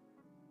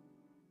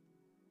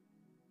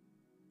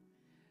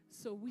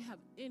 So we have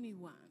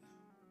anyone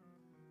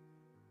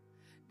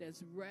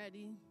that's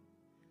ready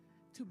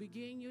to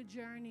begin your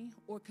journey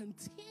or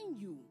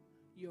continue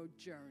your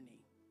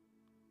journey.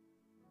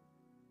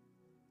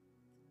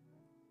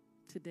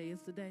 Today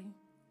is the day.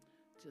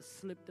 Just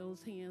slip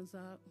those hands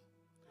up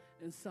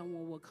and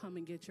someone will come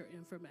and get your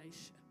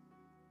information.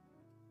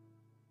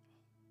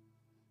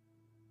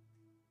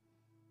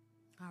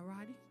 All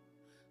righty?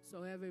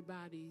 So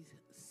everybody's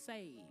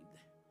saved.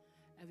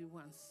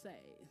 Everyone's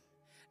saved.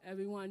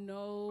 Everyone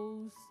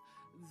knows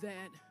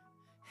that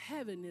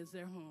heaven is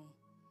their home.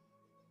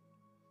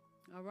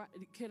 All right?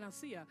 Can I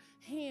see a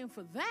hand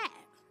for that?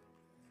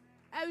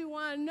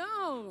 Everyone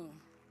knows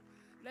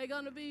they're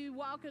going to be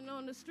walking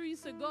on the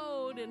streets of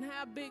gold and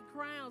have big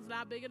crowns,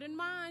 not bigger than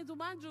mine with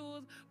my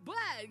jewels, but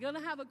going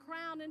to have a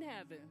crown in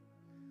heaven.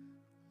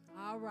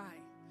 All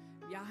right.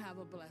 Y'all have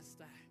a blessed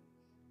day.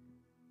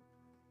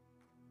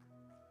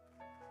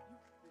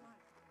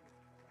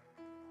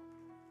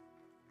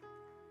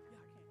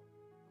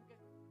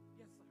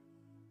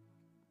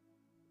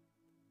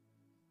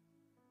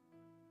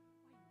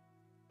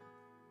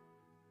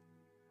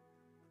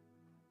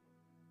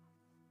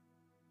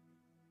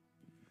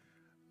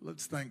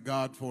 Let's thank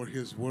God for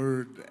his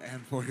word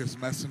and for his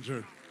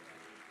messenger.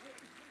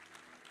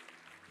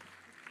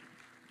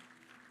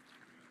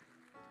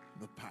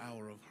 The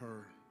power of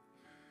her.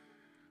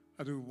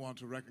 I do want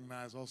to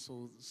recognize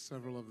also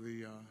several of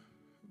the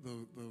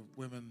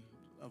women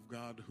of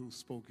God who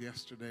spoke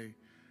yesterday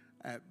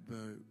at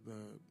the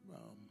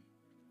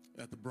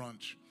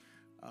brunch.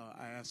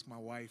 I asked my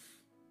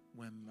wife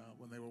when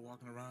they were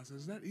walking around, I said,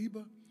 "Is that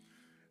Eba?"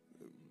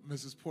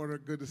 Mrs. Porter,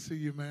 good to see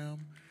you,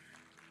 ma'am.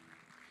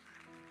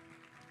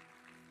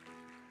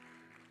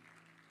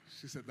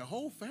 She said, "The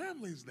whole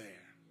family's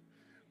there."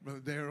 Brother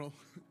Darrell,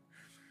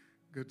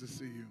 good to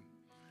see you.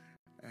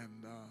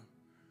 And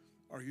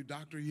are you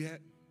doctor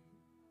yet?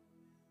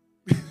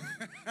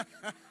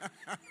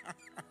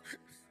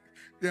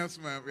 Yes,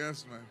 ma'am.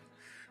 Yes,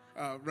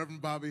 ma'am.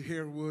 Reverend Bobby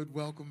Harewood,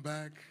 welcome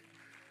back.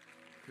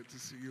 Good to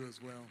see you as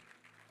well.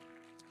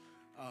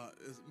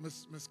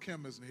 Miss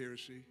Kim isn't here, is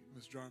she?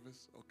 Miss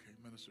Jarvis? Okay,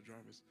 Minister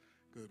Jarvis.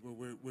 Good.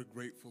 Well, we're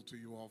grateful to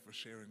you all for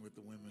sharing with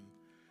the women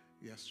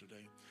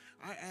yesterday.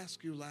 I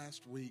asked you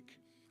last week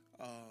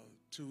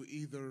to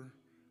either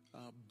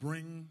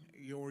bring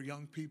your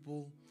young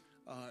people,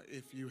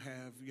 if you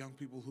have young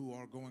people who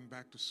are going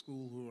back to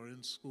school, who are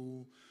in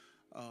school,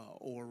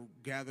 or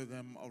gather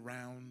them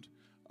around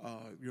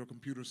your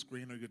computer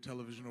screen or your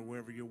television or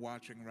wherever you're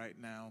watching right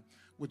now.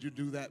 Would you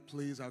do that,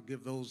 please? I'll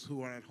give those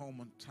who are at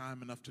home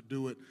time enough to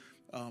do it.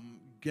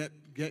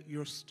 Get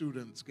your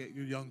students, get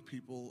your young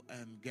people,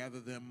 and gather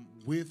them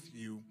with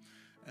you,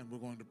 and we're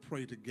going to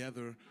pray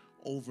together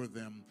over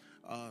them.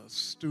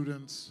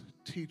 Students,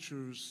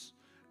 teachers,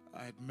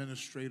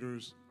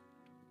 administrators,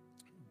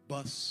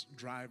 bus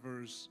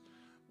drivers,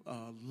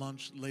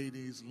 lunch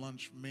ladies,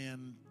 lunch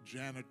men,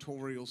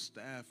 janitorial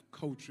staff,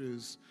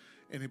 coaches,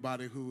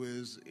 anybody who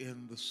is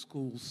in the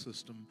school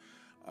system.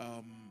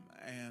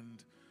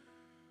 And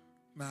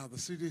now the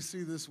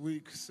CDC this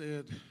week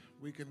said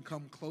we can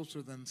come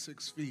closer than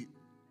 6 feet.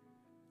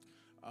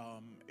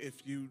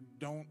 If you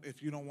don't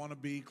want to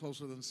be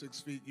closer than 6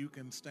 feet, you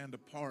can stand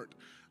apart.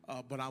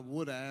 But I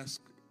would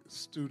ask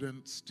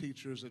students,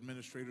 teachers,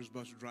 administrators,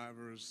 bus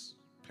drivers,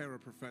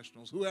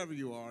 paraprofessionals, whoever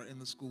you are in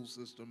the school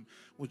system,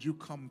 would you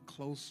come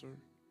closer?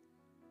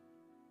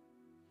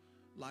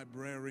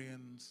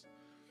 Librarians,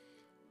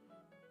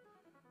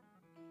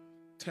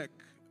 tech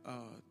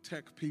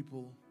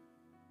people.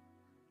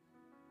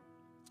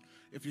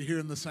 If you're here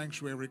in the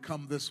sanctuary,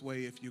 come this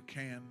way if you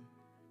can.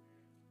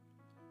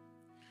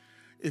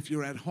 If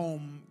you're at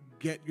home,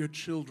 get your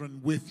children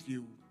with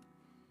you.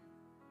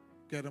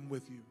 Get them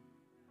with you.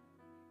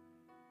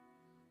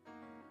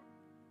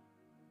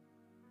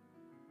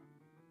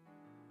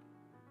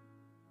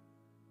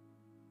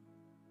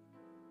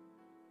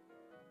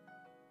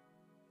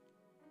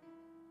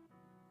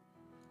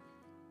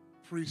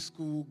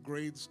 Preschool,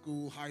 grade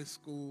school, high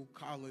school,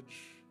 college,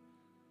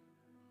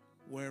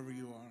 wherever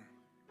you are.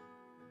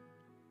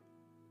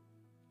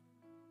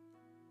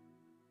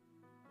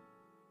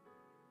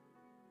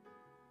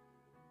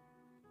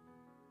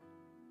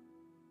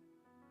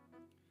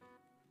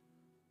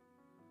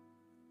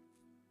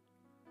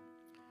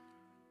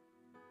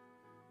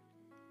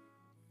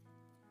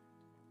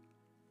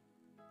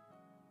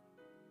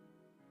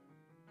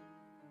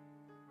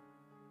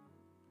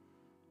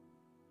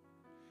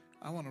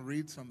 I want to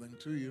read something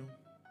to you.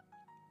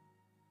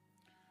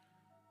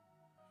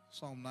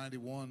 Psalm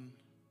 91,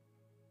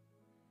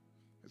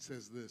 it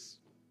says this: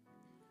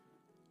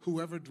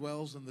 whoever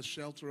dwells in the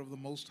shelter of the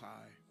Most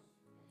High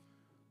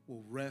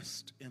will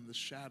rest in the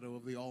shadow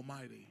of the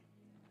Almighty.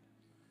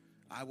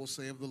 I will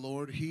say of the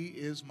Lord, He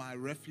is my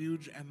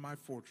refuge and my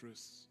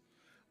fortress,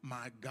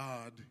 my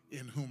God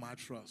in whom I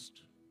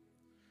trust.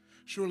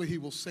 Surely He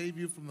will save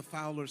you from the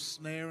fowler's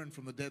snare and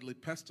from the deadly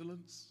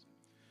pestilence.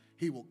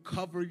 He will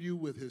cover you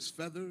with His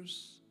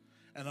feathers,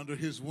 and under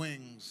His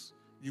wings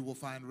you will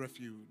find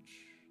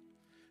refuge.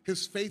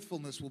 His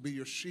faithfulness will be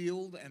your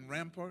shield and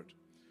rampart.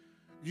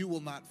 You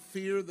will not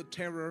fear the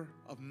terror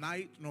of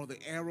night, nor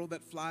the arrow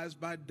that flies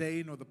by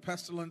day, nor the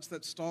pestilence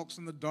that stalks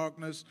in the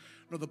darkness,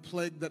 nor the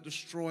plague that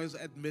destroys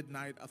at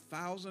midnight.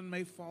 1,000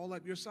 may fall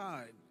at your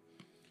side,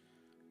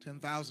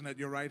 10,000 at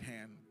your right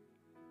hand,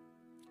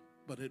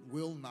 but it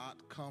will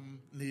not come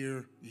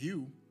near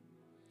you.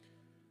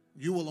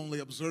 You will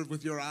only observe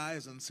with your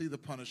eyes and see the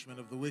punishment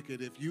of the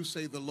wicked. If you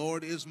say, the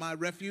Lord is my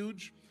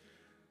refuge,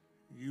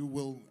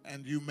 you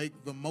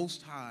make the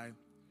Most High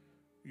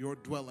your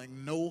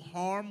dwelling. No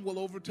harm will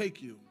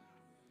overtake you.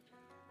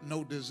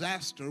 No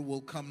disaster will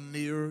come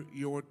near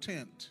your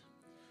tent.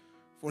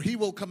 For He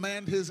will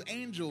command His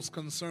angels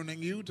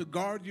concerning you to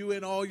guard you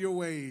in all your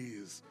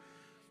ways.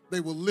 They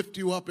will lift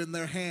you up in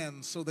their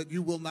hands so that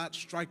you will not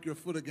strike your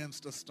foot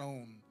against a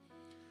stone.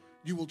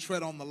 You will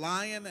tread on the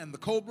lion and the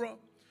cobra.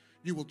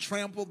 You will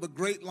trample the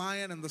great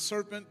lion and the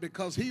serpent.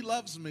 Because He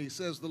loves me,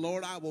 says the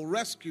Lord, I will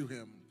rescue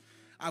him.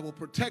 I will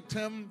protect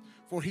him,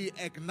 for he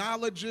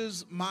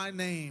acknowledges my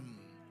name.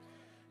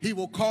 He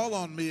will call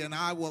on me, and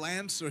I will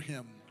answer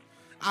him.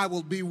 I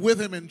will be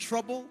with him in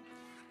trouble.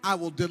 I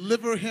will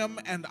deliver him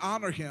and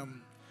honor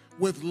him.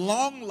 With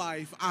long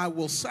life I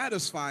will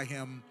satisfy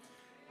him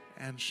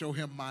and show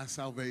him my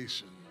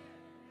salvation.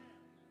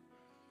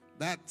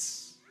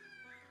 That's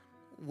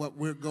what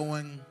we're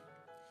going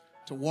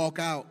to walk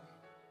out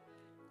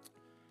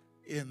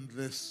in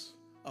this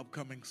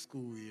upcoming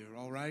school year,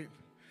 all right?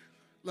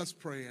 Let's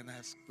pray and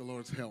ask the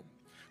Lord's help.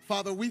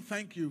 Father, we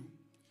thank you.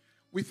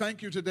 We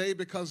thank you today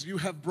because you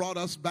have brought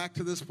us back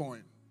to this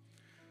point.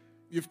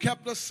 You've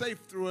kept us safe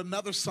through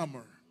another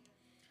summer.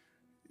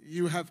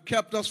 You have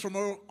kept us from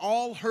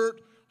all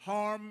hurt,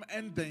 harm,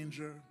 and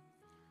danger.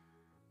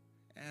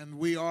 And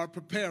we are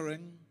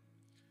preparing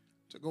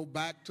to go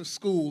back to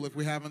school if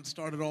we haven't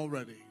started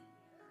already.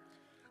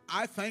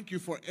 I thank you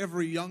for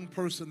every young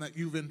person that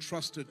you've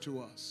entrusted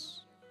to us.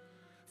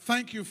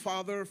 Thank you,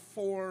 Father,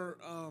 for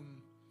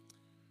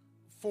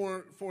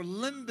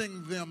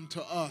lending them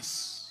to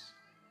us.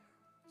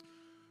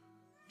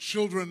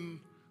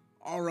 Children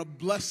are a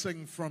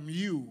blessing from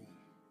you,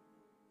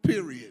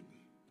 period.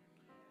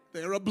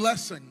 They're a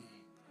blessing.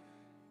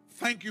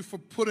 Thank you for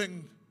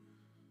putting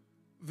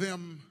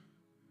them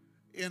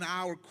in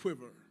our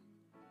quiver.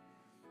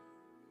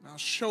 Now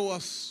show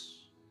us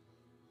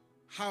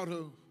how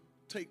to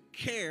take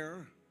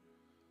care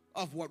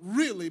of what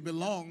really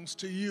belongs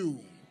to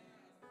you.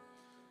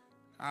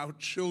 Our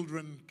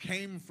children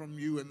came from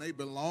you and they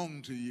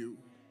belong to you.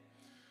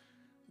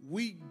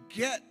 We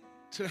get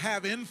to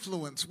have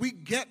influence. We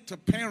get to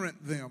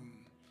parent them.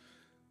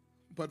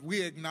 But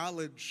we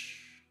acknowledge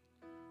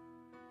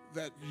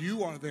that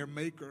you are their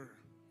maker.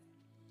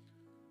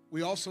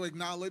 We also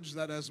acknowledge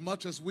that as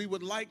much as we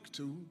would like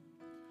to,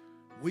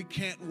 we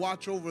can't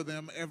watch over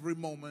them every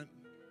moment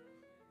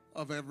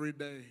of every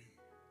day.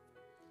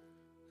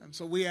 And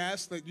so we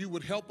ask that you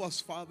would help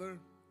us, Father,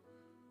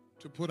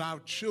 to put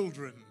our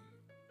children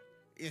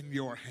in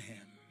your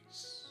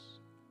hands.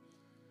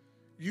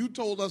 You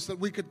told us that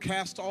we could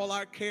cast all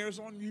our cares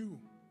on you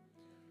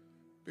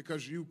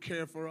because you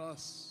care for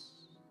us.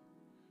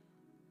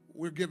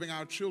 We're giving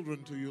our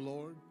children to you,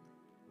 Lord.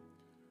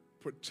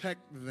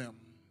 Protect them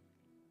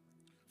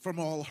from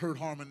all hurt,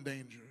 harm, and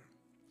danger.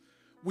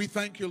 We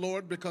thank you,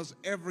 Lord, because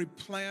every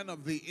plan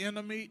of the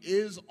enemy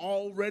is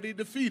already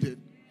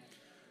defeated.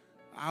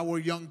 Our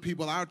young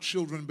people, our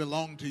children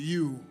belong to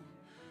you.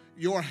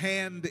 Your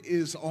hand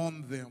is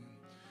on them.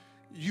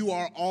 You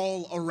are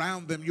all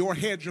around them. Your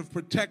hedge of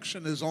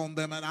protection is on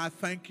them, and I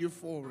thank you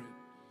for it.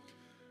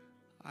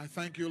 I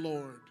thank you,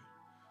 Lord,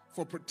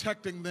 for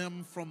protecting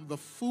them from the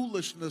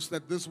foolishness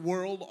that this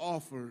world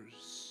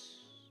offers.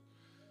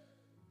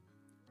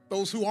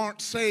 Those who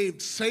aren't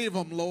saved, save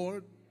them,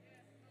 Lord.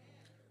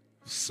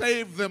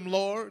 Save them,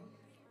 Lord.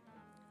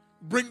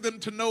 Bring them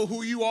to know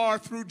who you are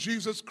through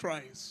Jesus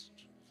Christ.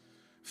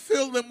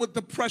 Fill them with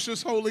the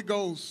precious Holy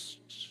Ghost.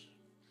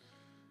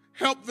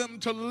 Help them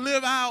to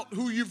live out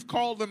who you've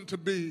called them to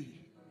be.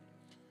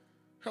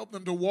 Help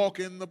them to walk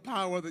in the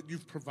power that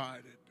you've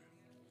provided.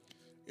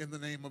 In the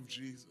name of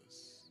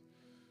Jesus.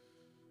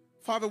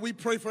 Father, we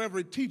pray for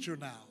every teacher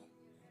now.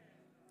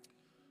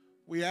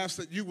 We ask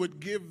that you would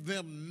give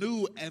them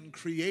new and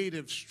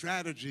creative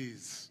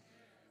strategies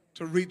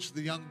to reach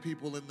the young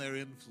people in their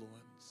influence.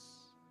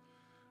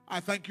 I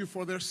thank you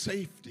for their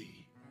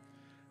safety.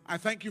 I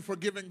thank you for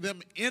giving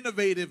them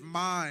innovative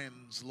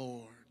minds,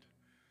 Lord.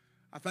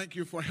 I thank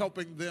you for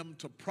helping them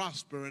to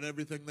prosper in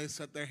everything they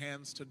set their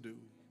hands to do.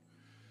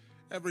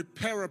 Every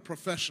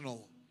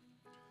paraprofessional,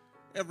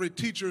 every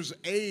teacher's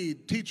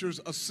aide, teacher's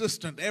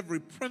assistant,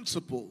 every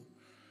principal,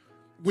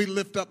 we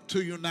lift up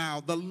to you now.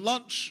 The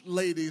lunch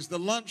ladies, the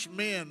lunch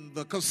men,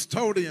 the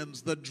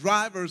custodians, the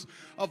drivers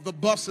of the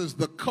buses,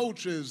 the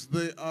coaches,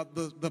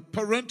 the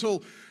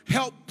parental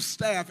help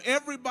staff,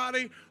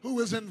 everybody who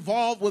is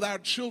involved with our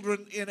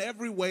children in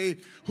every way,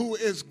 who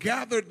is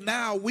gathered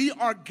now. We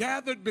are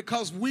gathered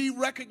because we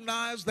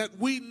recognize that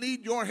we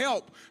need your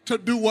help to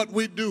do what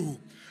we do.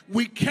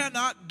 We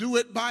cannot do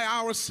it by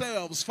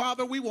ourselves.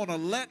 Father, we want to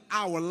let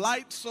our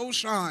light so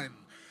shine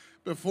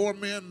before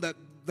men that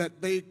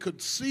they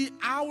could see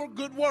our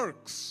good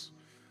works,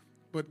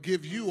 but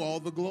give you all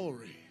the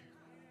glory.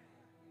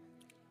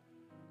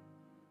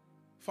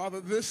 Father,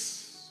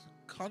 this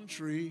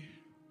country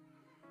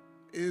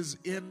is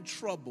in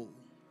trouble.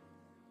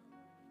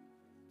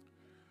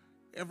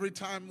 Every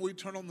time we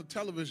turn on the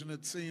television,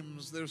 it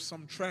seems there's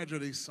some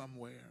tragedy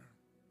somewhere.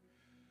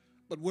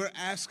 But we're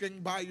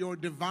asking by your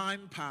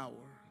divine power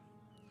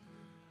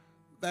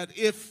that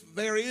if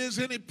there is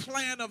any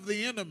plan of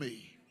the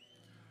enemy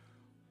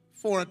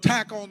for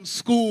attack on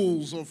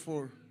schools or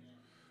for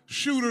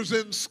shooters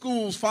in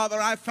schools, Father,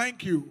 I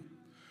thank you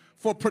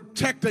for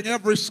protecting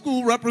every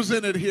school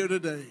represented here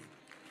today.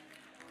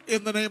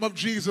 In the name of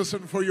Jesus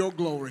and for your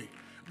glory.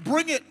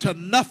 Bring it to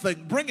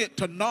nothing. Bring it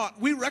to naught.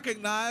 We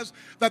recognize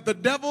that the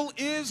devil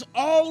is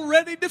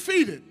already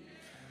defeated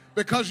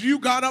because you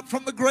got up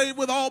from the grave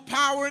with all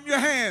power in your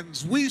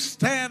hands. We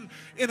stand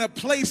in a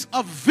place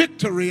of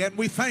victory and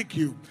we thank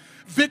you.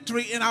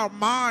 Victory in our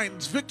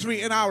minds,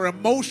 victory in our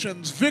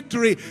emotions,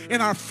 victory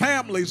in our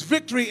families,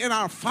 victory in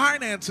our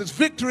finances,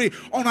 victory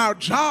on our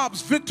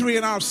jobs, victory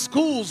in our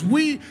schools.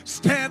 We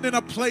stand in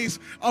a place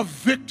of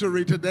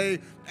victory today,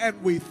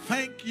 and we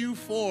thank you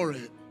for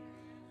it.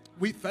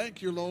 We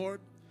thank you,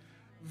 Lord.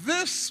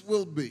 This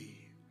will be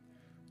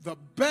the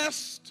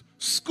best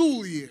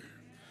school year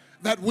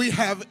that we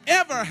have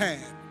ever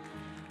had.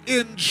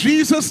 In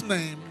Jesus'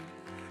 name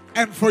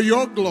and for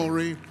your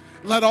glory,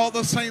 let all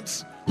the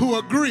saints who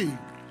agree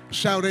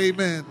shout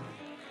amen.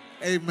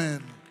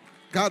 Amen.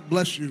 God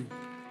bless you.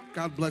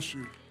 God bless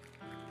you.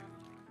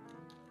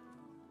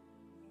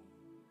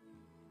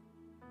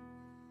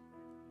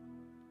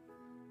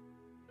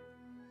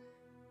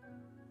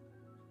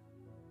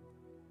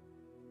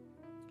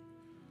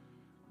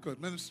 Good.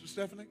 Minister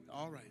Stephanie?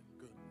 All right.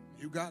 Good.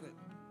 You got it.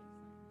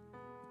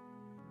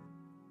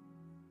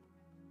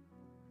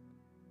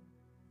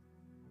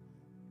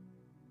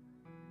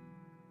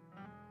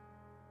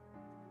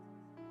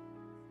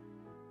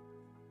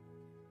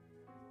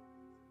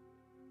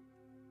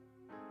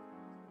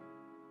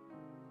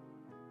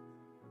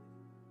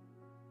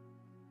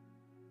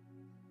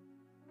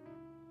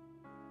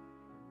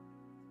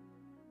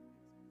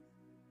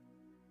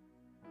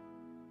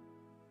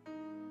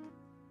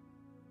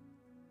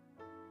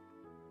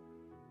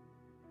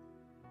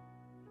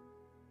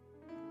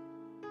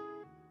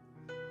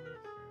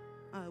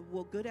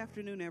 Well, good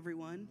afternoon,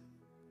 everyone.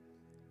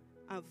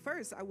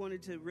 First, I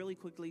wanted to really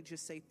quickly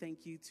just say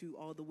thank you to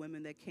all the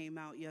women that came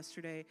out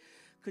yesterday.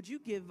 Could you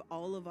give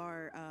all of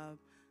our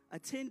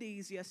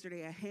attendees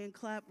yesterday a hand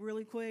clap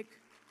really quick?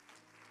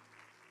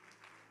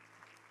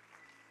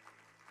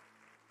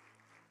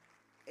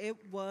 It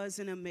was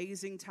an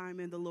amazing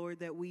time in the Lord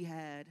that we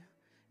had.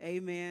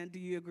 Amen. Do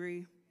you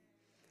agree?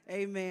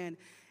 Amen.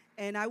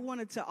 And I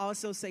wanted to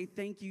also say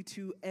thank you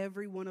to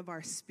every one of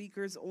our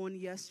speakers on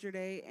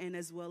yesterday, and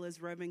as well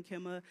as Reverend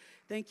Kimma.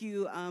 Thank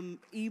you,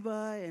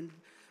 Eba and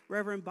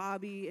Reverend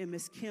Bobby and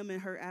Miss Kim in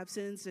her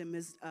absence, and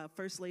Miss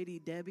First Lady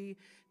Debbie.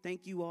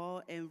 Thank you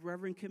all. And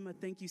Reverend Kimma,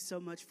 thank you so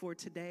much for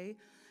today.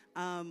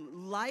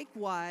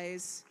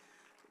 Likewise,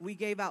 we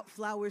gave out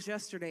flowers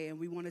yesterday, and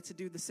we wanted to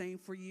do the same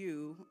for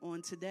you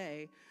on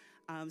today.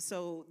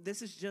 So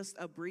this is just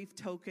a brief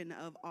token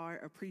of our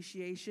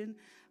appreciation,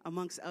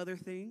 amongst other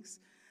things.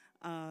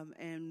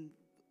 And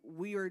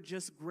we are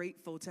just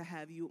grateful to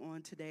have you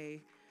on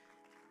today.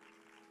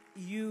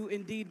 You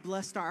indeed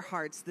blessed our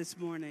hearts this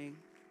morning.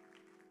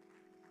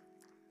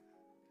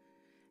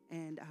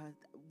 And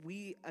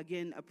we,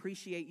 again,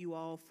 appreciate you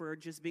all for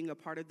just being a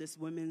part of this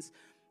women's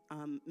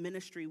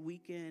ministry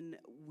weekend.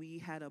 We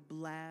had a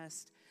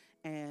blast,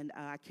 and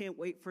I can't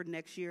wait for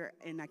next year,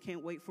 and I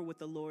can't wait for what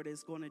the Lord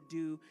is going to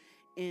do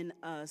in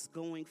us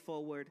going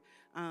forward.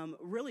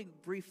 Really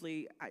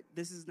briefly,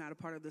 this is not a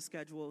part of the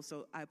schedule,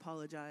 so I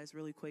apologize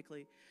really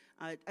quickly.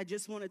 I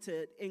just wanted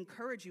to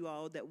encourage you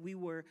all that we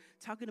were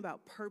talking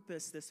about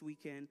purpose this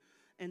weekend.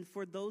 And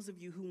for those of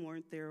you who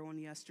weren't there on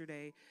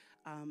yesterday,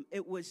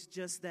 it was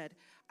just that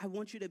I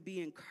want you to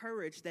be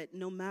encouraged that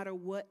no matter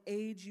what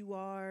age you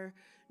are,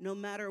 no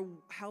matter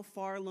how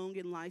far along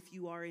in life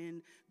you are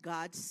in,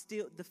 God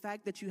still, the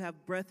fact that you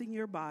have breath in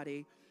your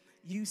body,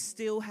 you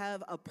still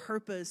have a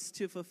purpose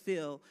to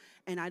fulfill.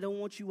 And I don't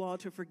want you all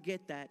to forget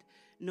that.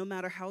 No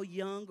matter how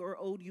young or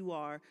old you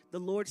are, the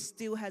Lord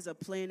still has a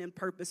plan and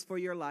purpose for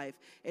your life.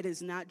 It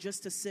is not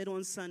just to sit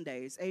on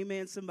Sundays.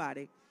 Amen,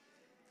 somebody.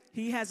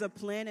 He has a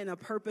plan and a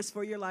purpose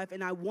for your life,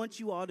 and I want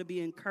you all to be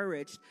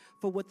encouraged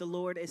for what the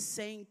Lord is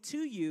saying to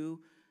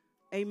you.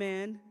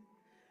 Amen.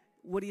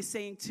 What he's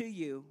saying to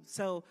you.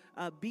 So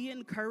be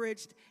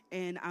encouraged,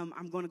 and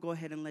I'm going to go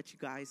ahead and let you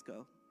guys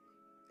go.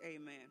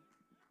 Amen.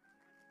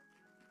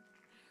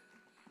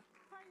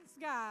 Praise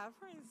God.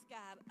 Praise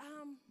God.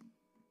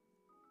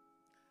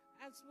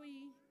 As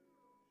we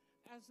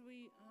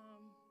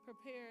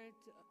prepare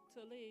to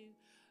leave,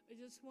 I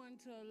just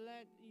want to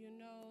let you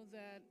know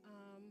that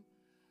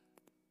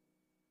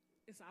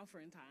it's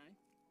offering time.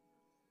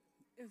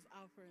 It's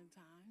offering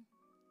time.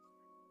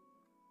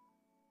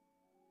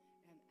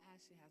 And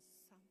Ashley has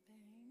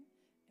something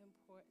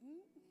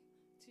important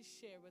to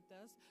share with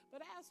us.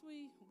 But as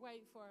we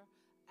wait for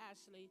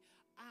Ashley,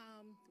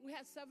 we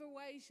have several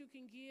ways you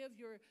can give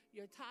your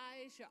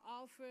tithes, your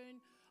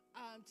offering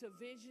to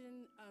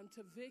vision,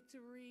 to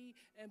victory,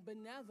 and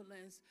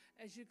benevolence,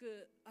 as you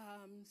could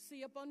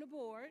see up on the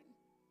board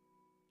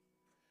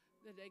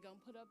that they're going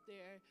to put up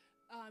there.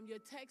 Your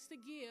text to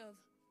give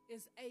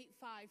is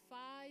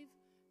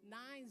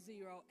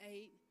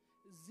 855-908-0710.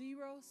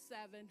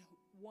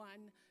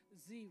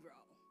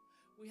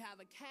 We have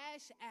a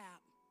cash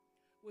app,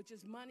 which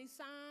is #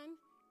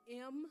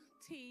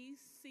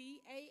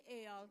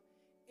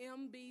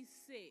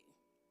 MTCALMBC.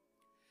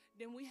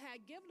 Then we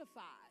had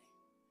Givelify.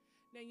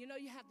 Now, you know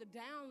you have to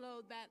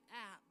download that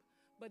app,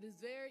 but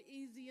it's very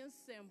easy and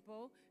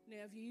simple.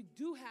 Now, if you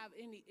do have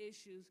any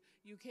issues,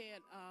 you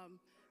can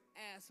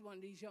ask one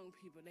of these young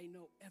people. They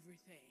know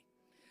everything.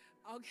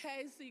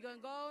 Okay, so you're going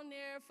to go in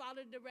there,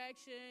 follow the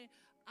direction,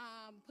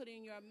 put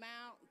in your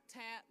amount,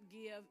 tap,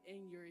 give,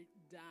 and you're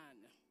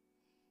done.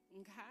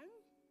 Okay?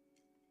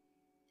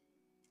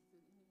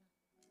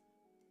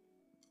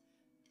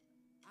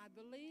 I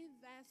believe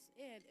that's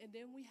it. And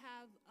then we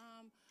have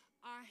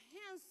our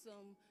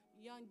handsome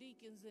young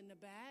deacons in the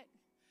back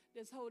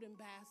that's holding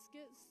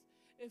baskets.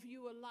 If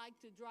you would like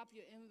to drop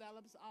your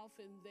envelopes off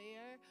in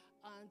there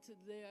to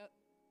their,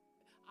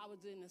 I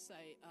was going to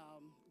say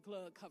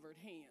glove-covered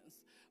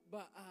hands,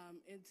 but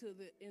into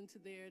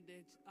there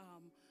that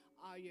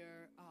all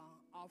your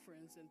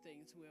offerings and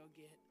things will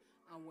get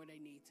where they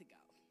need to go.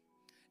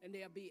 And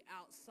they'll be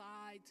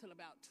outside till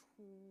about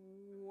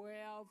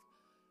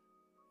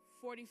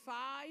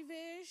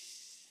 12:45-ish.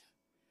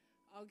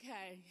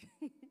 Okay.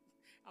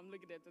 I'm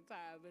looking at the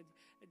time, but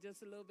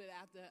just a little bit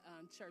after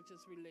church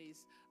is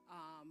released,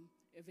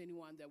 if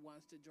anyone that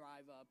wants to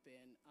drive up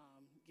and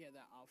give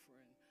their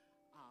offering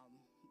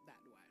that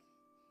way.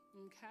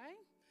 Okay?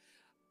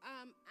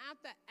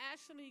 After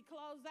Ashley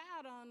closed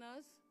out on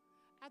us,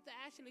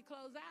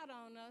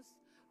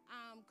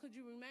 could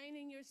you remain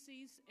in your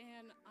seats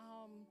and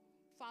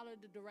follow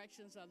the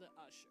directions of the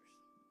ushers?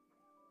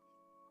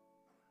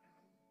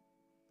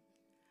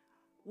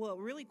 Well,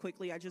 really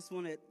quickly, I just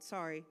wanted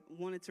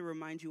to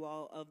remind you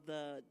all of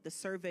the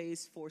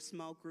surveys for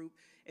small group.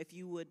 If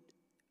you would,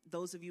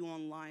 those of you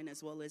online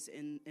as well as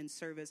in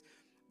service,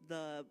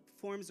 the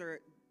forms are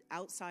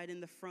outside in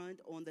the front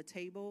on the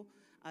table,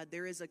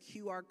 there is a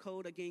QR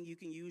code. Again, you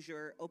can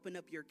open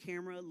up your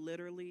camera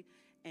literally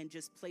and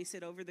just place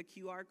it over the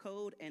QR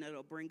code, and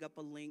it'll bring up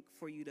a link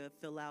for you to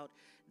fill out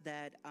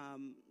that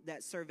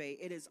survey.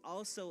 It is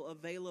also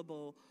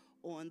available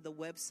on the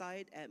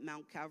website at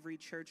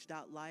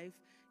mountcalvarychurch.life.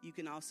 You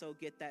can also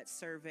get that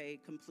survey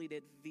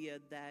completed via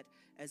that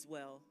as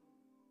well.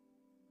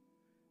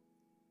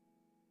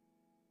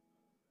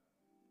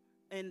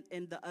 And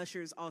the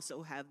ushers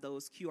also have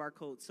those QR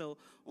codes. So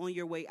on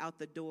your way out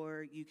the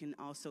door, you can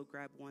also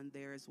grab one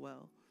there as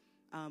well.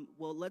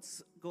 Well,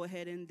 let's go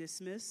ahead and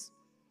dismiss.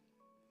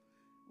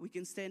 We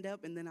can stand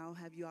up, and then I'll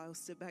have you all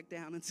sit back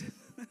down until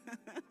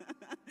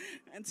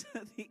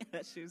the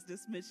ushers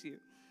dismiss you.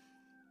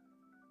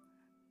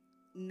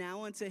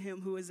 Now unto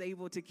him who is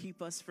able to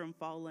keep us from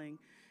falling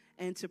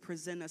and to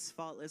present us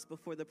faultless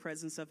before the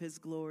presence of his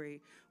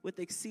glory with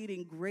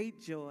exceeding great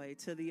joy,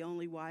 to the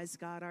only wise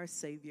God our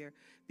Savior,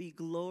 be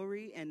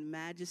glory and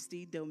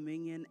majesty,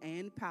 dominion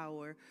and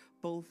power,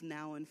 both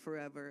now and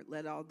forever.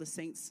 Let all the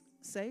saints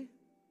say,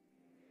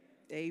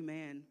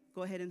 amen.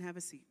 Go ahead and have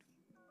a seat.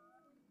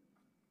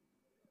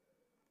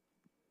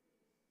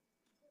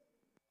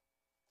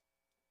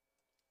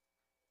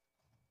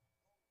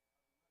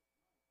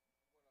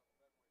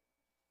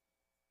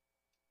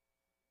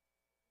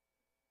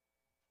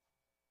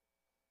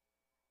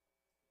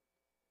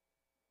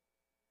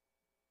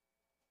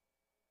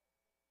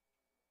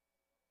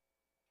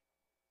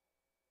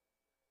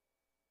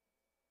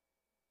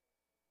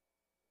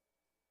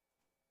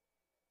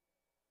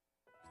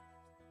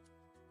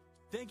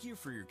 Thank you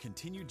for your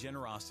continued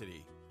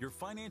generosity. Your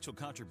financial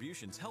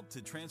contributions help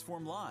to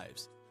transform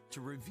lives,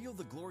 to reveal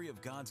the glory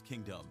of God's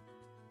kingdom.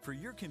 For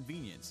your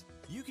convenience,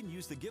 you can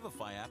use the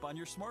Giveify app on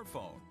your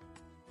smartphone,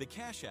 the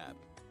Cash App,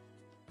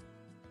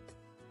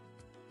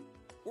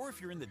 or if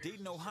you're in the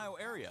Dayton, Ohio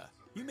area,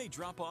 you may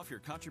drop off your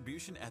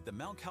contribution at the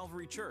Mount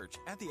Calvary Church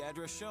at the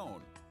address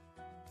shown.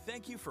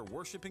 Thank you for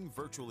worshiping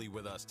virtually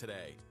with us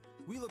today.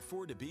 We look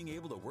forward to being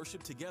able to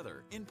worship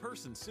together in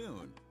person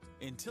soon.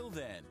 Until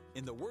then,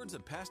 in the words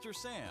of Pastor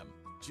Sam,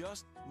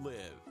 just live.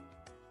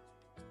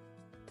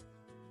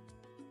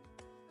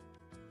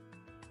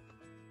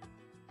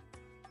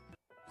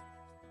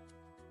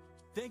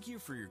 Thank you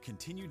for your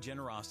continued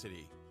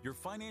generosity. Your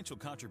financial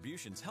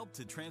contributions help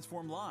to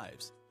transform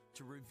lives,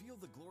 to reveal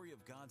the glory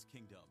of God's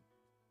kingdom.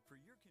 For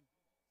your